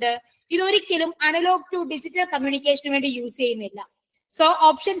ചെയ്യുന്നുണ്ട്. ഇതൊരിക്കലും അനലോഗ് ടു ഡിജിറ്റൽ കമ്മ്യൂണിക്കേഷന് വേണ്ടി യൂസ് ചെയ്യുന്നില്ല. So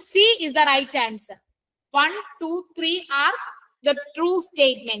option C is the right answer. 1, 2, 3 are the true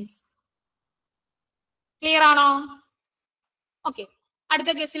statements. Clear ആണോ? ഓക്കെ,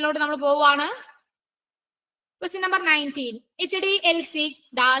 അടുത്ത ക്വസ്റ്റ്യനിലോട്ട് നമ്മൾ പോവുകയാണ്. Question number 19. HDLC-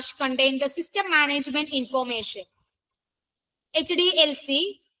 contain the system management information.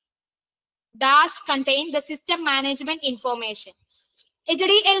 HDLC- contain the system management information.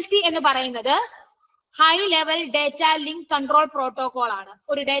 HDLC എന്ന് പറയുന്നത് high level data link control protocol ആണ്.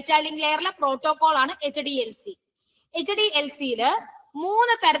 ഒരു data link ലെയറിലെ protocol ആണ് HDLC. HDLC-യിൽ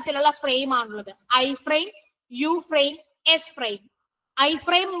 3 തരത്തിലുള്ള ഫ്രെയിം ആണുള്ളത്. I frame, U frame, S frame. I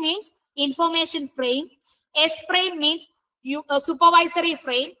frame means information frame. S frame means supervisory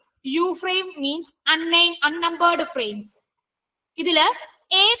frame. U frame means unnumbered frames. ഇതില്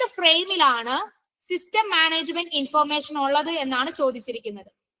ഏത് ഫ്രെയിമിലാണ് system management information ഉള്ളത് എന്നാണ്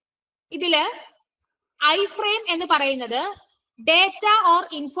ചോദിച്ചിരിക്കുന്നത്. ഇതില് ഐ ഫ്രെയിം എന്ന് പറയുന്നത് ഡേറ്റ ഓർ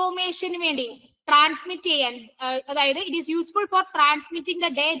ഇൻഫോർമേഷന് വേണ്ടി ട്രാൻസ്മിറ്റ് ചെയ്യാൻ, അതായത് it is useful for transmitting the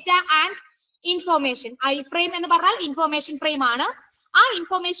data and information. I frame എന്ന് പറഞ്ഞാൽ ഇൻഫോർമേഷൻ ഫ്രെയിം ആണ്. ആ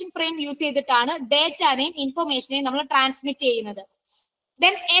ഇൻഫോർമേഷൻ ഫ്രെയിം യൂസ് ചെയ്തിട്ടാണ് ഡേറ്റനെയും ഇൻഫോർമേഷനെയും നമ്മൾ ട്രാൻസ്മിറ്റ് ചെയ്യുന്നത്.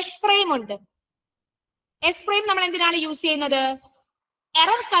 ദെൻ എസ് ഫ്രെയിം ഉണ്ട്. എസ് ഫ്രെയിം നമ്മൾ എന്തിനാണ് യൂസ് ചെയ്യുന്നത്?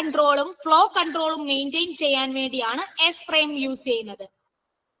 എറർ കൺട്രോളും ഫ്ലോ കൺട്രോളും മെയിൻറ്റെയിൻ ചെയ്യാൻ വേണ്ടിയാണ് എസ് ഫ്രെയിം യൂസ് ചെയ്യുന്നത്.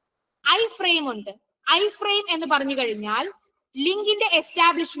 ഐ ഫ്രെയിം ഉണ്ട്. ഐ ഫ്രെയിം എന്ന് പറഞ്ഞു കഴിഞ്ഞാൽ ലിങ്കിന്റെ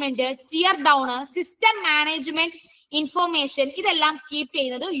establishment, tear down, system management information ഇതെല്ലാം കീപ്പ്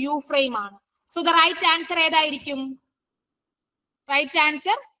ചെയ്യുന്നത് യു ഫ്രെയിം ആണ്. സോ ദ റൈറ്റ് ആൻസർ ഏതായിരിക്കും? റൈറ്റ്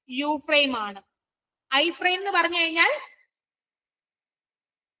ആൻസർ യു ഫ്രെയിം ആണ്. ഐ ഫ്രെയിം എന്ന് പറഞ്ഞു കഴിഞ്ഞാൽ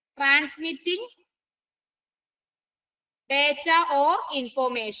transmitting data or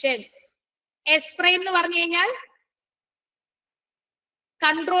information. S frame എന്ന് പറഞ്ഞു കഴിഞ്ഞാൽ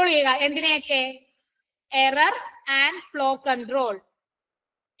കൺട്രോൾ ചെയ്യുക എന്തിനെയൊക്കെ? Error and flow control.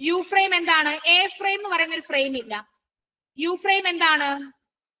 U frame എന്താണ്? എ ഫ്രെയിം എന്ന് പറയുന്ന ഒരു ഫ്രെയിം ഇല്ല. യു ഫ്രെയിം എന്താണ്?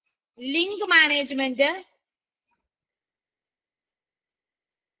 Link management,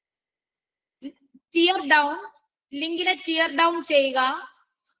 tear down, ലിങ്കിനെ tear down ചെയ്യുക,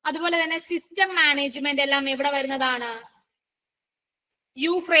 അതുപോലെ തന്നെ സിസ്റ്റം മാനേജ്മെന്റ് എല്ലാം എവിടെ വരുന്നതാണ്?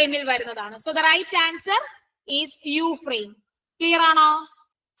 യു ഫ്രെയിമിൽ വരുന്നതാണ്. So the right answer is U frame. Clear ആണോ?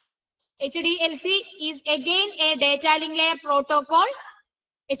 HDLC is again a data link layer protocol.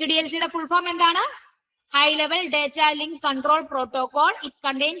 HDLC യുടെ full form എന്താണ്? High level data link control protocol. It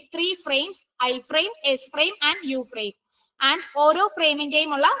contains 3 frames: I frame, S frame and U frame. And ഓരോ ഫ്രെയിമിന്റെയും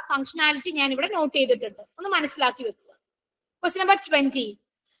ഉള്ള functionality ഞാൻ ഇവിടെ not ചെയ്തിട്ടുണ്ട്. ഒന്ന് മനസ്സിലാക്കി വെക്കുക. Question number 20.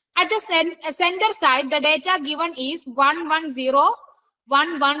 At the center side, the data given is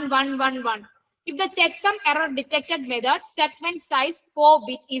 1101111. If the checksum error detected method segment size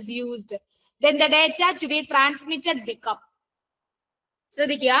 4-bit is used, then the data to be transmitted become.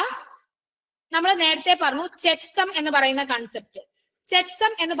 ശ്രദ്ധിക്കുക, നമ്മൾ നേരത്തെ പറഞ്ഞു ചെക്സം എന്ന് പറയുന്ന കൺസെപ്റ്റ്.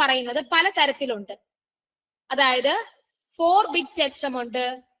 ചെക്സം എന്ന് പറയുന്നത് പല തരത്തിലുണ്ട്. അതായത് 4-bit ചെക്സം ഉണ്ട്,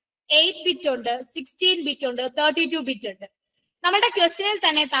 8-bit ഉണ്ട്, 16-bit ഉണ്ട്, 32-bit ഉണ്ട്. നമ്മുടെ ക്വസ്റ്റ്യനിൽ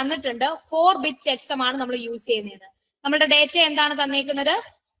തന്നെ തന്നിട്ടുണ്ട് 4-bit ചെക്സം ആണ് നമ്മൾ യൂസ് ചെയ്യുന്നത്. നമ്മുടെ ഡേറ്റ എന്താണ് തന്നേക്കുന്നത്?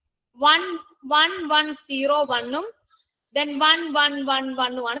 1101 then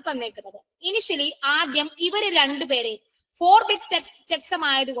 1111 ആണ് തന്നേക്കുന്നത്. ഇനിഷ്യലി ആദ്യം ഇവര് രണ്ടുപേരെ 4-bit ചെക്സം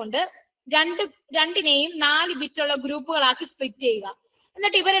ആയതുകൊണ്ട് രണ്ടിനെയും 4 ബിറ്റുള്ള ഗ്രൂപ്പുകളാക്കി സ്പ്ലിറ്റ് ചെയ്യുക.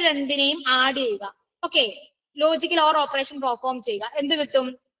 എന്നിട്ട് ഇവരെ രണ്ടിനെയും ആഡ് ചെയ്യുക. Okay, logical or operation perform ചെയ്യുക. എന്ത് കിട്ടും?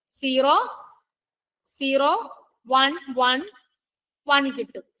 0 0 1 1 1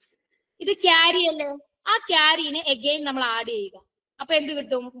 കിട്ടും. ഇത് ക്യാരി അല്ലേ? ആ ക്യാരിനെ എഗെയിൻ നമ്മൾ ആഡ് ചെയ്യുക. അപ്പൊ എന്ത്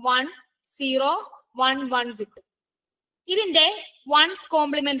കിട്ടും? 1 0 1 1 കിട്ടും. ഇതിന്റെ വൺസ്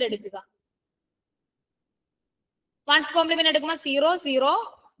കോംപ്ലിമെന്റ് എടുക്കുക. വൺസ് കോംപ്ലിമെന്റ് എടുക്കുമ്പോൾ 0 0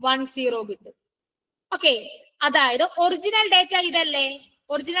 1 0 കിട്ടും. ഓക്കെ, അതായത് ഒറിജിനൽ ഡേറ്റ ഇതല്ലേ?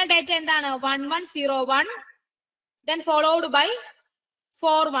 ഒറിജിനൽ ഡേറ്റ എന്താണ്? 1101 then followed by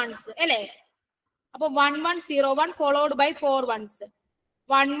 4 ones അല്ലേ? അപ്പൊ 1101 followed by 4 ones,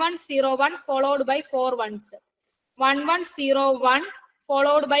 1101 followed by 4 ones, 1101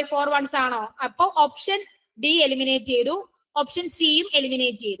 followed by 4 ones ആണോ? അപ്പൊ ഓപ്ഷൻ ഡി എലിമിനേറ്റ് ചെയ്തു, ഓപ്ഷൻ സിയും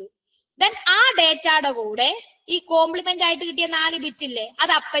എലിമിനേറ്റ് ചെയ്തു. ദെൻ ആ ഡേറ്റയുടെ കൂടെ ഈ കോംപ്ലിമെന്റ് ആയിട്ട് കിട്ടിയ 4 ബിറ്റ് ഇല്ലേ,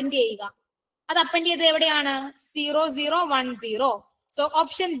 അത് അപ്പൻഡ് ചെയ്യുക. അത് അപ്പൻഡ് ചെയ്ത് എവിടെയാണ്? 0 0 1 0. So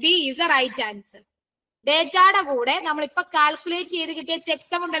option B is A right answer. ഡേറ്റയുടെ കൂടെ നമ്മളിപ്പോ കാൽക്കുലേറ്റ് ചെയ്ത് കിട്ടിയ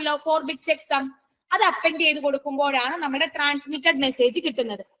ചെക്സം ഉണ്ടല്ലോ, 4-bit ചെക്സം, അത് അപ്പൻഡ് ചെയ്ത് കൊടുക്കുമ്പോഴാണ് നമ്മുടെ ട്രാൻസ്മിറ്റഡ് മെസ്സേജ്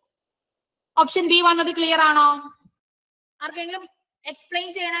കിട്ടുന്നത്. ഓപ്ഷൻ ബി വന്നത് ക്ലിയർ ആണോ? ആർക്കെങ്കിലും എക്സ്പ്ലെയിൻ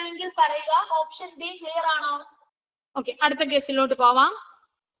ചെയ്യണമെങ്കിൽ പറയുക. ഓപ്ഷൻ ബി ക്ലിയർ ആണോ? ഓക്കെ, അടുത്ത കേസിലോട്ട് പോവാം.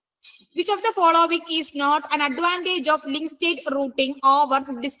 Which of the following is not an advantage of link state routing over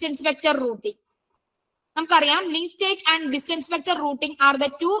distance vector routing? നമുക്കറിയാം link state and distance vector routing are the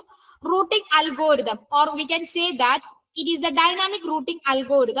two routing algorithm, or we can say that it is the dynamic routing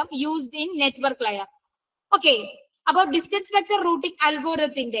algorithm used in network layer. Okay, about distance vector routing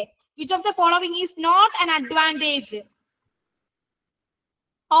algorithm, which of the following is not an advantage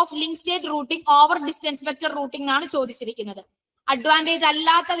of link state routing over distance vector routing എന്നാണ് ചോദിച്ചിരിക്കുന്നത്. Advantage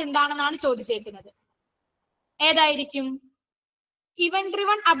അല്ലാത്തത് എന്താണെന്നാണ് ചോദിച്ചിരിക്കുന്നത്. ഏതായിരിക്കും? Event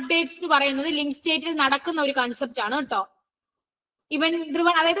driven updates എന്ന് പറയുന്നത് link സ്റ്റേറ്റിൽ നടക്കുന്ന ഒരു കൺസെപ്റ്റ് ആണ് കേട്ടോ. ഇവന്റ്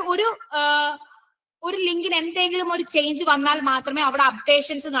ഡ്രിവൺ, അതായത് ഒരു ലിങ്കിന് എന്തെങ്കിലും ഒരു ചേഞ്ച് വന്നാൽ മാത്രമേ അവിടെ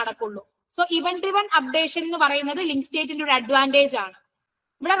അപ്ഡേഷൻസ് നടക്കുള്ളൂ. സോ ഇവന്റ് ഡ്രിവൺ അപ്ഡേഷൻ എന്ന് പറയുന്നത് ലിങ്ക് സ്റ്റേറ്റിന്റെ ഒരു അഡ്വാൻറ്റേജ് ആണ്.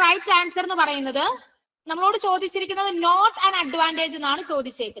 ഇവിടെ റൈറ്റ് ആൻസർ എന്ന് പറയുന്നത് നമ്മളോട് ചോദിച്ചിരിക്കുന്നത് നോട്ട് ആൻ അഡ്വാൻറ്റേജ് എന്നാണ്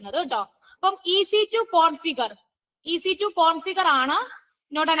ചോദിച്ചേക്കുന്നത് കേട്ടോ. അപ്പം easy to configure ആണ്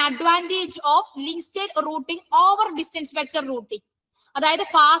not an advantage of link state routing over distance vector routing. അതായത്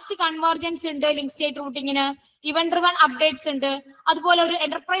ഫാസ്റ്റ് കൺവേർജൻസ് ഉണ്ട് link state റൂട്ടിങ്ങിന്, event driven updates ഉണ്ട്. അതുപോലെ ഒരു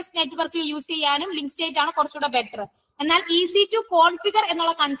എന്റർപ്രൈസ് നെറ്റ്വർക്കിൽ യൂസ് ചെയ്യാനും ലിങ്ക് സ്റ്റേറ്റ് ആണ് കുറച്ചുകൂടെ ബെറ്റർ. എന്നാൽ ഈസി ടു കോൺഫിഗർ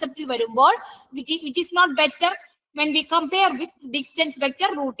എന്നുള്ള കൺസെപ്റ്റിൽ വരുമ്പോൾ which is not better when we compare with distance vector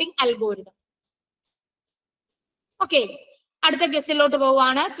routing algorithm. Okay, അടുത്ത ക്വസ്റ്റ്യനിലോട്ട്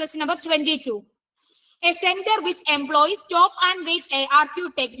പോവുകയാണ്. Question number 22. A sender which employs stop and wait ARQ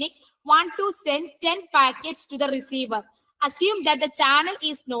technique want to send 10 packets to the receiver. Assume that the channel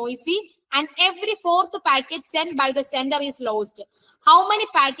is noisy and every fourth packet sent by the sender is lost. How many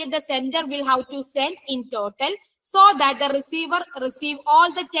packets the sender will have to send in total so that the receiver receive all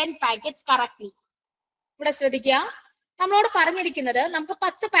the 10 packets correctly? ഇവിടെ ശ്രദ്ധിക്കുക, നമ്മളോട് പറഞ്ഞിരിക്കുന്നത് നമുക്ക്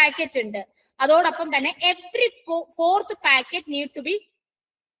 10 packet ഉണ്ട്. അതോടൊപ്പം തന്നെ every fourth packet need to B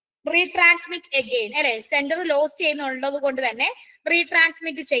retransmit again അല്ലെ. Centre lost ചെയ്യുന്നുള്ളത് കൊണ്ട് തന്നെ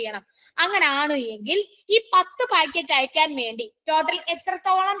റീട്രാൻസ്മിറ്റ് ചെയ്യണം. അങ്ങനെയാണ് എങ്കിൽ ഈ 10 പാക്കറ്റ് അയക്കാൻ വേണ്ടി ടോട്ടൽ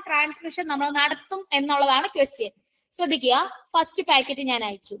എത്രത്തോളം ട്രാൻസ്മിഷൻ നമ്മൾ നടത്തും എന്നുള്ളതാണ് ക്വസ്റ്റ്യൻ. ശ്രദ്ധിക്കുക, ഫസ്റ്റ് പാക്കറ്റ് ഞാൻ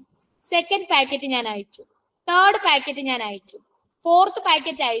അയച്ചു, സെക്കൻഡ് പാക്കറ്റ് ഞാൻ അയച്ചു, തേർഡ് പാക്കറ്റ് ഞാൻ അയച്ചു, ഫോർത്ത്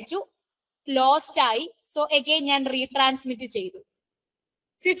പാക്കറ്റ് അയച്ചു, ലോസ്റ്റ് ആയി. സോ അഗെയിൻ ഞാൻ റീട്രാൻസ്മിറ്റ് ചെയ്തു.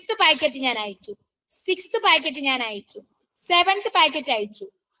 ഫിഫ്ത്ത് പാക്കറ്റ് ഞാൻ അയച്ചു, സിക്സ്ത് പാക്കറ്റ് ഞാൻ അയച്ചു, സെവൻത് പാക്കറ്റ് അയച്ചു.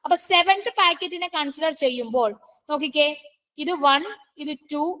 അപ്പൊ സെവൻത് പാക്കറ്റിനെ കൺസിഡർ ചെയ്യുമ്പോൾ നോക്കിക്കേ, ഇത് 1, ഇത്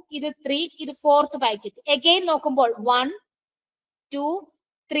 2, ഇത് 3, ഇത് ഫോർത്ത് പാക്കറ്റ്. അഗെയിൻ നോക്കുമ്പോൾ 1, 2,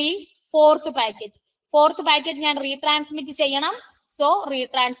 3, ഫോർത്ത് പാക്കറ്റ്. ഫോർത്ത് പാക്കറ്റ് ഞാൻ റീട്രാൻസ്മിറ്റ് ചെയ്യണം. സോ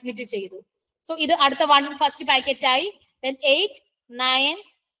റീട്രാൻസ്മിറ്റ് ചെയ്തു. സോ ഇത് അടുത്ത 1 ഫസ്റ്റ് പാക്കറ്റ് ആയി. then 8, 9,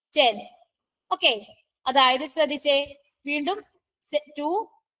 10. ഓക്കെ, അതായത് ശ്രദ്ധിച്ചേ, വീണ്ടും 2,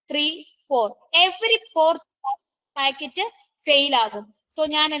 3, 4 എവറി ഫോർത്ത് പാക്കറ്റ് ഫെയിൽ ആകും. സോ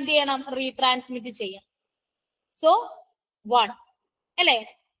ഞാൻ എന്ത് ചെയ്യണം? റീട്രാൻസ്മിറ്റ് ചെയ്യാം. സോ 1 അല്ലേ.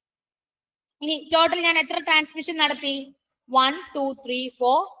 ഇനി ടോട്ടൽ ഞാൻ എത്ര ട്രാൻസ്മിഷൻ നടത്തി? 1, 2, 3,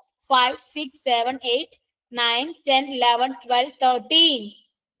 4, 5, 6, 7, 8, 9, 10, 11, 12,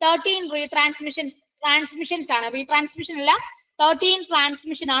 13 ട്രാൻസ്മിഷൻസ് ആണ്. റീട്രാൻസ്മിഷൻ അല്ല, 13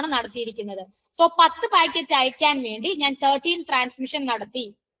 ട്രാൻസ്മിഷൻ ആണ് നടത്തിയിരിക്കുന്നത്. സോ 10 പാക്കറ്റ് അയക്കാൻ വേണ്ടി ഞാൻ 13 ട്രാൻസ്മിഷൻ നടത്തി.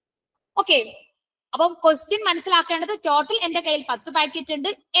 ഓക്കെ, അപ്പം ക്വസ്റ്റ്യൻ മനസ്സിലാക്കേണ്ടത് ടോട്ടൽ എന്റെ കയ്യിൽ 10 പാക്കറ്റ് ഉണ്ട്.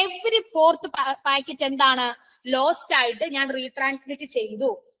 എവറി ഫോർത്ത് പാക്കറ്റ് എന്താണ്? ലോസ്റ്റ് ആയിട്ട് ഞാൻ റീട്രാൻസ്മിറ്റ് ചെയ്തു.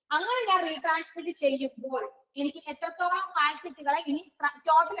 അങ്ങനെ ഞാൻ റീട്രാൻസ്മിറ്റ് ചെയ്യുമ്പോൾ എനിക്ക് എത്രത്തോളം പാക്കറ്റുകളെ, ഇനി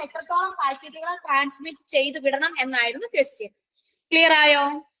ടോട്ടൽ എത്രത്തോളം പാക്കറ്റുകളെ ട്രാൻസ്മിറ്റ് ചെയ്ത് വിടണം എന്നായിരുന്നു ക്വസ്റ്റ്യൻ. ക്ലിയർ ആയോ?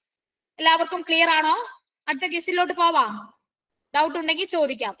 എല്ലാവർക്കും ക്ലിയർ ആണോ? അടുത്ത ക്വസ്റ്റ്യനിലോട്ട് പോവാം. ഡൗട്ട് ഉണ്ടെങ്കിൽ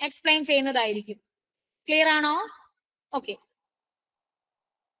ചോദിക്കാം, എക്സ്പ്ലെയിൻ ചെയ്യുന്നതായിരിക്കും. ക്ലിയർ ആണോ? ഓക്കെ,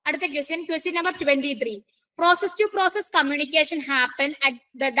 അടുത്ത question number 23. Process to process communication happen at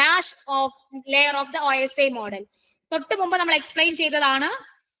the dash of layer of the OSI model. തൊട്ട് മുമ്പ് നമ്മൾ എക്സ്പ്ലെയിൻ ചെയ്തതാണ്.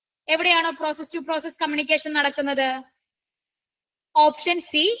 എവിടെയാണ് പ്രോസസ് ടു പ്രോസസ് കമ്മ്യൂണിക്കേഷൻ നടക്കുന്നത്? Option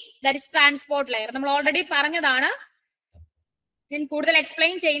C, that is transport layer. നമ്മൾ ഓൾറെഡി പറഞ്ഞതാണ്, ഞാൻ കൂടുതൽ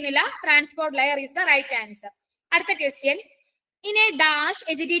എക്സ്പ്ലെയിൻ ചെയ്യുന്നില്ല. Transport layer is the right answer. അടുത്ത question, in a dash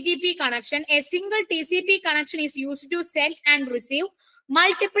HTTP connection, a single TCP connection is used to send and receive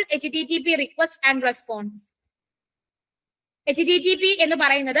multiple HTTP request and response. HTTP എന്ന്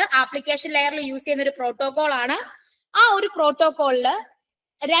പറയുന്നത് application ലെയറിൽ use ചെയ്യുന്ന ഒരു protocol ആണ്. ആ ഒരു പ്രോട്ടോകോളില്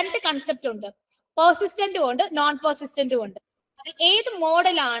 2 concept ഉണ്ട്, പെർസിസ്റ്റന്റും ഉണ്ട്, നോൺ പെർസിസ്റ്റന്റും ഉണ്ട്. അത് ഏത്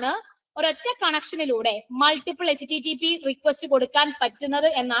മോഡലാണ് ഒരൊറ്റ കണക്ഷനിലൂടെ മൾട്ടിപ്പിൾ HTTP റിക്വസ്റ്റ് കൊടുക്കാൻ പറ്റുന്നത്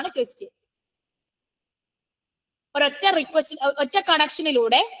എന്നാണ് ക്വസ്റ്റ്യൻ. ഒറ്റ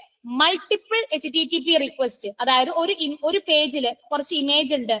കണക്ഷനിലൂടെ മൾട്ടിപ്പിൾ HTTP റിക്വസ്റ്റ്, അതായത് ഒരു പേജില് കുറച്ച്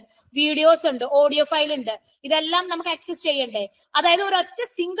ഇമേജ് ഉണ്ട്, വീഡിയോസ് ഉണ്ട്, ഓഡിയോ ഫയൽ ഉണ്ട്, ഇതെല്ലാം നമുക്ക് ആക്സസ് ചെയ്യണ്ടേ? അതായത് ഒരൊറ്റ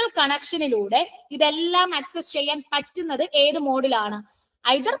സിംഗിൾ കണക്ഷനിലൂടെ ഇതെല്ലാം ആക്സസ് ചെയ്യാൻ പറ്റുന്നത് ഏത് മോഡിലാണ്?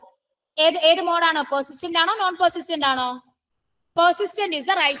 ഐദർ ഏത് മോഡാണോ? പെർസിസ്റ്റന്റ് ആണോ, നോൺ പെർസിസ്റ്റന്റ് ആണോ? Persistent is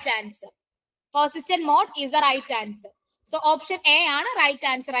the right answer. Persistent mode is the right answer. So option A ആണ് റൈറ്റ്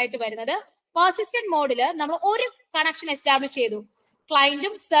ആൻസർ ആയിട്ട് വരുന്നത്. പെർസിസ്റ്റന്റ് മോഡില് നമ്മൾ ഒരു കണക്ഷൻ എസ്റ്റാബ്ലിഷ് ചെയ്തു,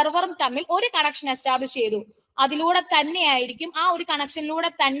 ക്ലയന്റും സെർവറും തമ്മിൽ ഒരു കണക്ഷൻ എസ്റ്റാബ്ലിഷ് ചെയ്തു. അതിലൂടെ തന്നെയായിരിക്കും, ആ ഒരു കണക്ഷനിലൂടെ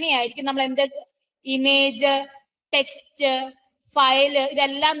തന്നെയായിരിക്കും നമ്മൾ എന്ത് ഇമേജ്, ടെക്സ്റ്റ്, ഫയല്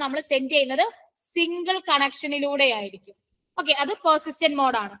ഇതെല്ലാം നമ്മൾ സെൻഡ് ചെയ്യുന്നത് സിംഗിൾ കണക്ഷനിലൂടെ ആയിരിക്കും. ഓക്കെ, അത് പെർസിസ്റ്റന്റ്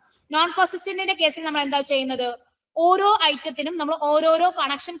മോഡാണ്. നോൺ പെർസിസ്റ്റന്റിന്റെ കേസിൽ നമ്മൾ എന്താ ചെയ്യുന്നത്? ഓരോ ഐറ്റത്തിനും നമ്മൾ ഓരോരോ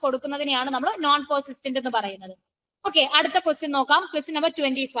കണക്ഷൻ കൊടുക്കുന്നതിനെയാണ് നമ്മൾ നോൺ പെർസിസ്റ്റന്റ് എന്ന് പറയുന്നത്. ഓക്കെ, അടുത്ത ക്വസ്റ്റ്യൻ നോക്കാം. Question number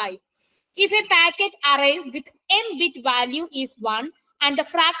 25. If a packet arrive with m bit value is 1 and the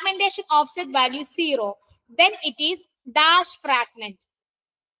fragmentation offset value 0, then it is dash fragment.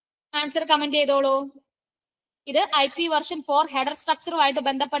 Answer comment ചെയ്തോളൂ. ഇത് IP version 4 ഹെഡർ സ്ട്രക്ചറുമായിട്ട്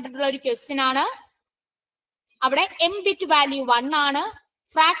ബന്ധപ്പെട്ടിട്ടുള്ള ഒരു question ആണ്. അവിടെ m ബിറ്റ് വാല്യൂ 1 ആണ്,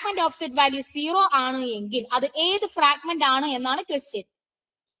 fragment offset value 0 ആണ് എങ്കിൽ അത് ഏത് ഫ്രാഗ്മെന്റ് ആണ് എന്നാണ് ക്വസ്റ്റ്യൻ.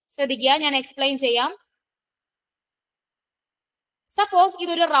 ശ്രദ്ധിക്കുക, ഞാൻ എക്സ്പ്ലെയിൻ ചെയ്യാം. സപ്പോസ്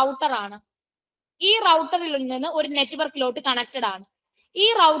ഇതൊരു റൗട്ടർ ആണ്. ഈ റൗട്ടറിൽ നിന്ന് ഒരു നെറ്റ്വർക്കിലോട്ട് കണക്റ്റഡ് ആണ്. ഈ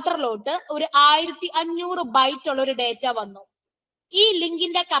റൗട്ടറിലോട്ട് ഒരു 1500 ബൈറ്റ് ഉള്ള ഒരു ഡേറ്റ വന്നു. ഈ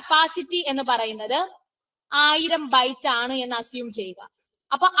ലിങ്കിന്റെ കപ്പാസിറ്റി എന്ന് പറയുന്നത് 1000 ബൈറ്റ് ആണ് എന്ന് അസ്യൂം ചെയ്യുക.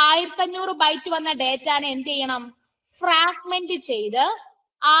 അപ്പൊ 1500 ബൈറ്റ് വന്ന ഡേറ്റാനെ എന്ത് ചെയ്യണം? ഫ്രാഗ്മെന്റ് ചെയ്ത്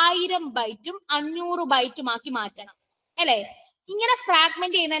 1000 ബൈറ്റും 500 ബൈറ്റും ആക്കി മാറ്റണം, അല്ലെ? ഇങ്ങനെ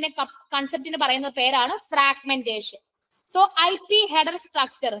ഫ്രാഗ്മെന്റ് ചെയ്യുന്നതിന്റെ കൺസെപ്റ്റിന് പറയുന്ന പേരാണ് fragmentation. So IP header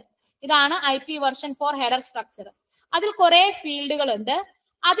structure ഇതാണ് IP version 4 ഹെഡർ സ്ട്രക്ചർ. അതിൽ കുറെ ഫീൽഡുകൾ ഉണ്ട്.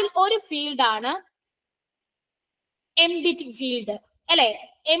 അതിൽ ഒരു ഫീൽഡ് ആണ് m ബിറ്റ് ഫീൽഡ്, അല്ലെ?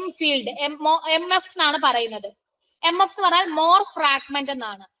 m ഫീൽഡ് MF എന്നാണ് പറയുന്നത്. MF എന്ന് പറഞ്ഞാൽ മോർ ഫ്രാഗ്മെന്റ്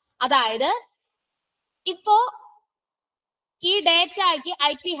എന്നാണ്. അതായത് ഇപ്പോ ഈ ഡേറ്റയ്ക്ക്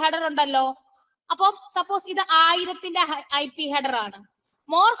IP ഹെഡർ ഉണ്ടല്ലോ. അപ്പൊ സപ്പോസ് ഇത് 1000ന്റെ IP ഹെഡർ ആണ്.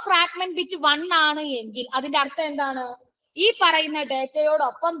 മോർ ഫ്രാഗ്മെന്റ് ബിറ്റ് 1 ആണ് എങ്കിൽ അതിന്റെ അർത്ഥം എന്താണ്? ഈ പറയുന്ന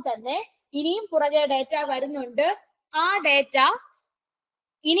ഡേറ്റയോടൊപ്പം തന്നെ ഇനിയും പുറകെ ഡേറ്റ വരുന്നുണ്ട്. ആ ഡേറ്റ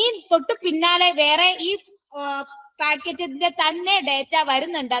ഇനിയും തൊട്ട് പിന്നാലെ വേറെ ഈ പാക്കറ്റിന്റെ തന്നെ ഡേറ്റ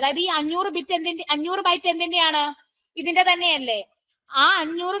വരുന്നുണ്ട്. അതായത് ഈ 500 ബൈറ്റ് എന്തിന്റെയാണ്? ഇതിന്റെ തന്നെയല്ലേ? ആ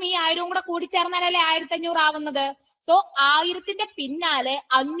 500ഉം ഈ 1000ഉം കൂടെ കൂടിച്ചേർന്നാലല്ലേ 1500 ആവുന്നത്. സോ 1000ന്റെ പിന്നാലെ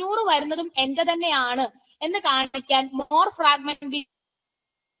 500 വരുന്നതും എന്റെ തന്നെയാണ് എന്ന് കാണിക്കാൻ more fragment bit.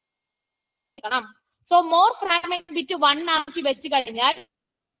 So more fragment bit 1 ആക്കി വെച്ച് കഴിഞ്ഞാൽ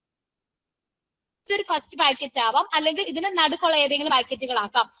ഇതൊരു ഫസ്റ്റ് പാക്കറ്റ് ആവാം, അല്ലെങ്കിൽ ഇതിന് നടുക്കുള്ള ഏതെങ്കിലും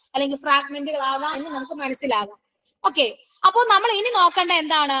പാക്കറ്റുകളാക്കാം, അല്ലെങ്കിൽ ഫ്രാഗ്മെന്റുകളാകാം എന്ന് നമുക്ക് മനസ്സിലാകാം. ഓക്കെ, അപ്പോൾ നമ്മൾ ഇനി നോക്കേണ്ട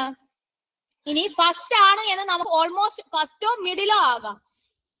എന്താണ്? ഇനി ഫസ്റ്റ് ആണ് എന്ന് നമുക്ക് ഓൾമോസ്റ്റ് ഫസ്റ്റോ മിഡിലോ ആകാം.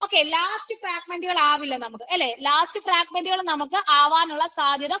 ഓക്കെ, ലാസ്റ്റ് ഫ്രാഗ്മെന്റുകൾ ആവില്ല നമുക്ക്, അല്ലെ? ലാസ്റ്റ് ഫ്രാഗ്മെന്റുകൾ നമുക്ക് ആവാനുള്ള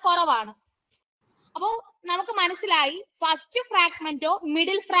സാധ്യത കുറവാണ്. അപ്പോ നമുക്ക് മനസ്സിലായി ഫസ്റ്റ് ഫ്രാഗ്മെന്റോ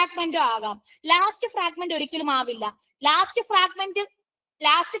മിഡിൽ ഫ്രാഗ്മെന്റോ ആകാം. ലാസ്റ്റ് ഫ്രാഗ്മെന്റ് ഒരിക്കലും ആവില്ല. ലാസ്റ്റ്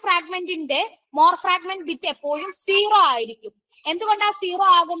ഫ്രാഗ്മെന്റിന്റെ മോർ ഫ്രാഗ്മെന്റ് ബിറ്റ് എപ്പോഴും 0 ആയിരിക്കും. എന്തുകൊണ്ടാണ് 0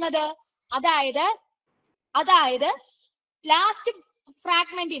 ആകുന്നത്? അതായത് ലാസ്റ്റ്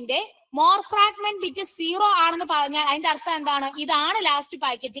ഫ്രാഗ്മെന്റിന്റെ മോർ ഫ്രാഗ്മെന്റ് ബിറ്റ് 0 ആണെന്ന് പറഞ്ഞാൽ അതിന്റെ അർത്ഥം എന്താണ്? ഇതാണ് ലാസ്റ്റ്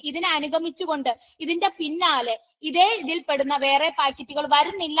പാക്കറ്റ്. ഇതിനെ അനുഗമിച്ചുകൊണ്ട് ഇതിന്റെ പിന്നാലെ ഇതിൽ പെടുന്ന വേറെ പാക്കറ്റുകൾ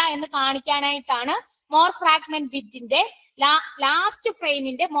വരുന്നില്ല എന്ന് കാണിക്കാനായിട്ടാണ് മോർ ഫ്രാഗ്മെന്റ് ബിറ്റിന്റെ ലാസ്റ്റ്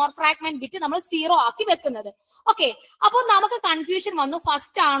ഫ്രെയിമിന്റെ മോർ ഫ്രാഗ്മെന്റ് ബിറ്റ് നമ്മൾ 0 ആക്കി വെക്കുന്നത്. ഓക്കെ, അപ്പൊ നമുക്ക് കൺഫ്യൂഷൻ വന്നു,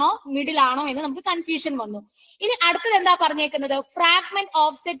 ഫസ്റ്റ് ആണോ മിഡിൽ ആണോ എന്ന് നമുക്ക് കൺഫ്യൂഷൻ വന്നു. ഇനി അടുത്തത് എന്താ പറഞ്ഞേക്കുന്നത്? ഫ്രാഗ്മെന്റ്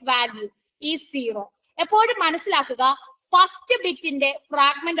ഓഫ്സെറ്റ് വാല്യൂ ഈ 0. എപ്പോഴും മനസ്സിലാക്കുക, first ബിറ്റിന്റെ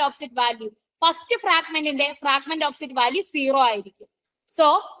fragment offset value, first ഫ്രാഗ്മെന്റിന്റെ fragment offset value 0 ആയിരിക്കും. So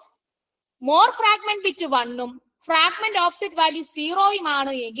more fragment bit 1ഉം fragment offset value 0യും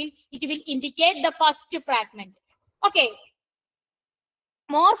ആണ് എങ്കിൽ it will indicate the first fragment. Okay,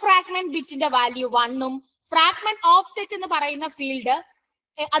 more fragment ബിറ്റിന്റെ value 1ഉം fragment offset എന്ന് പറയുന്ന ഫീൽഡ്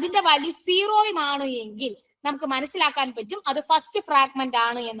അതിന്റെ value 0യും ആണ് എങ്കിൽ നമുക്ക് മനസ്സിലാക്കാൻ പറ്റും അത് ഫസ്റ്റ് ഫ്രാഗ്മെന്റ്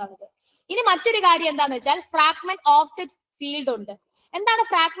ആണ് എന്നുള്ളത്. ഇനി മറ്റൊരു കാര്യം എന്താന്ന് വെച്ചാൽ ഫ്രാഗ്മെന്റ് ഓഫ്സെറ്റ് ഫീൽഡ് ഉണ്ട്. എന്താണ്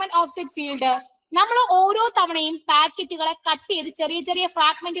ഫ്രാഗ്മെന്റ് ഓഫ്സെറ്റ് ഫീൽഡ്? നമ്മൾ ഓരോ തവണയും പാക്കറ്റുകളെ കട്ട് ചെയ്ത് ചെറിയ ചെറിയ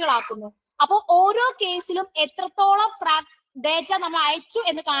ഫ്രാഗ്മെന്റുകളാക്കുന്നു. അപ്പോൾ ഓരോ കേസിലും എത്രത്തോളം ഡേറ്റ നമ്മൾ അയച്ചു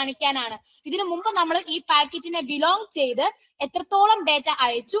എന്ന് കാണിക്കാനാണ്. ഇതിനു മുമ്പ് നമ്മൾ ഈ പാക്കറ്റിനെ ബിലോങ് ചെയ്ത് എത്രത്തോളം ഡേറ്റ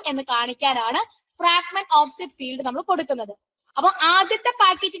അയച്ചു എന്ന് കാണിക്കാനാണ് ഫ്രാഗ്മെന്റ് ഓഫ്സെറ്റ് ഫീൽഡ് നമ്മൾ കൊടുക്കുന്നത്. അപ്പൊ ആദ്യത്തെ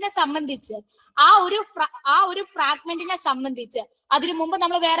പാക്കറ്റിനെ സംബന്ധിച്ച് ആ ഒരു ഫ്രാഗ്മെന്റിനെ സംബന്ധിച്ച് അതിനു മുമ്പ്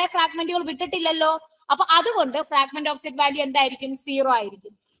നമ്മൾ വേറെ ഫ്രാഗ്മെന്റുകൾ വിട്ടിട്ടില്ലല്ലോ. അപ്പൊ അതുകൊണ്ട് ഫ്രാഗ്മെന്റ് ഓഫ്സെറ്റ് വാല്യൂ എന്തായിരിക്കും? 0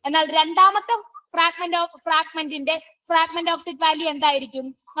 ആയിരിക്കും. എന്നാൽ രണ്ടാമത്തെ ഫ്രാഗ്മെന്റിന്റെ ഫ്രാഗ്മെന്റ് ഓഫ്സെറ്റ് വാല്യൂ എന്തായിരിക്കും?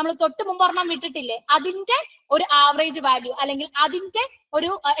 നമ്മൾ തൊട്ട് മുമ്പ് ഒരെണ്ണം വിട്ടിട്ടില്ലേ, അതിന്റെ ഒരു ആവറേജ് വാല്യൂ, അല്ലെങ്കിൽ അതിന്റെ ഒരു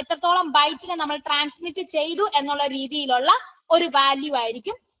എത്രത്തോളം ബൈറ്റിനെ നമ്മൾ ട്രാൻസ്മിറ്റ് ചെയ്തു എന്നുള്ള രീതിയിലുള്ള ഒരു വാല്യൂ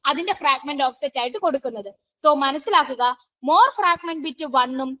ആയിരിക്കും അതിന്റെ ഫ്രാഗ്മെന്റ് ഓഫ്സെറ്റ് ആയിട്ട് കൊടുക്കുന്നത്. സോ മനസ്സിലാക്കുക, more fragment bit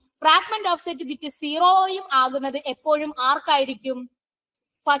 1ഉം fragment offset bit 0യും ആകുന്നത് എപ്പോഴും ആർക്കായിരിക്കും?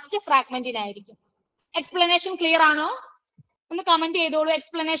 ഫസ്റ്റ് ഫ്രാഗ്മെന്റിനായിരിക്കും. എക്സ്പ്ലനേഷൻ ക്ലിയർ ആണോ? ഒന്ന് കമന്റ് ചെയ്തോളൂ,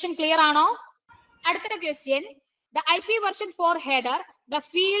 എക്സ്പ്ലനേഷൻ ക്ലിയർ ആണോ? അടുത്ത question, the IP version 4 header, the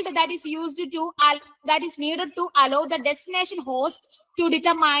field that is needed to allow the destination host to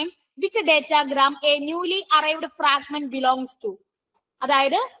determine which datagram a newly arrived fragment belongs to.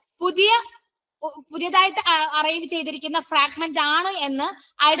 അതായത് പുതിയതായിട്ട് arrive ചെയ്തിരിക്കുന്ന fragment ആണ് എന്ന്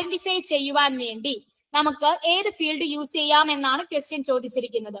ഐഡന്റിഫൈ ചെയ്യുവാൻ വേണ്ടി നമുക്ക് ഏത് ഫീൽഡ് യൂസ് ചെയ്യാം എന്നാണ് ക്വസ്റ്റ്യൻ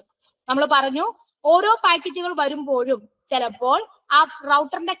ചോദിച്ചിരിക്കുന്നത്. നമ്മൾ പറഞ്ഞു ഓരോ പാക്കറ്റുകൾ വരുമ്പോഴും ചിലപ്പോൾ ആ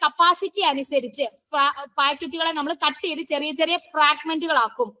റൗട്ടറിന്റെ കപ്പാസിറ്റി അനുസരിച്ച് പാക്കറ്റുകളെ നമ്മൾ കട്ട് ചെയ്ത് ചെറിയ ചെറിയ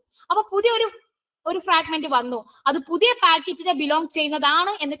ഫ്രാഗ്മെന്റുകളാക്കും. അപ്പൊ ഒരു ഫ്രാഗ്മെന്റ് വന്നു, അത് പുതിയ പാക്കറ്റിനെ ബിലോങ്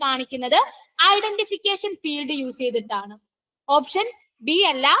ചെയ്യുന്നതാണ് എന്ന് കാണിക്കുന്നത് ഐഡന്റിഫിക്കേഷൻ ഫീൽഡ് യൂസ് ചെയ്തിട്ടാണ്. ഓപ്ഷൻ ബി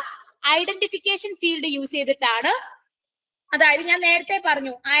അല്ല, ഐഡന്റിഫിക്കേഷൻ ഫീൽഡ് യൂസ് ചെയ്തിട്ടാണ്. അതായത് ഞാൻ നേരത്തെ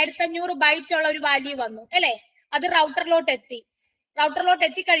പറഞ്ഞു 1500 ബൈറ്റ് ഉള്ള ഒരു വാല്യൂ വന്നു അല്ലെ, അത് റൗട്ടറിലോട്ട്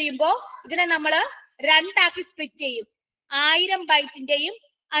എത്തി കഴിയുമ്പോ ഇതിനെ നമ്മൾ രണ്ടാക്കി സ്പ്ലിറ്റ് ചെയ്യും. 1000 ബൈറ്റിന്റെയും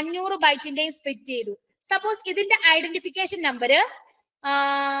 500 ബൈറ്റിന്റെയും സ്പ്ലിറ്റ് ചെയ്തു. സപ്പോസ് ഇതിന്റെ ഐഡന്റിഫിക്കേഷൻ നമ്പർ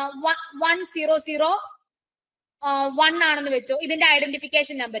 1001 ആണെന്ന് വെച്ചോ. ഇതിന്റെ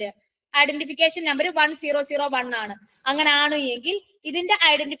ഐഡന്റിഫിക്കേഷൻ നമ്പർ 1001 ആണ്. അങ്ങനെ ആണ് എങ്കിൽ ഇതിന്റെ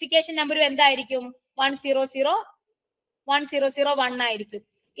ഐഡന്റിഫിക്കേഷൻ നമ്പർ എന്തായിരിക്കും? 1001 ആയിരിക്കും.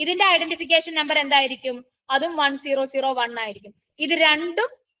 ഇതിന്റെ ഐഡന്റിഫിക്കേഷൻ നമ്പർ എന്തായിരിക്കും? അതും 1001 ആയിരിക്കും. ഇത് രണ്ടും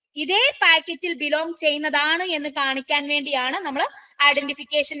ഇതേ പാക്കറ്റിൽ ബിലോങ് ചെയ്യുന്നതാണ് എന്ന് കാണിക്കാൻ വേണ്ടിയാണ് നമ്മൾ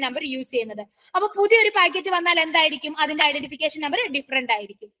ഐഡന്റിഫിക്കേഷൻ നമ്പർ യൂസ് ചെയ്യുന്നത്. അപ്പൊ പുതിയൊരു പാക്കറ്റ് വന്നാൽ എന്തായിരിക്കും? അതിന്റെ ഐഡന്റിഫിക്കേഷൻ നമ്പർ ഡിഫറെന്റ്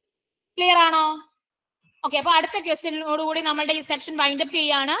ആയിരിക്കും. ക്ലിയർ ആണോ? ഓക്കെ, അപ്പൊ അടുത്ത ക്വസ്റ്റ്യനോടുകൂടി നമ്മളുടെ ഈ സെക്ഷൻ വൈൻഡ് അപ്പ്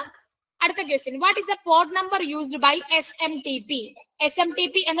ചെയ്യാണ്. അടുത്ത question, what is A port number used by SMTP?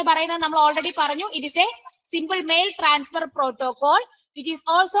 SMTP എന്ന് പറയുന്നത് നമ്മൾ ഓൾറെഡി പറഞ്ഞു, it is A simple mail transfer protocol which is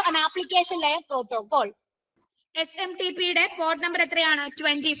also an application layer protocol. SMTP യുടെ പോർട്ട് നമ്പർ എത്രയാണ്?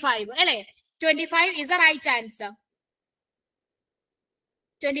 25 അല്ലെ? 25 is the right answer.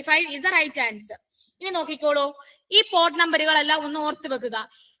 25 is the right answer. ഇനി നോക്കിക്കോളൂ, ഈ പോർട്ട് നമ്പറുകളെല്ലാം ഒന്ന് ഓർത്ത് വെക്കുക.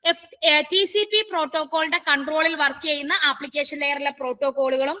 TCP പ്രോട്ടോകോളിന്റെ കൺട്രോളിൽ വർക്ക് ചെയ്യുന്ന ആപ്ലിക്കേഷൻ ലെയറിലെ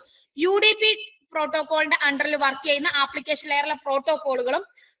പ്രോട്ടോകോളുകളും UDP പ്രോട്ടോകോളിന്റെ അണ്ടറിൽ വർക്ക് ചെയ്യുന്ന ആപ്ലിക്കേഷൻ ലെയറിലെ പ്രോട്ടോകോളുകളും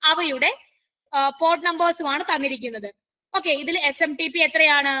അവയുടെ പോർട്ട് നമ്പേഴ്സുമാണ് തന്നിരിക്കുന്നത്. ഓക്കെ, ഇതിൽ SMTP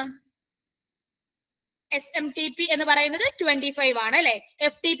എത്രയാണ്? SMTP എന്ന് പറയുന്നത് 25 ആണ് അല്ലെ.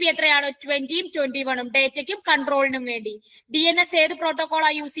 FTP എത്രയാണ്? 20യും 21ഉം ഡേറ്റയ്ക്കും കൺട്രോളിനും വേണ്ടി. DNS ഏത് പ്രോട്ടോകോളാ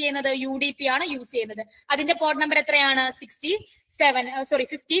യൂസ് ചെയ്യുന്നത്? UDP ആണ് യൂസ് ചെയ്യുന്നത്. അതിന്റെ പോർട്ട് നമ്പർ എത്രയാണ്?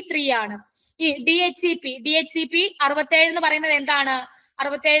 53 ആണ്. ഈ DHCP 67 എന്ന് പറയുന്നത് എന്താണ്?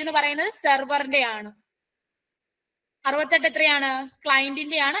 67 എന്ന് പറയുന്നത് സെർവറിന്റെ ആണ്. 68 എത്രയാണ്?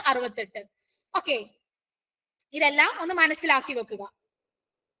 ക്ലയന്റിന്റെ ആണ് 68. ഓക്കെ, ഇതെല്ലാം ഒന്ന് മനസ്സിലാക്കി വെക്കുക.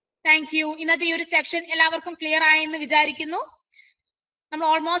 Thank you. ഇന്നത്തെ ഈ ഒരു സെക്ഷൻ എല്ലാവർക്കും ക്ലിയർ ആയെന്ന് വിചാരിക്കുന്നു. നമ്മൾ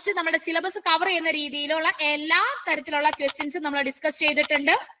ഓൾമോസ്റ്റ് നമ്മുടെ സിലബസ് കവർ ചെയ്യുന്ന രീതിയിലുള്ള എല്ലാ തരത്തിലുള്ള ക്വസ്റ്റ്യൻസും നമ്മൾ ഡിസ്കസ്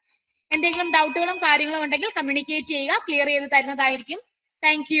ചെയ്തിട്ടുണ്ട്. എന്തെങ്കിലും ഡൗട്ടുകളും കാര്യങ്ങളും ഉണ്ടെങ്കിൽ കമ്മ്യൂണിക്കേറ്റ് ചെയ്യുക, ക്ലിയർ ചെയ്ത് തരുന്നതായിരിക്കും.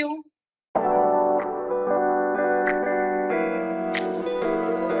 Thank you.